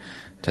interesting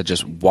to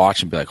just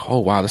watch and be like, oh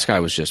wow, this guy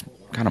was just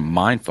kind of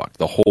mind fucked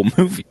the whole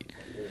movie.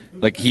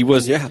 Like he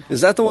was. Yeah,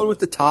 is that the one with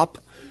the top?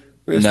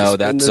 No,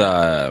 that's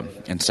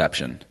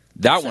Inception.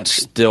 That one's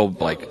still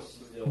like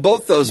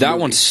Both those. That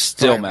movies. one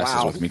still Right, messes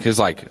wow. with me because,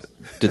 like,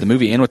 did the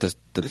movie end with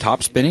the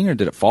top spinning or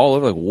did it fall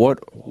over? Like,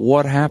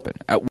 what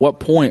happened? At what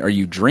point are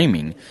you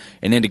dreaming?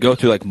 And then to go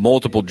through, like,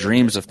 multiple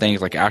dreams of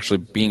things, like, actually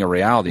being a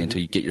reality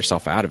until you get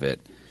yourself out of it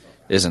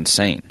is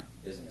insane.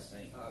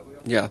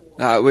 Yeah.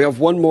 We have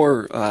one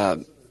more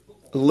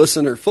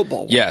listener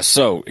football one. Yeah,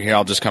 so here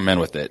I'll just come in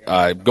with it.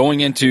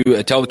 Going into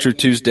Tell the Truth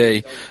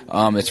Tuesday,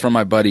 it's from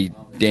my buddy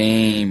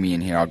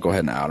Damien here. I'll go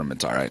ahead and out him.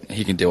 It's all right.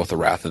 He can deal with the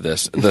wrath of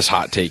this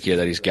hot take here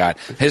that he's got.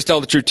 His Tell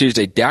the Truth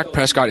Tuesday, Dak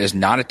Prescott is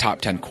not a top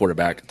 10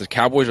 quarterback. The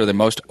Cowboys are the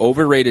most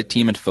overrated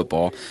team in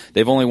football.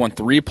 They've only won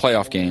 3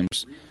 playoff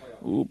games.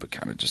 Ooh, but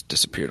kind of just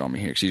disappeared on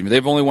me here. Excuse me.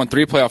 They've only won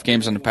 3 playoff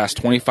games in the past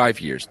 25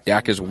 years.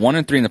 Dak is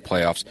 1-3 in the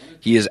playoffs.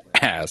 He is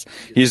ass.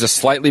 He is a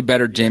slightly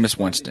better Jameis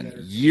Winston.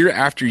 Year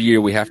after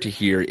year, we have to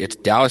hear it's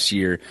Dallas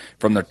year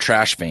from the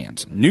trash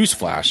fans.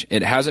 Newsflash: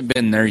 it hasn't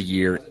been their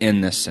year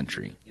in this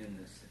century.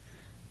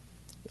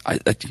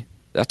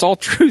 That's all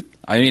truth.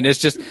 I mean, it's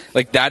just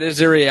like that is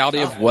the reality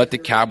of what the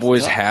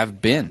Cowboys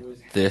have been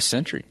this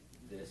century.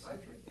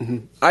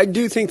 Mm-hmm. I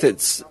do think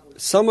that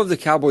some of the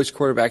Cowboys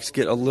quarterbacks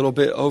get a little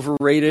bit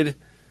overrated.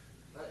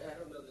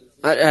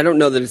 I don't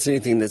know that it's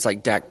anything that's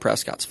like Dak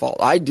Prescott's fault.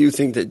 I do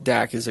think that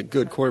Dak is a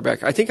good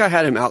quarterback. I think I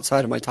had him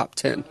outside of my top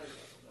 10,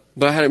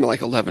 but I had him at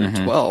like 11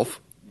 and 12.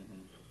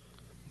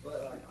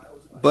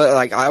 But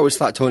like I always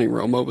thought Tony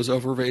Romo was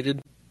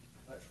overrated.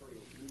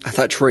 I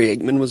thought Troy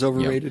Aikman was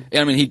overrated. Yeah,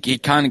 I mean, he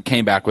kind of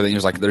came back with it. He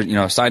was like,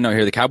 side note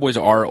here, the Cowboys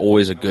are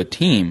always a good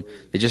team.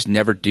 They just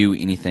never do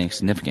anything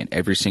significant.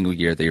 Every single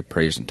year they're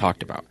praised and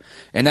talked about.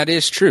 And that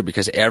is true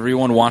because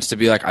everyone wants to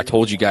be like, I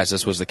told you guys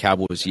this was the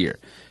Cowboys' year.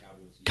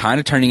 Kind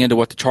of turning into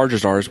what the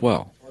Chargers are as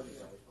well.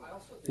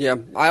 Yeah,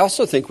 I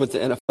also think with the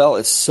NFL,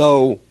 it's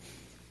so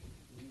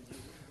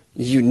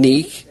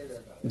unique.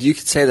 You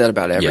could say that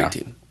about every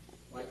team.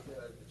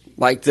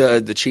 Like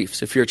the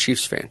Chiefs, if you're a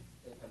Chiefs fan.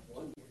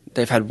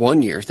 They've had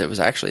one year that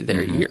was actually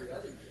their year.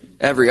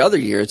 Every other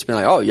year, it's been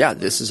like, oh, yeah,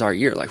 this is our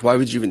year. Like, why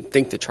would you even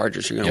think the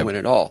Chargers are going to win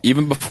it all?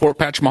 Even before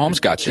Patrick Mahomes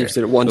got there. Chiefs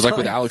did it one was time. like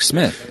with Alex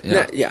Smith.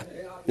 Yeah.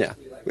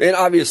 And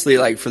obviously,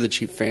 like, for the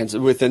Chief fans,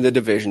 within the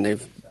division,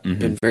 they've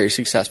been very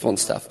successful and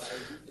stuff.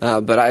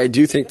 But I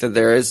do think that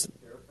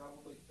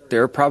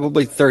there are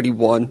probably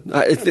 31.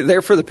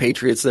 They're for the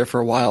Patriots. They're for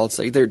a while. It's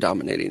like they're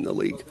dominating the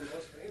league.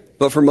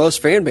 But for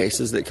most fan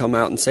bases that come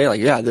out and say, like,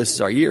 yeah, this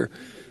is our year,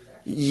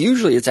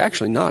 usually it's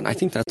actually not. And I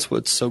think that's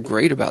what's so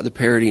great about the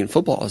parity in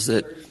football is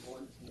that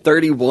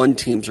 31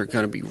 teams are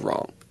going to be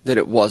wrong, that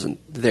it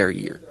wasn't their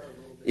year.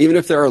 Even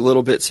if they're a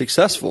little bit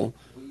successful,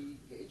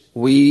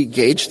 we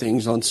gauge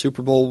things on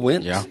Super Bowl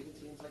wins. Yeah.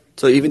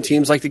 So even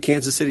teams like the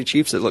Kansas City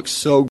Chiefs that look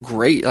so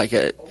great, like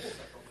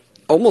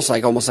almost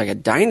like a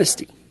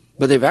dynasty,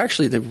 but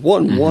they've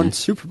won one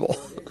Super Bowl.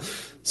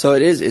 So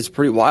it's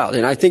pretty wild.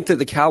 And I think that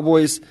the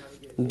Cowboys,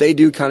 they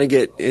do kind of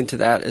get into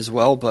that as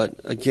well. But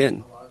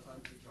again,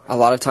 a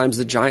lot of times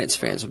the Giants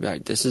fans will be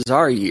like, this is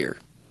our year.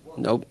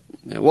 Nope,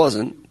 it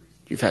wasn't.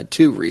 You've had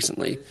 2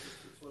 recently.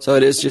 So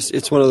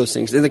it's one of those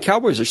things. And the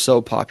Cowboys are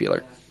so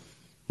popular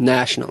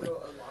nationally.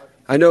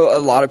 I know a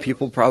lot of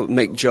people probably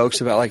make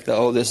jokes about like,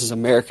 this is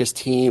America's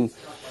team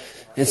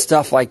and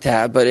stuff like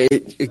that. But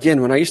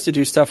again, when I used to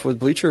do stuff with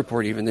Bleacher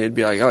Report even, they'd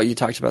be like, oh, you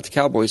talked about the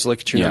Cowboys,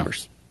 look at your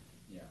numbers.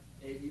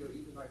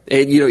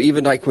 And,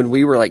 even like when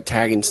we were like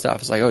tagging stuff,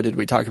 it's like, oh, did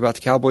we talk about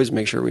the Cowboys?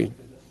 Make sure we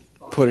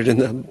put it in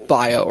the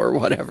bio or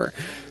whatever,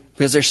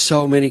 because there's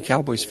so many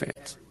Cowboys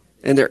fans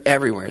and they're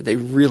everywhere. They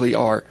really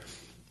are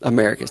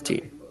America's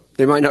team.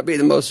 They might not be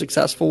the most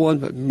successful one,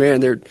 but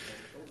man,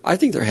 I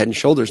think they're head and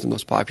shoulders the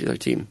most popular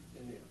team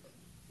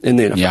in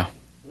the NFL. Yeah.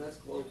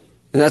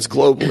 And that's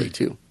globally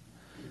too.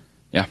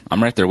 Yeah,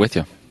 I'm right there with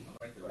you.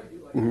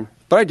 Mm-hmm.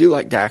 But I do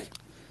like Dak.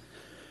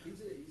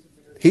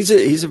 He's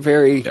a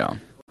very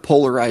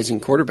polarizing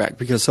quarterback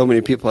because so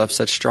many people have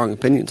such strong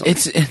opinions on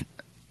him.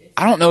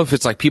 I don't know if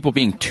it's like people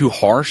being too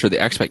harsh or the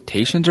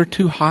expectations are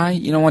too high,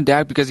 on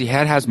Dak, because he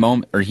has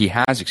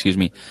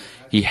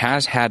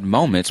had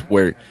moments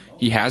where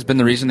he has been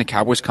the reason the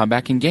Cowboys come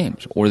back in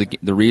games or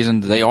the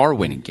reason they are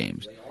winning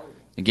games.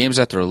 The games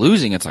that they're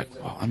losing, it's like,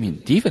 well, I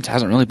mean, defense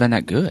hasn't really been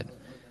that good.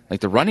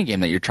 Like the running game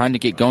that you're trying to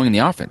get going in the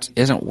offense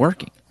isn't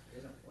working.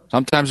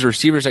 Sometimes the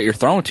receivers that you're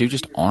throwing to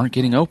just aren't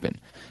getting open.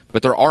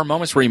 But there are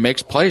moments where he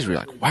makes plays where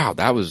you're like, wow,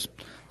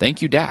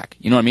 thank you, Dak.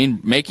 You know what I mean?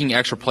 Making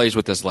extra plays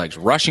with his legs,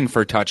 rushing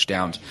for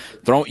touchdowns,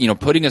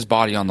 putting his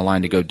body on the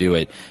line to go do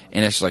it.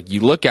 And it's like you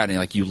look at it and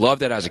like you love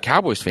that as a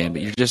Cowboys fan,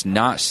 but you're just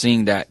not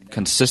seeing that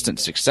consistent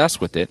success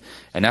with it.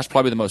 And that's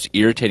probably the most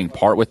irritating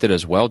part with it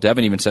as well.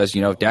 Devin even says,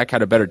 if Dak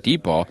had a better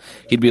deep ball,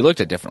 he'd be looked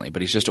at differently,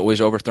 but he's just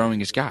always overthrowing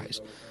his guys.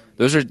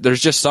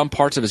 There's just some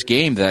parts of his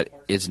game that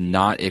is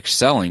not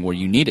excelling where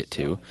you need it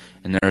to,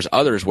 and there's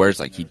others where it's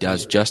like he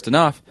does just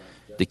enough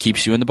that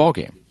keeps you in the ball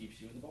game.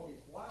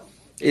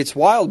 It's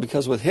wild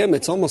because with him,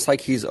 it's almost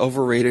like he's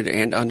overrated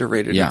and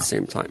underrated at the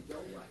same time.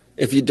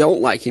 If you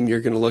don't like him,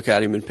 you're going to look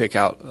at him and pick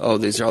out, oh,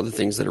 these are all the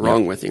things that are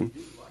wrong with him.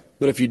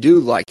 But if you do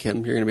like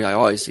him, you're going to be like,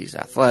 oh, he's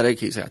athletic,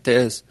 he's got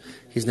this,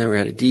 he's never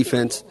had a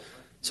defense.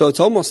 So it's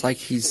almost like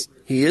he's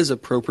he is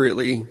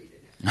appropriately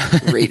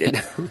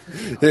rated.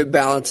 It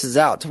balances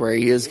out to where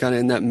he is kind of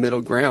in that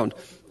middle ground.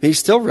 He's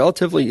still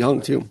relatively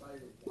young, too.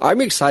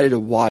 I'm excited to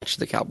watch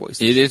the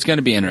Cowboys. It is going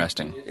to be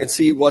interesting. And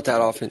see what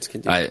that offense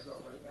can do. And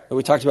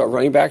we talked about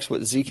running backs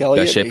with Zeke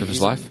Elliott. Best shape of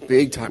his life.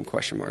 Big-time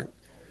question mark.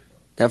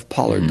 They have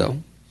Pollard,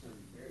 though.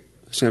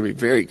 It's going to be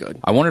very good.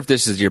 I wonder if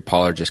this is year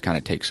Pollard just kind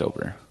of takes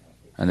over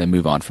and then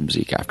move on from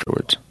Zeke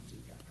afterwards.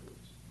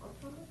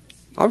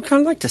 I would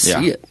kind of like to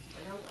see it.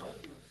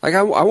 Like,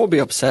 I won't be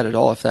upset at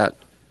all if that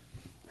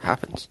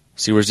happens.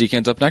 See where Zeke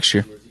ends up next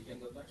year.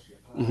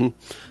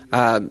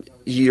 Mm-hmm.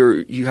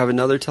 You have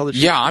another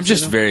television? Yeah, I'm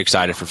just very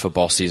excited for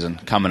football season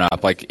coming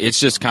up. Like, it's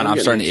just kind of, I'm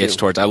starting to itch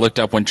towards. I looked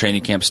up when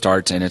training camp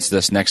starts, and it's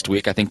this next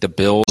week. I think the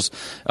Bills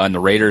and the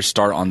Raiders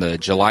start on the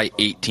July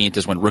 18th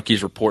is when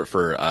rookies report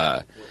for,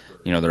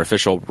 their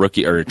official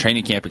rookie or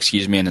training camp,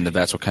 and then the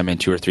vets will come in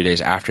 2 or 3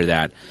 days after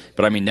that.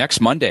 But I mean, next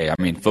Monday,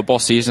 football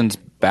season's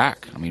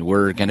back.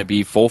 We're going to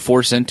be full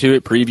force into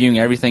it, previewing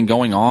everything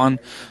going on.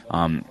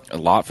 A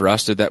lot for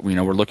us that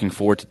we're looking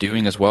forward to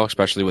doing as well,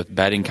 especially with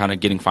betting kind of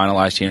getting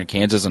finalized here in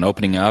Kansas and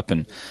opening up,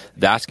 and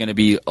that's going to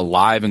be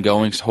alive and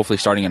going. Hopefully,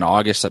 starting in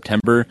August,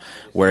 September,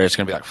 where it's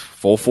going to be like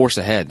full force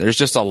ahead. There's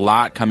just a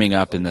lot coming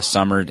up in the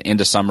summer,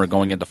 into summer,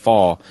 going into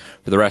fall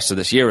for the rest of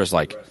this year. Is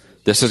like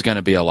this is going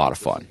to be a lot of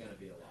fun.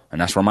 And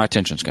that's where my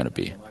attention's going to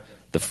be.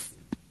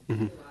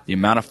 The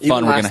amount of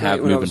fun we're going to have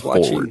moving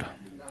forward.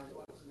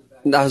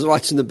 I was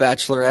watching The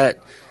Bachelorette,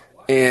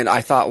 and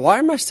I thought, why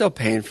am I still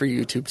paying for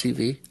YouTube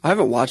TV? I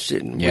haven't watched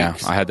it in weeks. Yeah,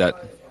 I had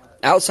that.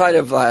 Outside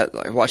of, I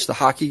watched the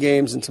hockey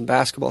games and some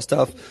basketball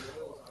stuff.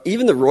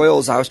 Even the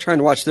Royals, I was trying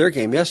to watch their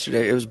game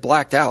yesterday. It was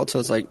blacked out, so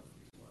it's like,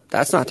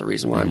 that's not the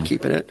reason why I'm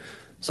keeping it.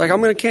 It's like,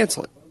 I'm going to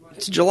cancel it.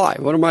 It's July.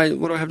 What do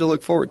I have to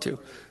look forward to?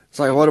 It's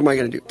like, what am I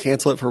going to do?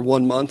 Cancel it for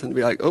 1 month and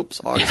be like, oops,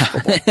 August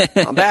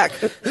football. I'm back.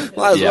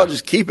 Might as well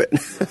just keep it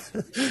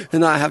and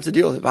not have to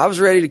deal with it. But I was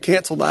ready to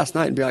cancel last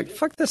night and be like,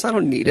 fuck this, I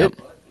don't need it.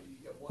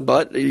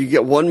 But you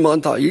get 1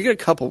 month off. You get a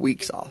couple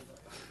weeks off.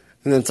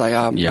 And then it's like,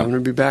 I'm going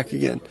to be back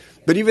again.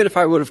 But even if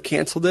I would have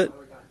canceled it,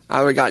 I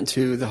would have gotten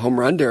to the home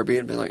run derby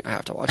and been like, I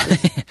have to watch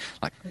it.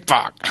 Like,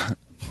 fuck.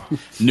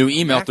 New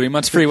email, 3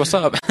 months free. What's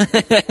up?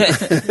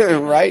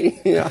 Right?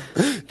 Yeah.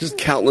 Just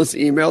countless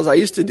emails. I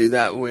used to do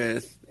that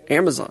with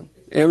Amazon.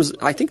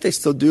 I think they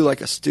still do like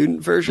a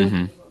student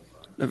version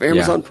of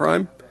Amazon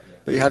Prime,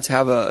 but you have to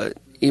have a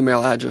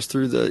email address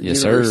through the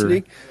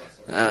university.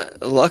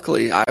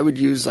 Luckily, I would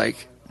use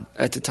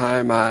at the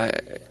time I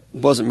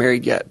wasn't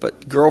married yet,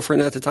 but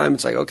girlfriend at the time.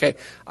 It's like, okay,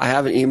 I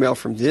have an email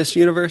from this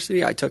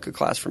university. I took a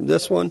class from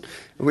this one.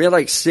 And we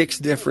had 6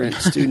 different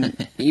student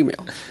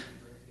emails.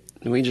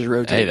 And we just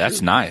rotated. Hey,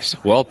 that's nice.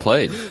 Well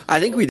played. I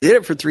think we did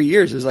it for 3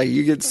 years. It was like,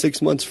 you get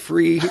 6 months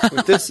free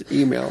with this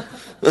email.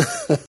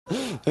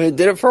 And it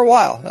did it for a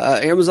while.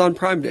 Amazon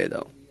Prime Day,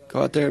 though.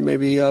 Go out there and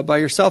maybe buy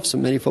yourself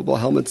some mini football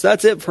helmets.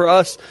 That's it for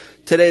us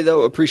today,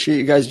 though. Appreciate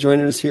you guys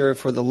joining us here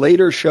for the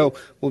later show.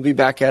 We'll be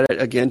back at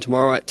it again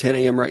tomorrow at 10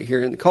 a.m. right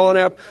here in the Call-In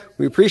app.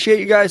 We appreciate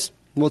you guys.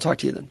 We'll talk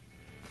to you then.